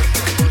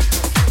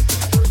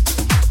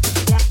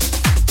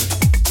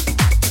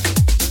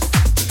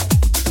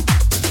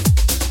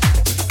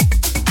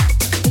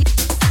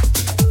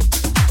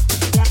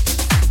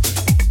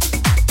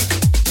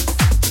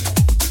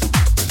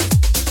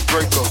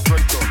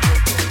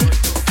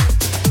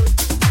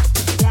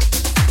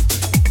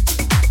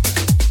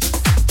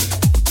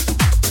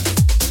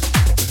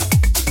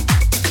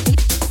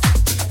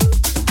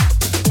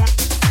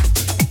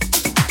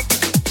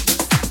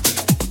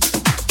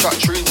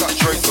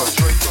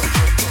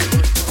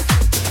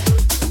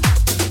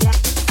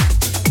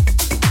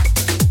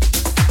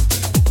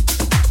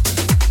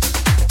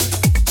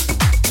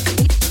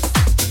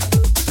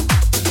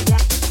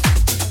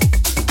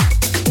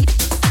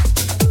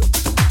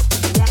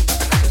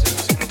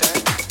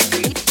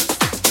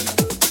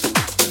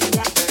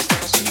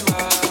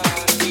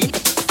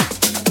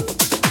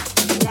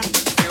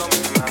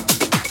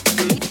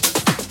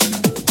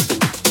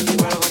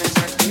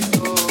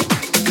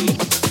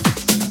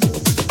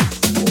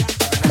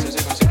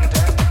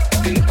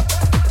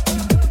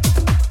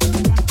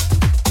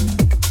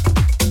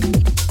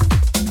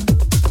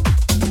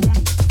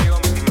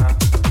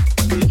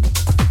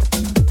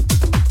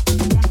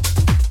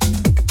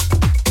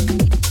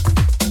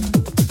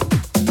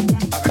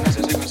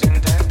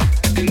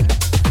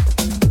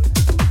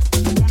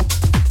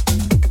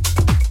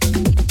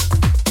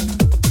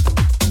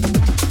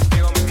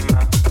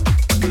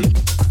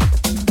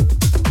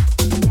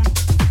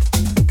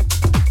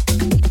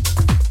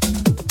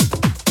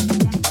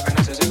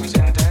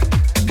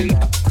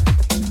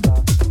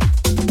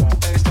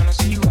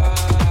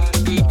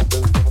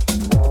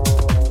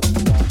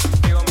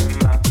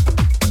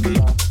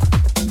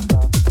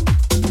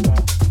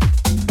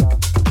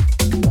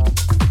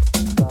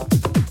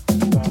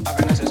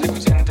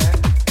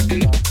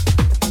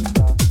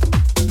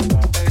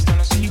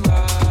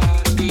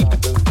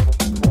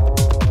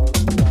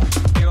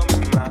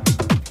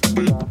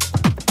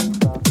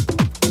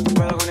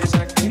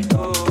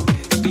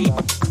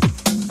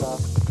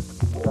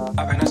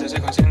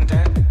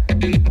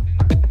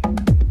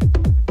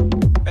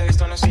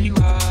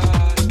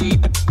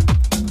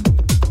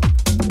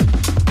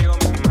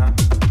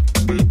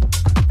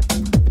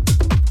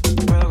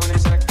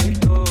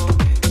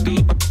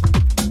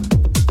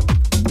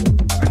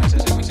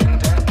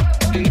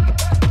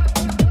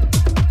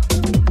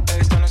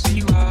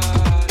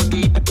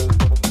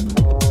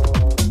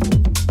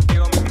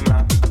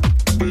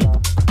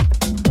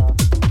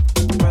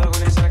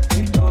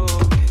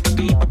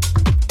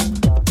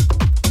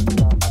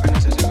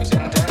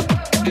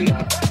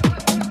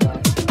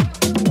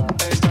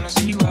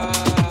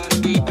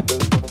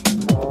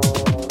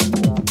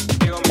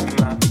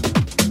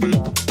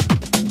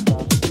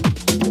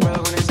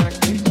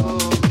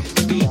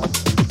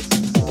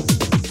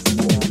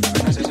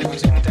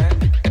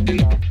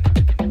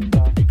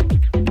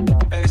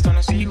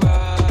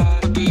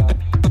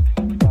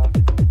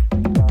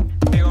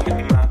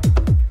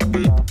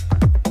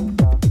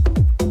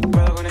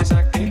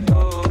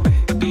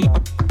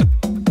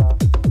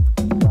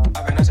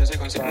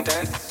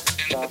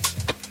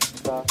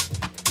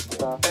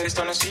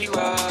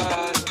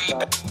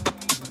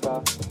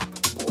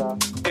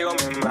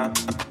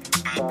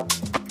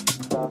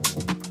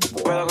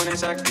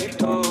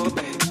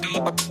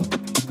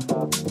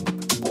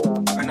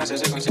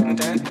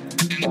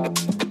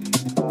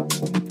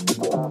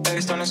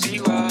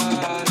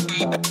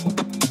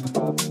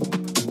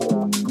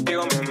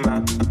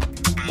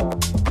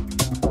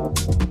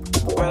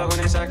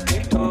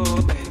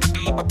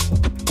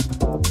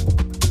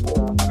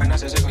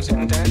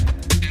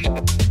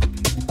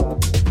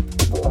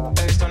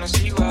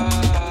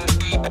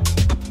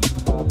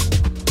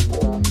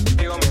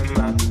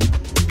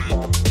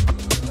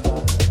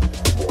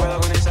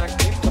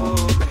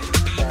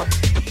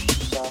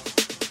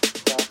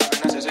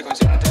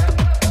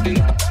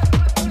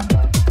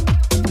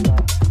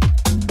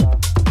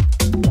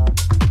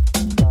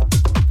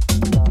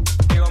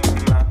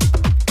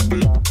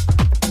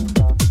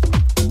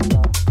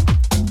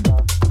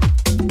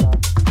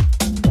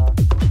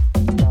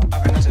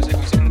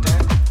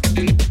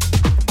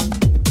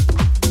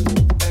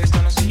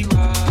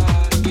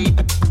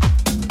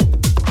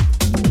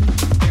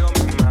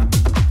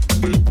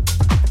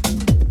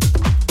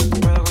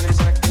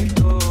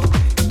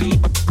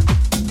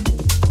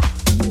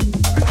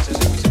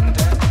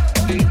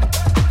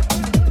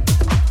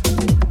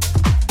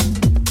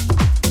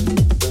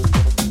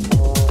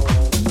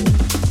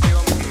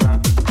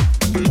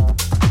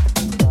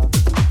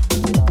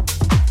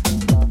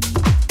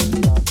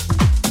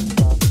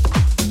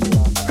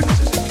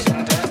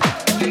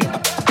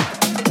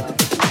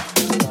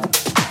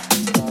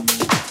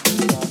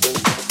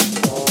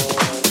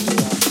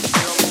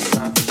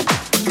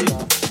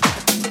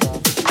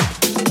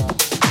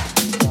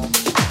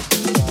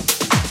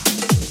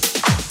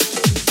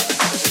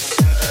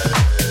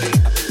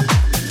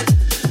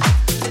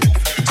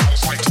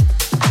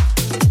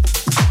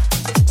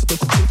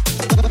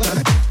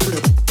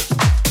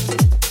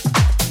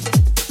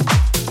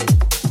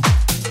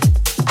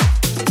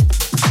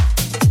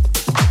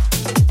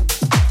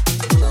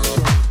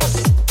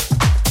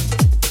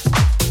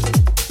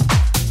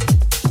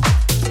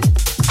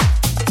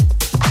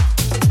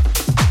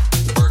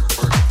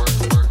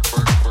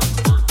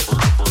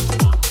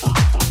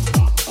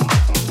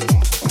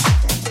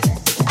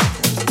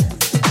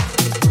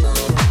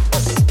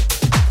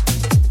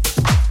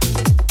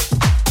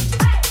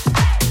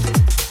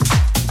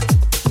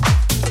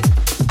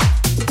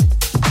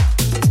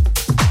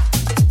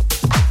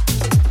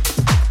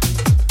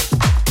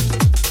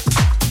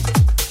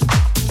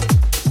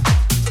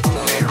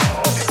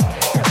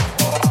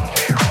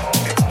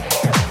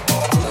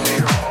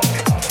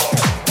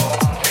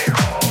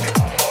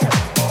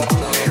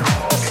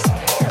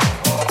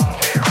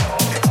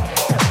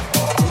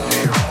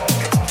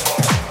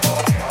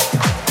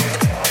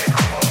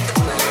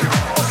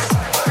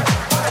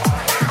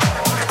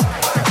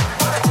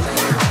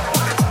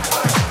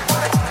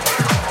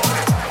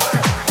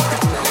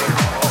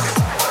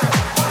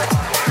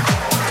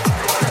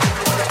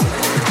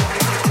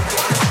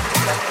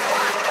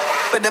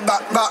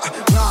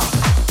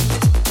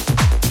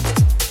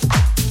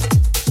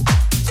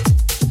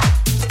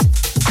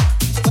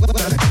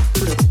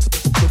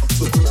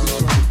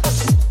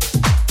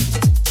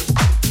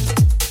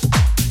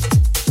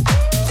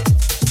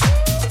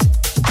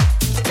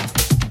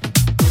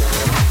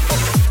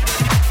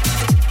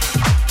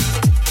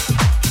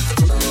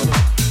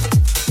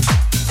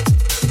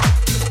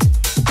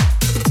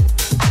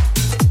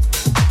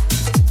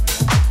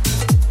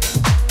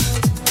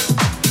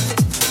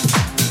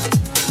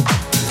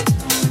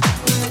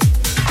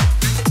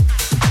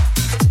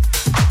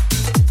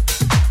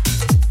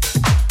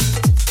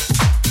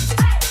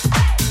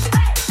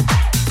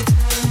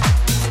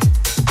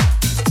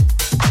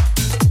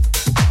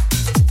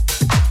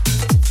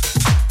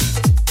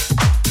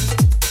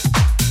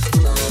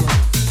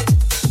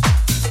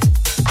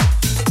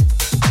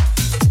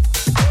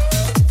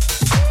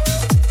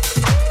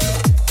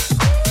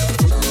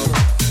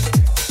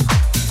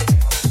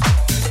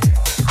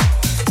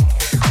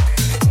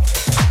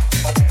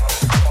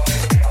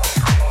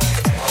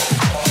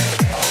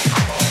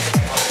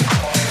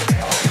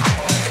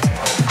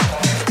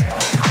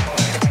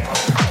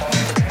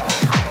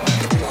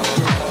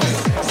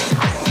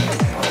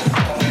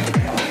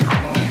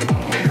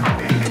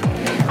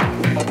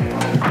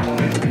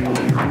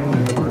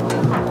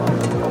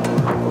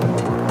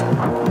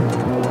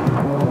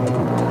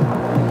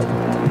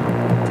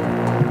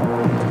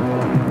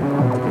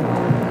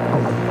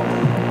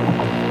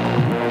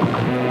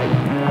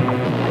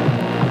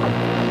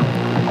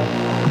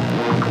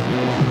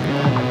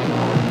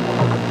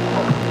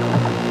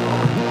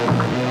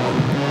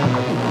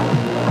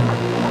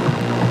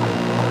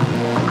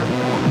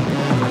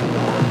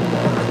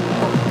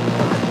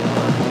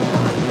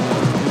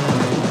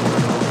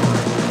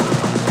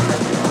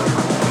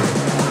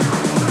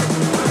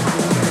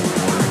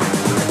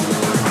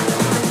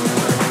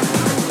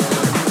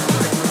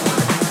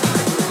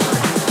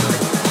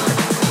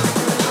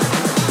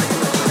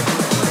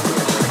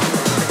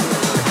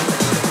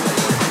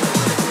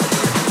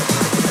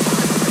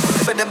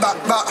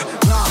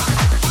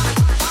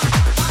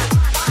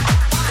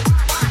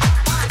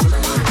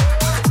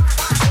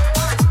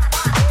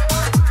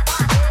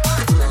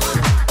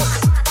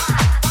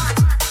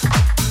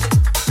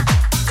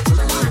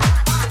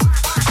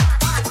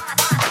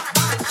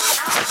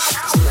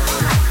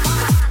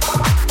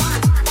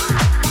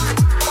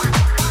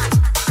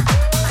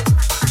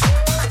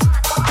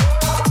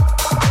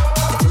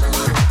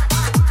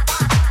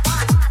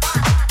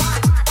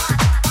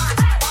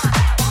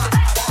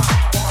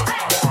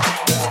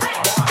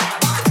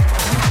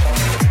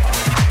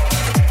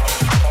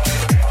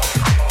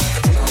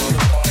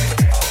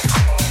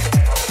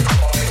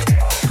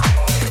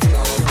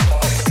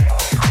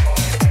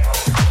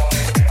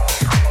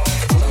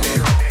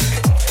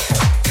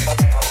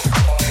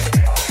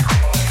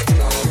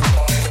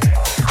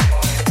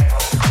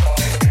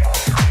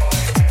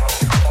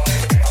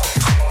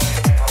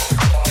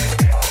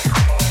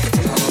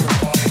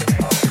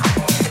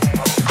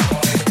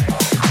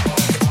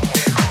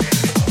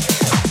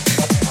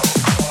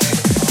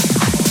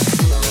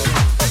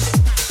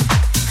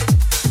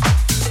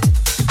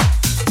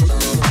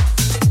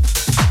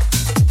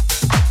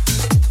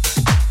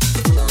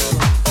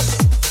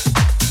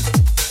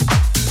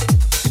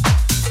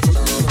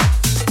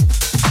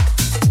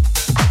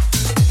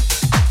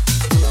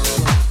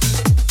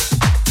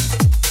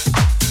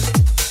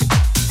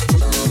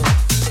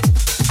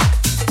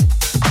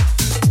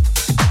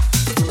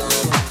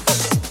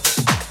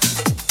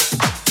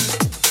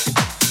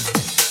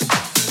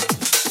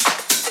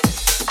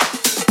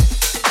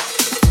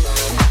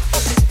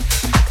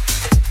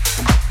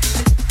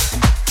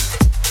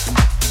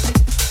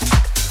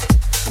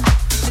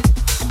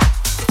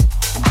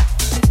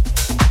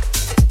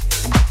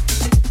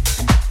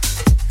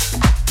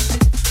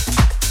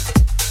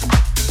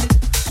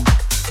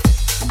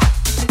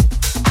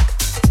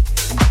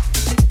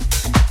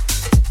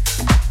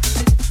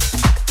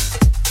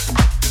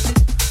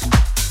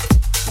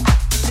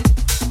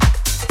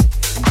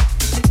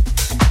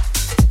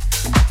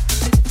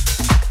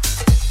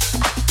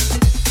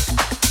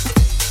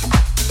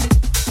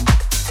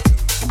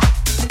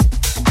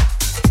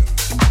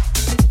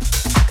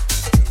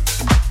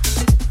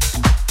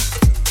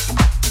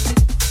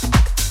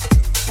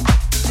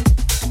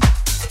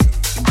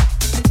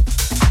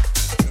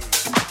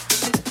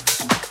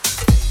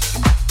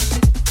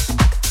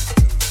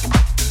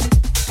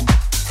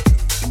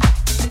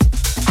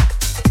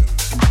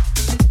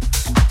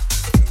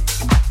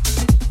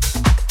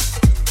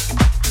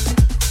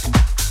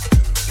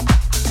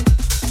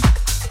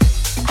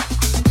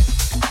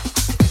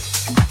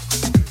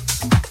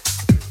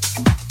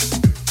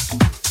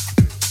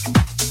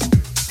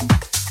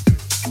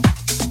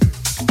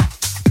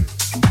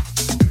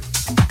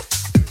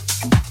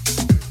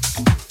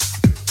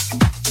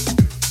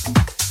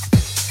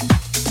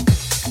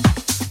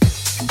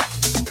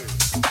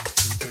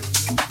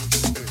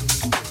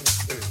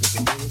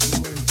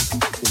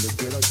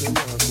 Quiera que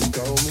hayas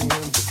escuchado mi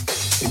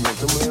gente. Y no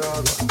te me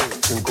hagas,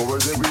 que en cover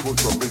de vivo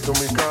tú has visto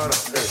mi cara,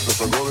 no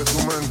salgo de tu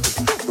mente.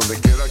 Donde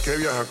quiera que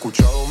viajes, he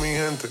escuchado mi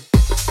gente.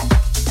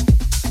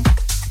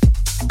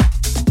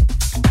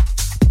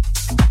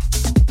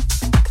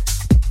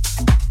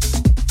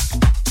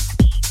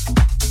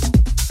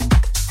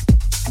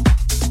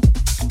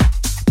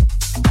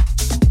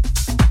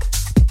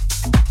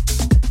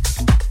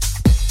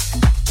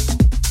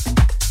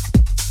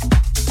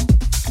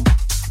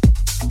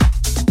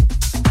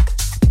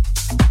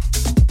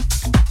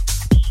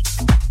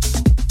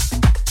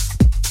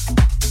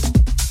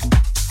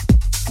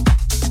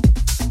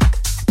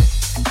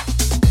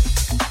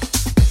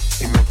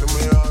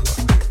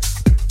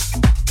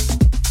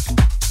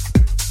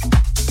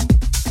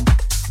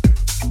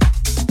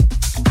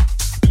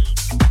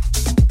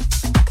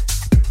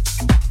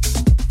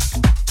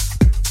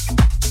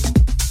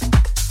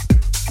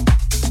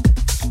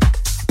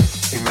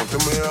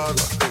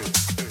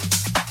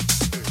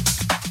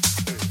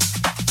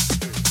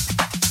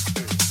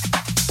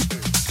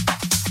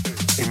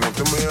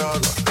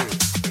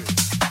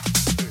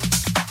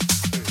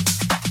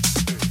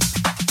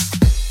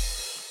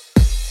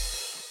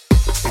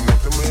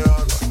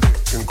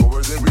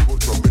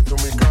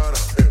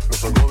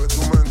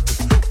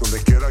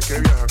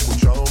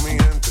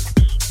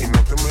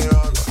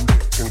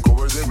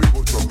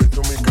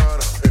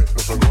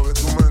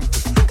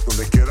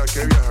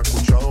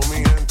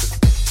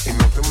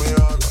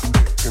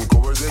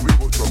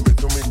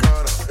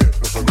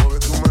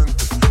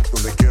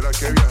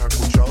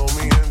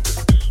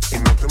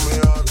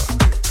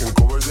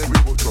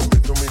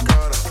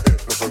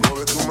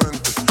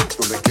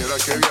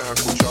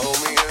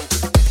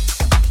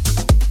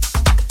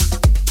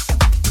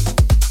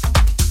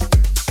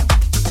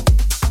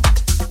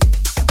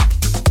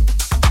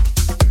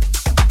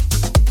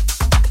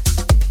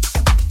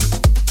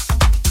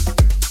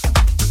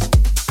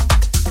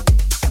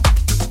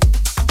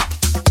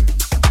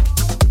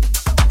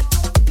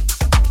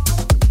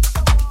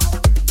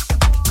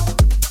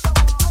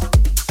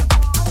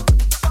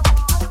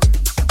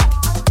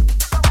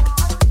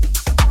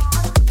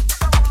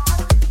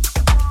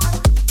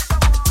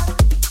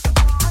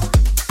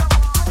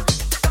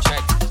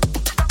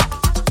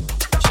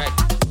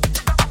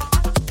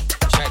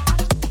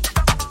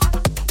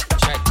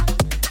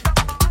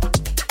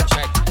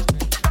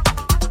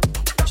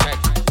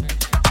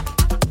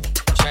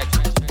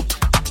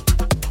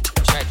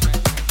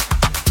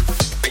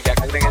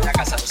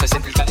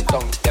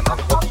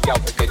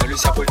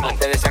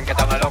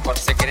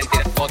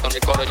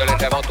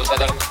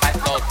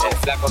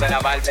 De la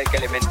balda, el que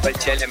le inventó el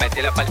che, le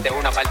metí la parte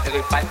 1, parte 2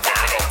 y parte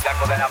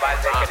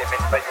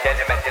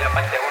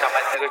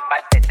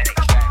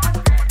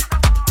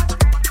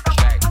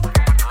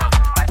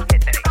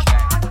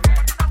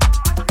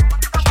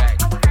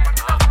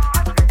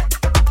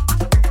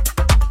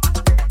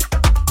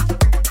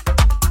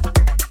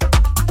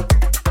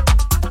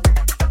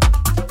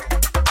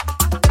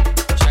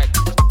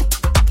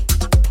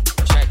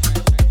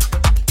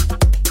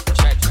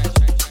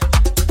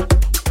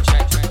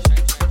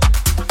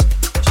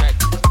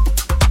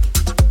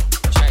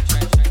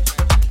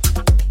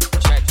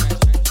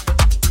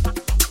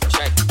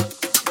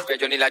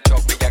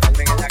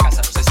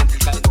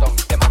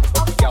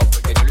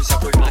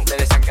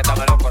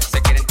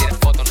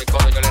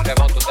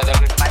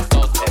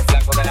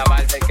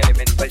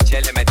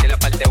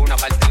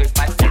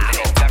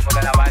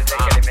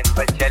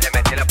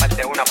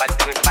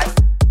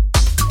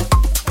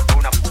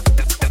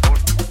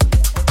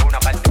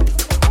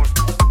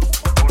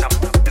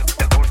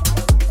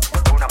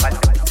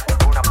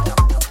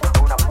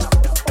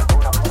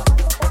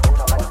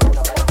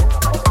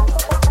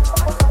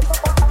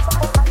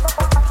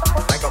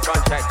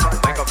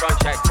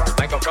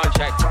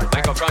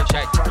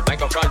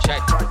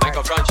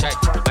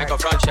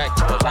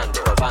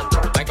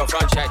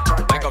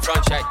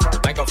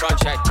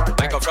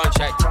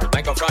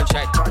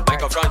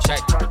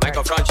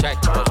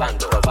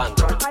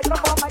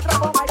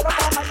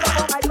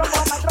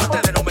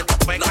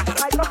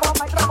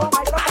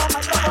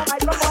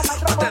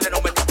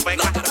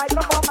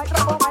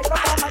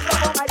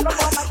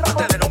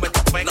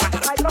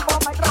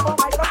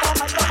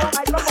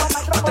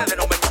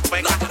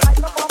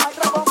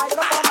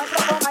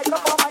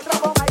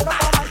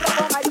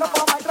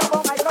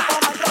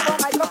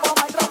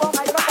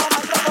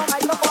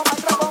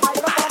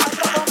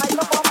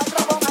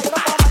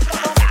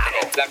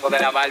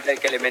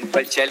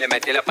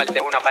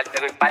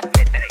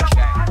 3.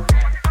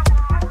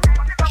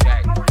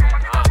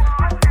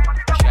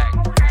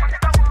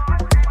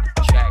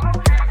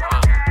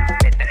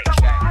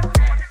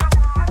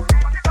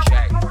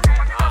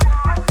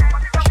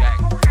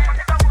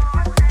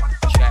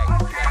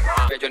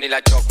 Yo ni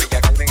la choco y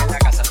ya Calvin en la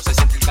casa no se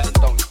siente el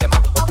calentón. Te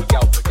mando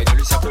complicado porque yo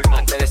lo hice full.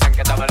 Antes decían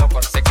que estaba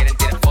loco, se quieren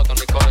tirar fotos,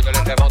 no hay coro, yo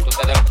les reboto.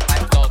 Ustedes lo que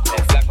todo.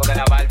 El flaco de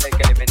la balda, el que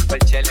le inventó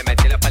el che, le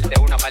metí la parte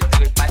 1, parte 2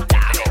 y parte 3.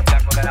 El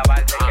flaco de la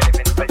balda, el que le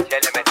inventó el che,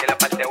 le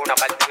metí la parte 1,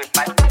 parte 2 y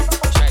parte 3.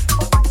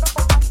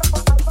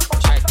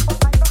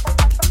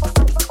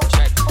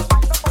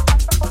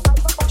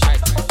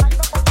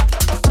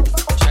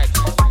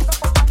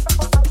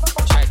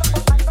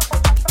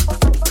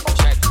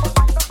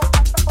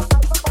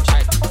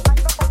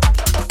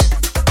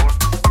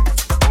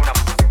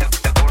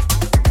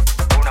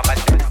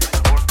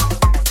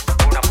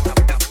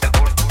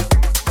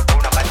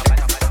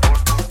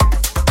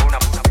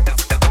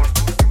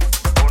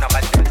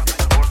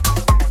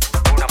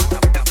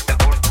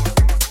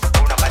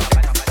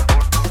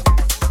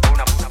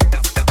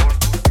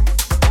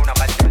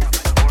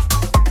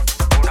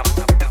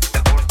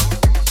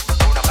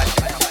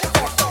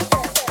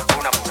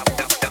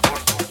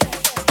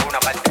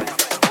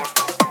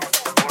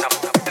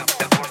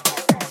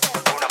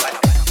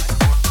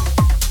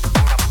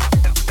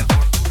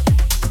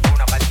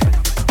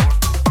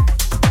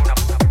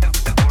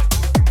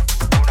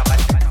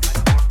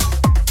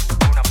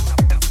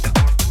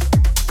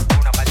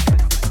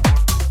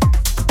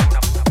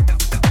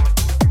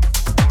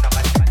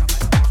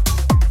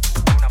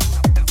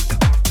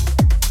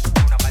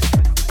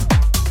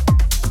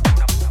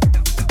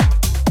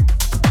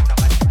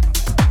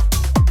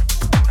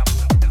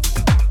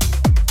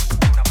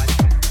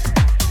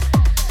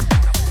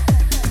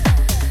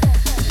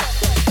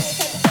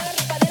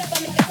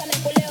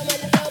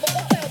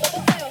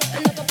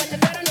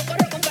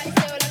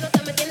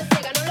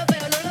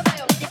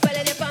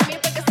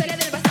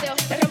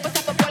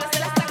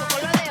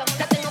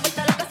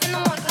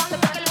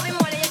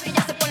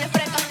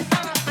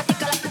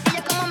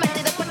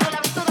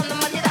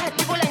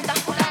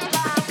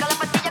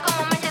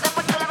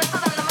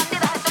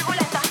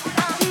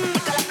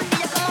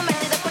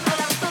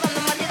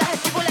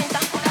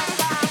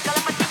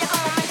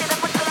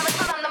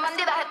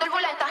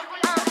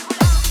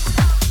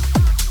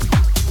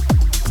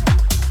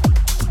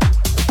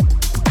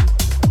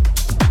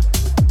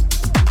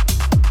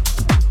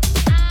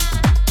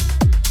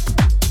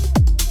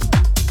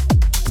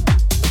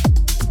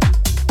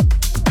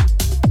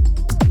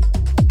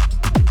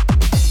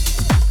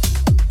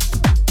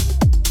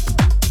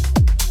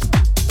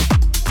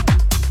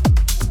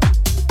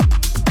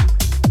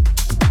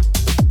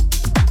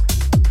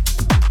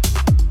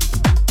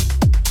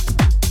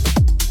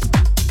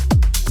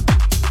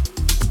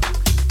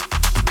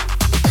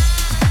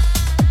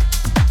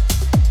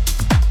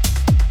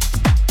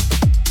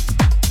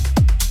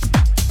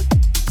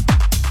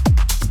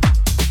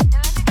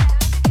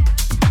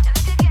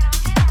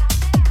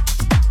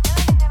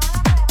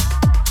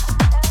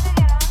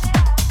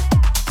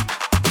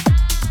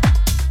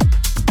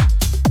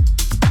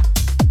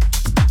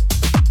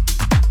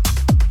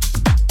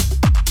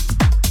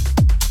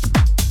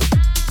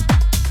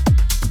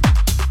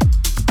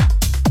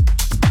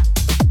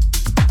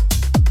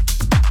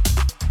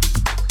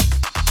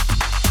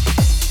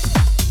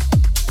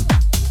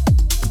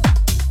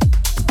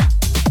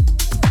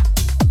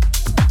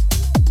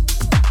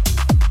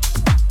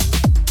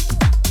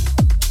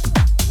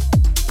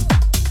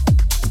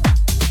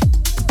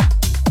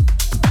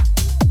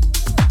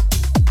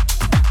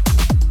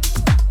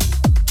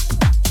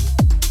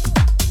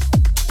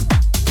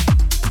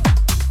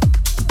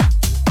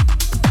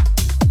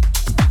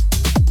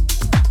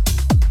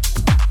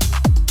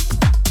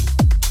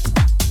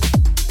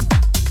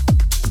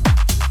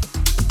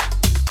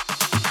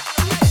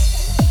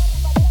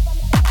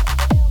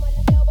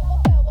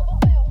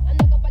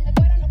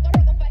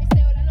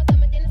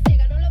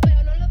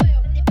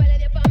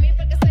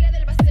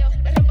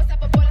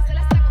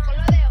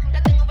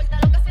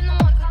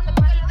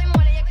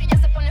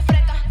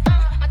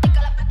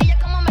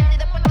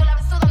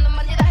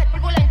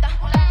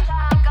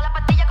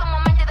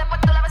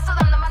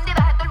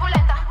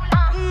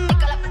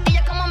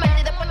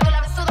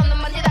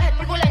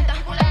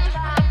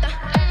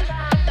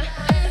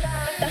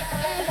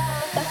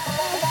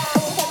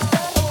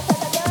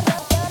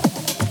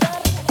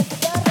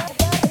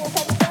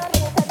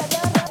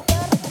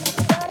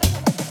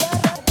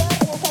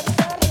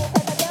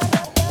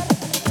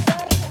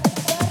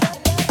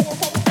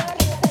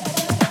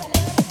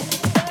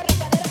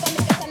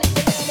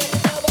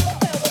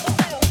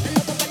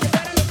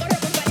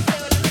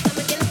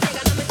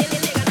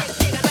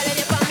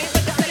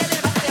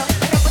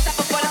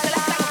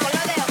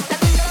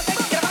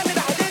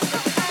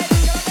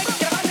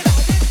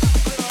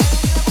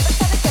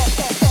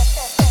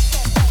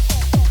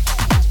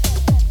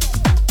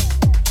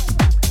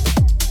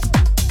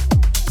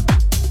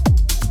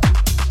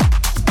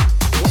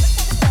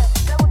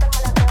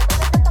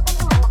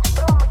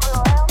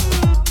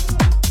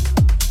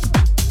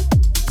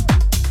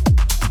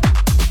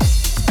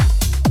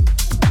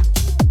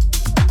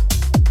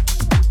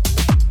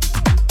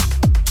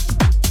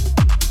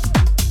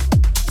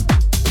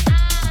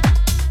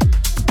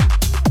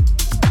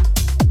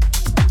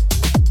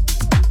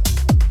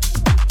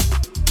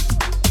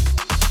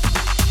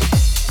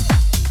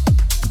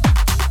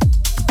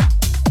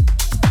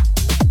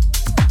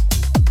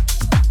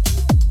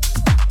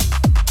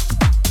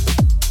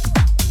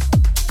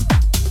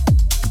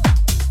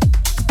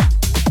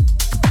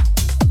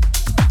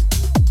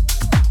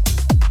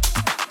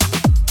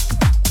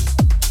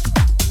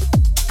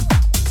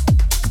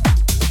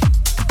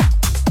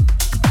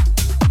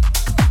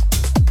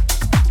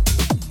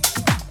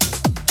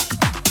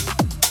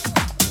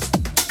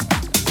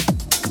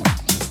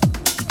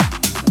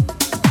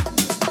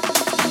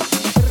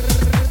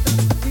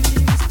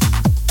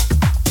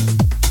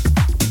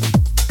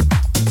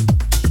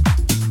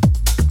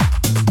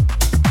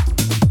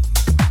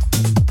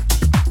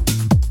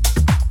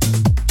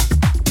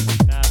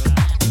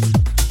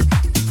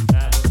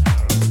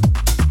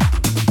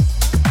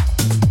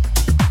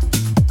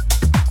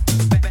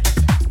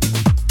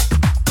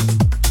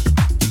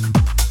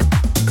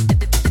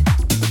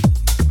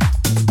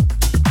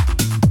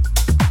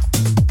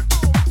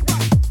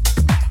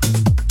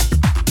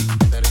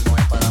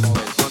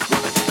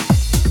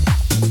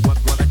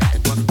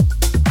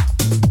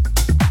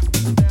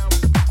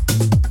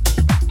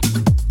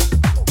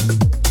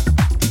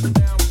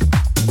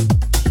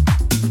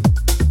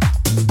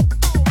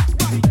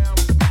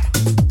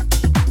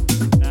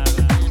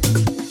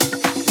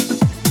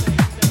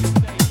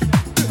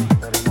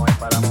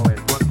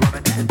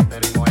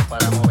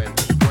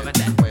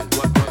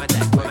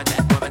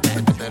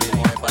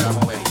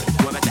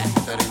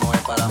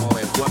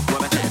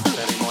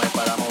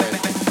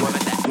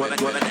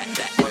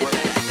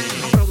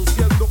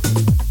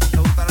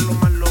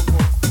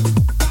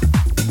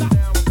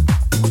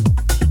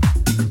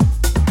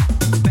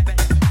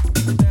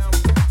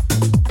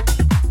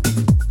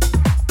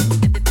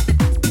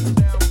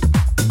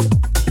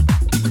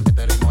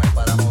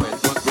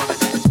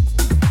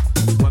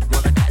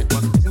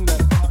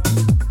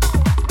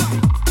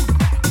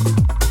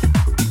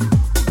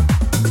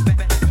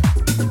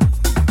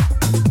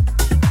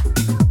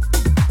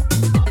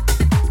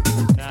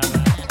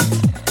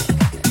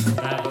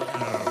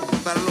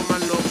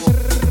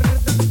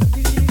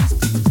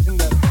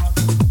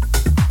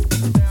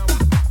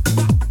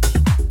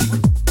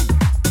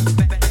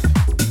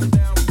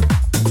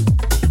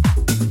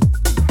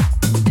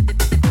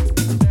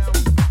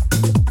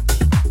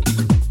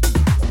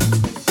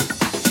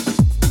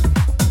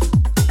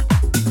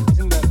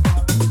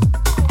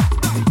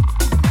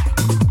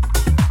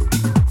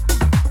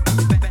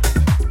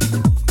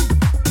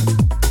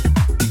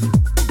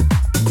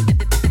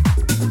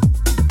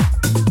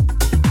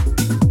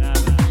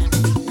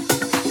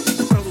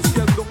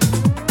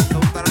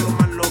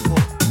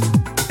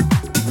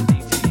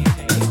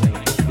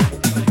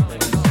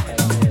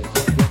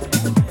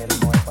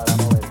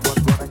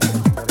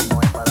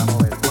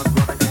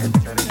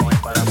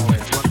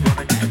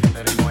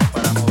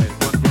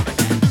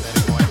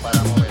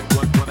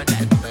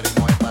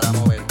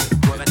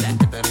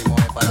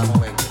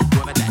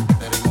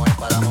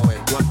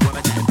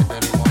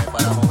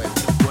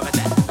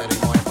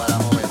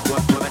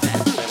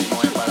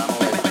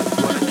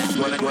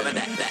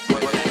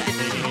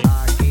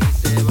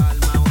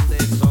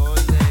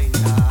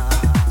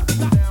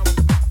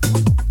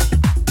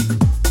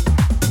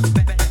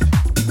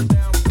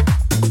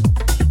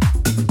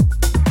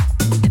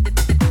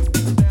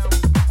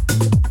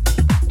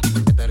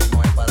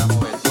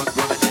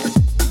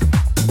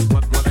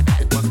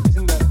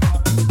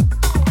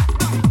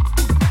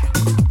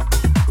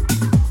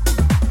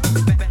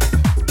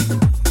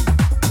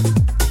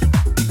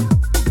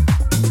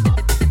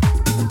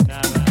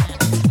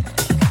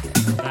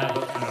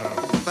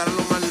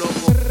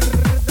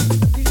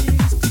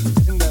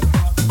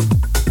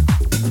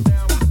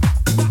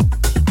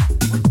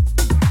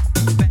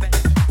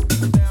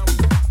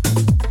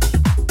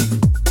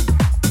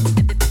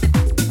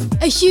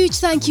 huge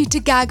thank you to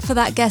GAGH for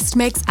that guest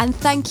mix, and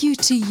thank you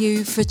to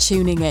you for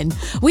tuning in.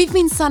 We've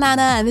been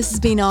SUNANA, and this has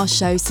been our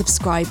show,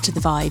 Subscribe to the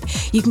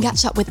Vibe. You can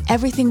catch up with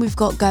everything we've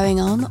got going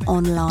on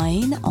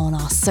online, on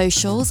our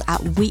socials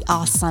at We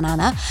Are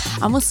SUNANA,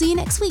 and we'll see you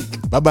next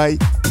week. Bye-bye.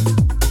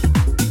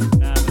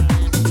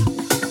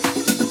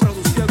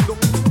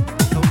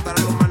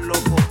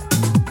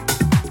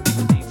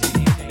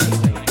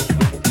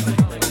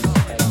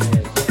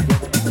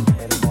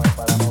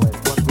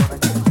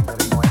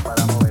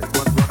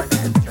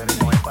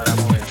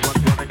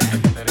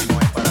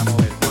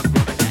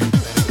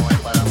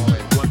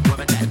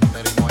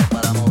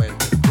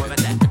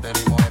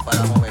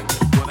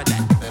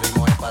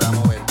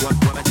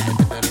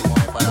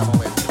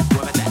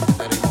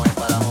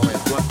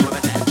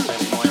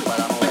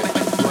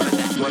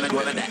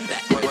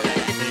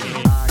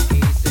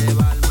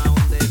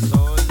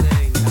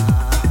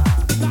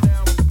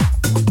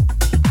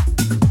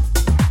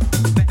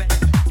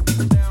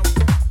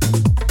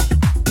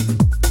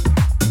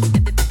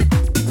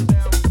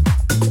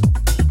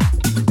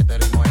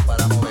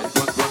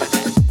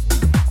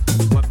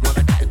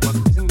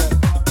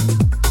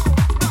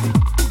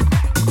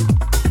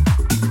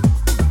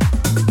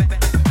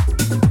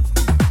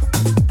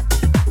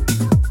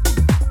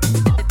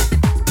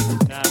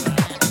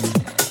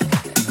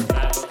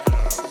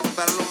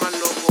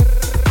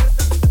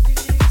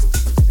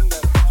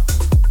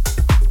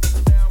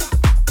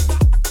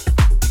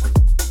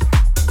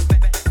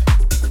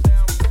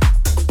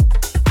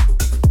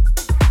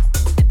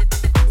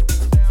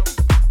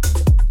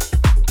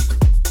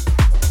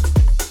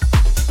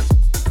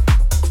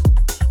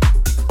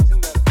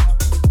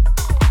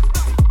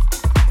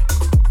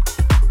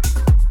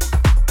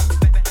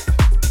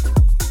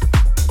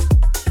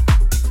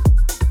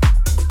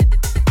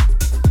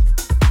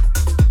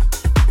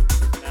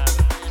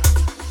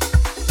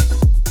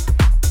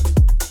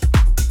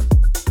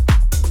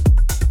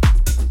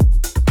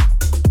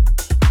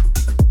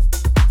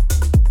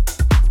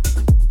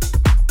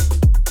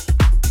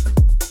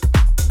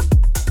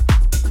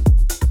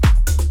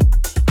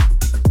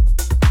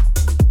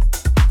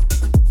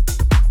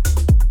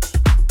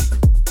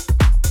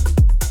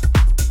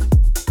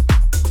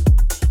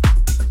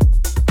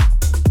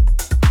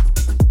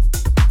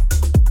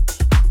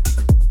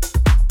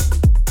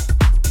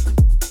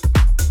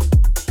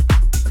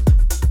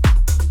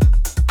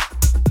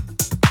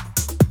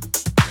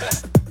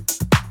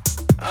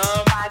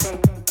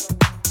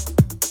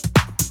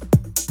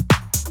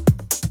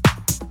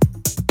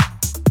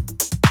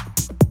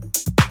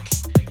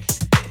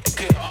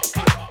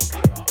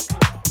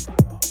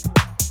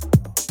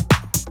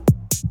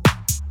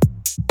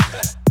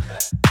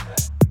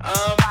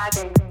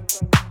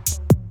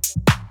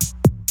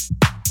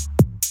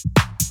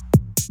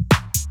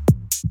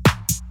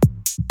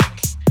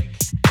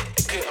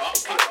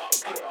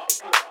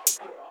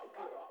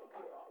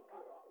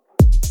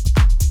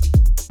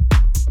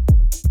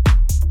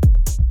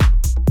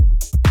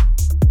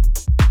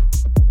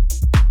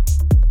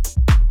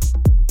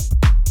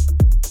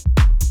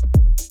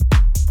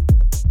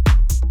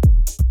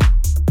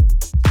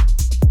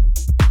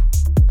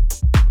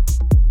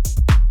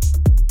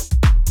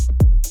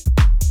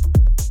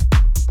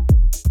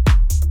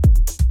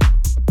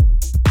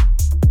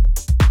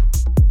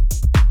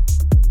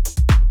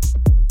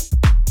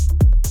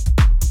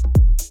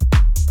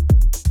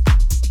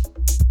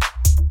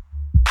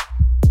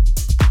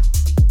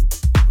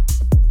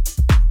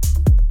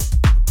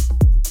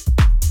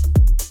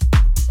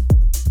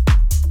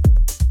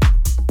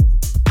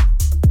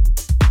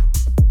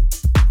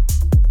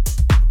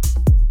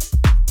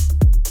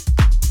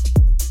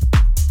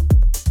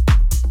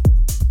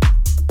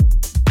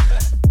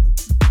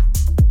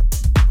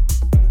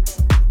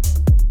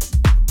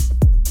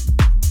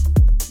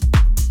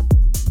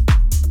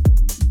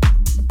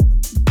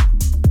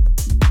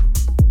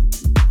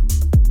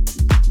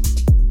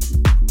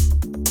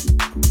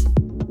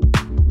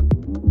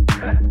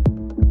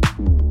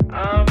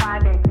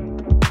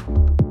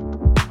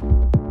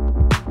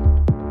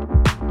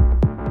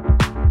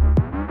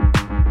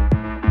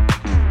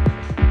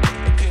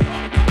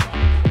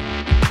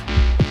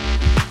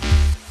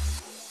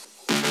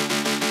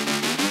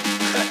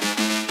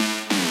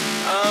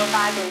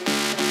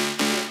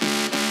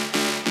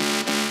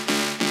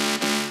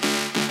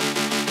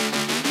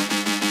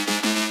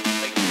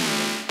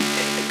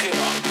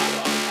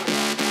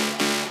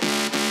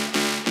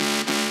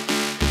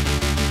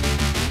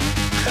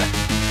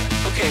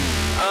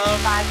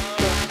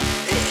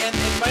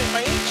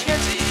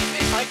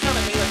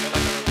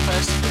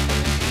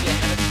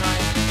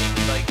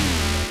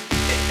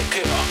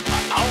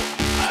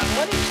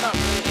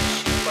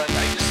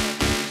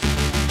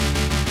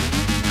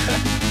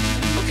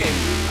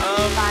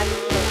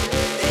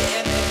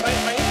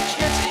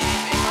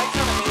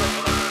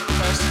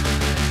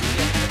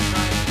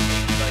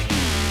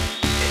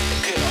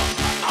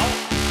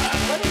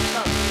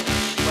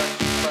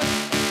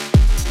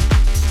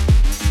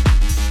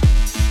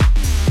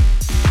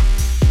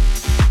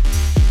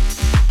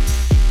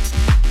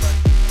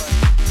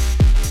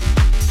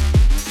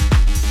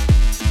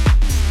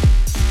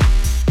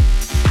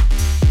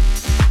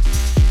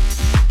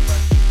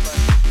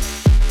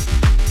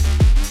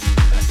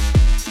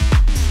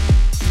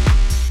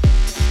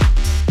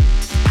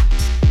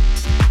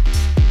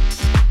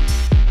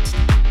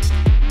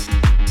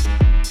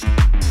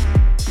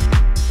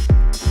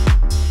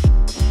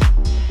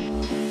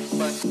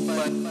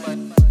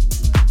 but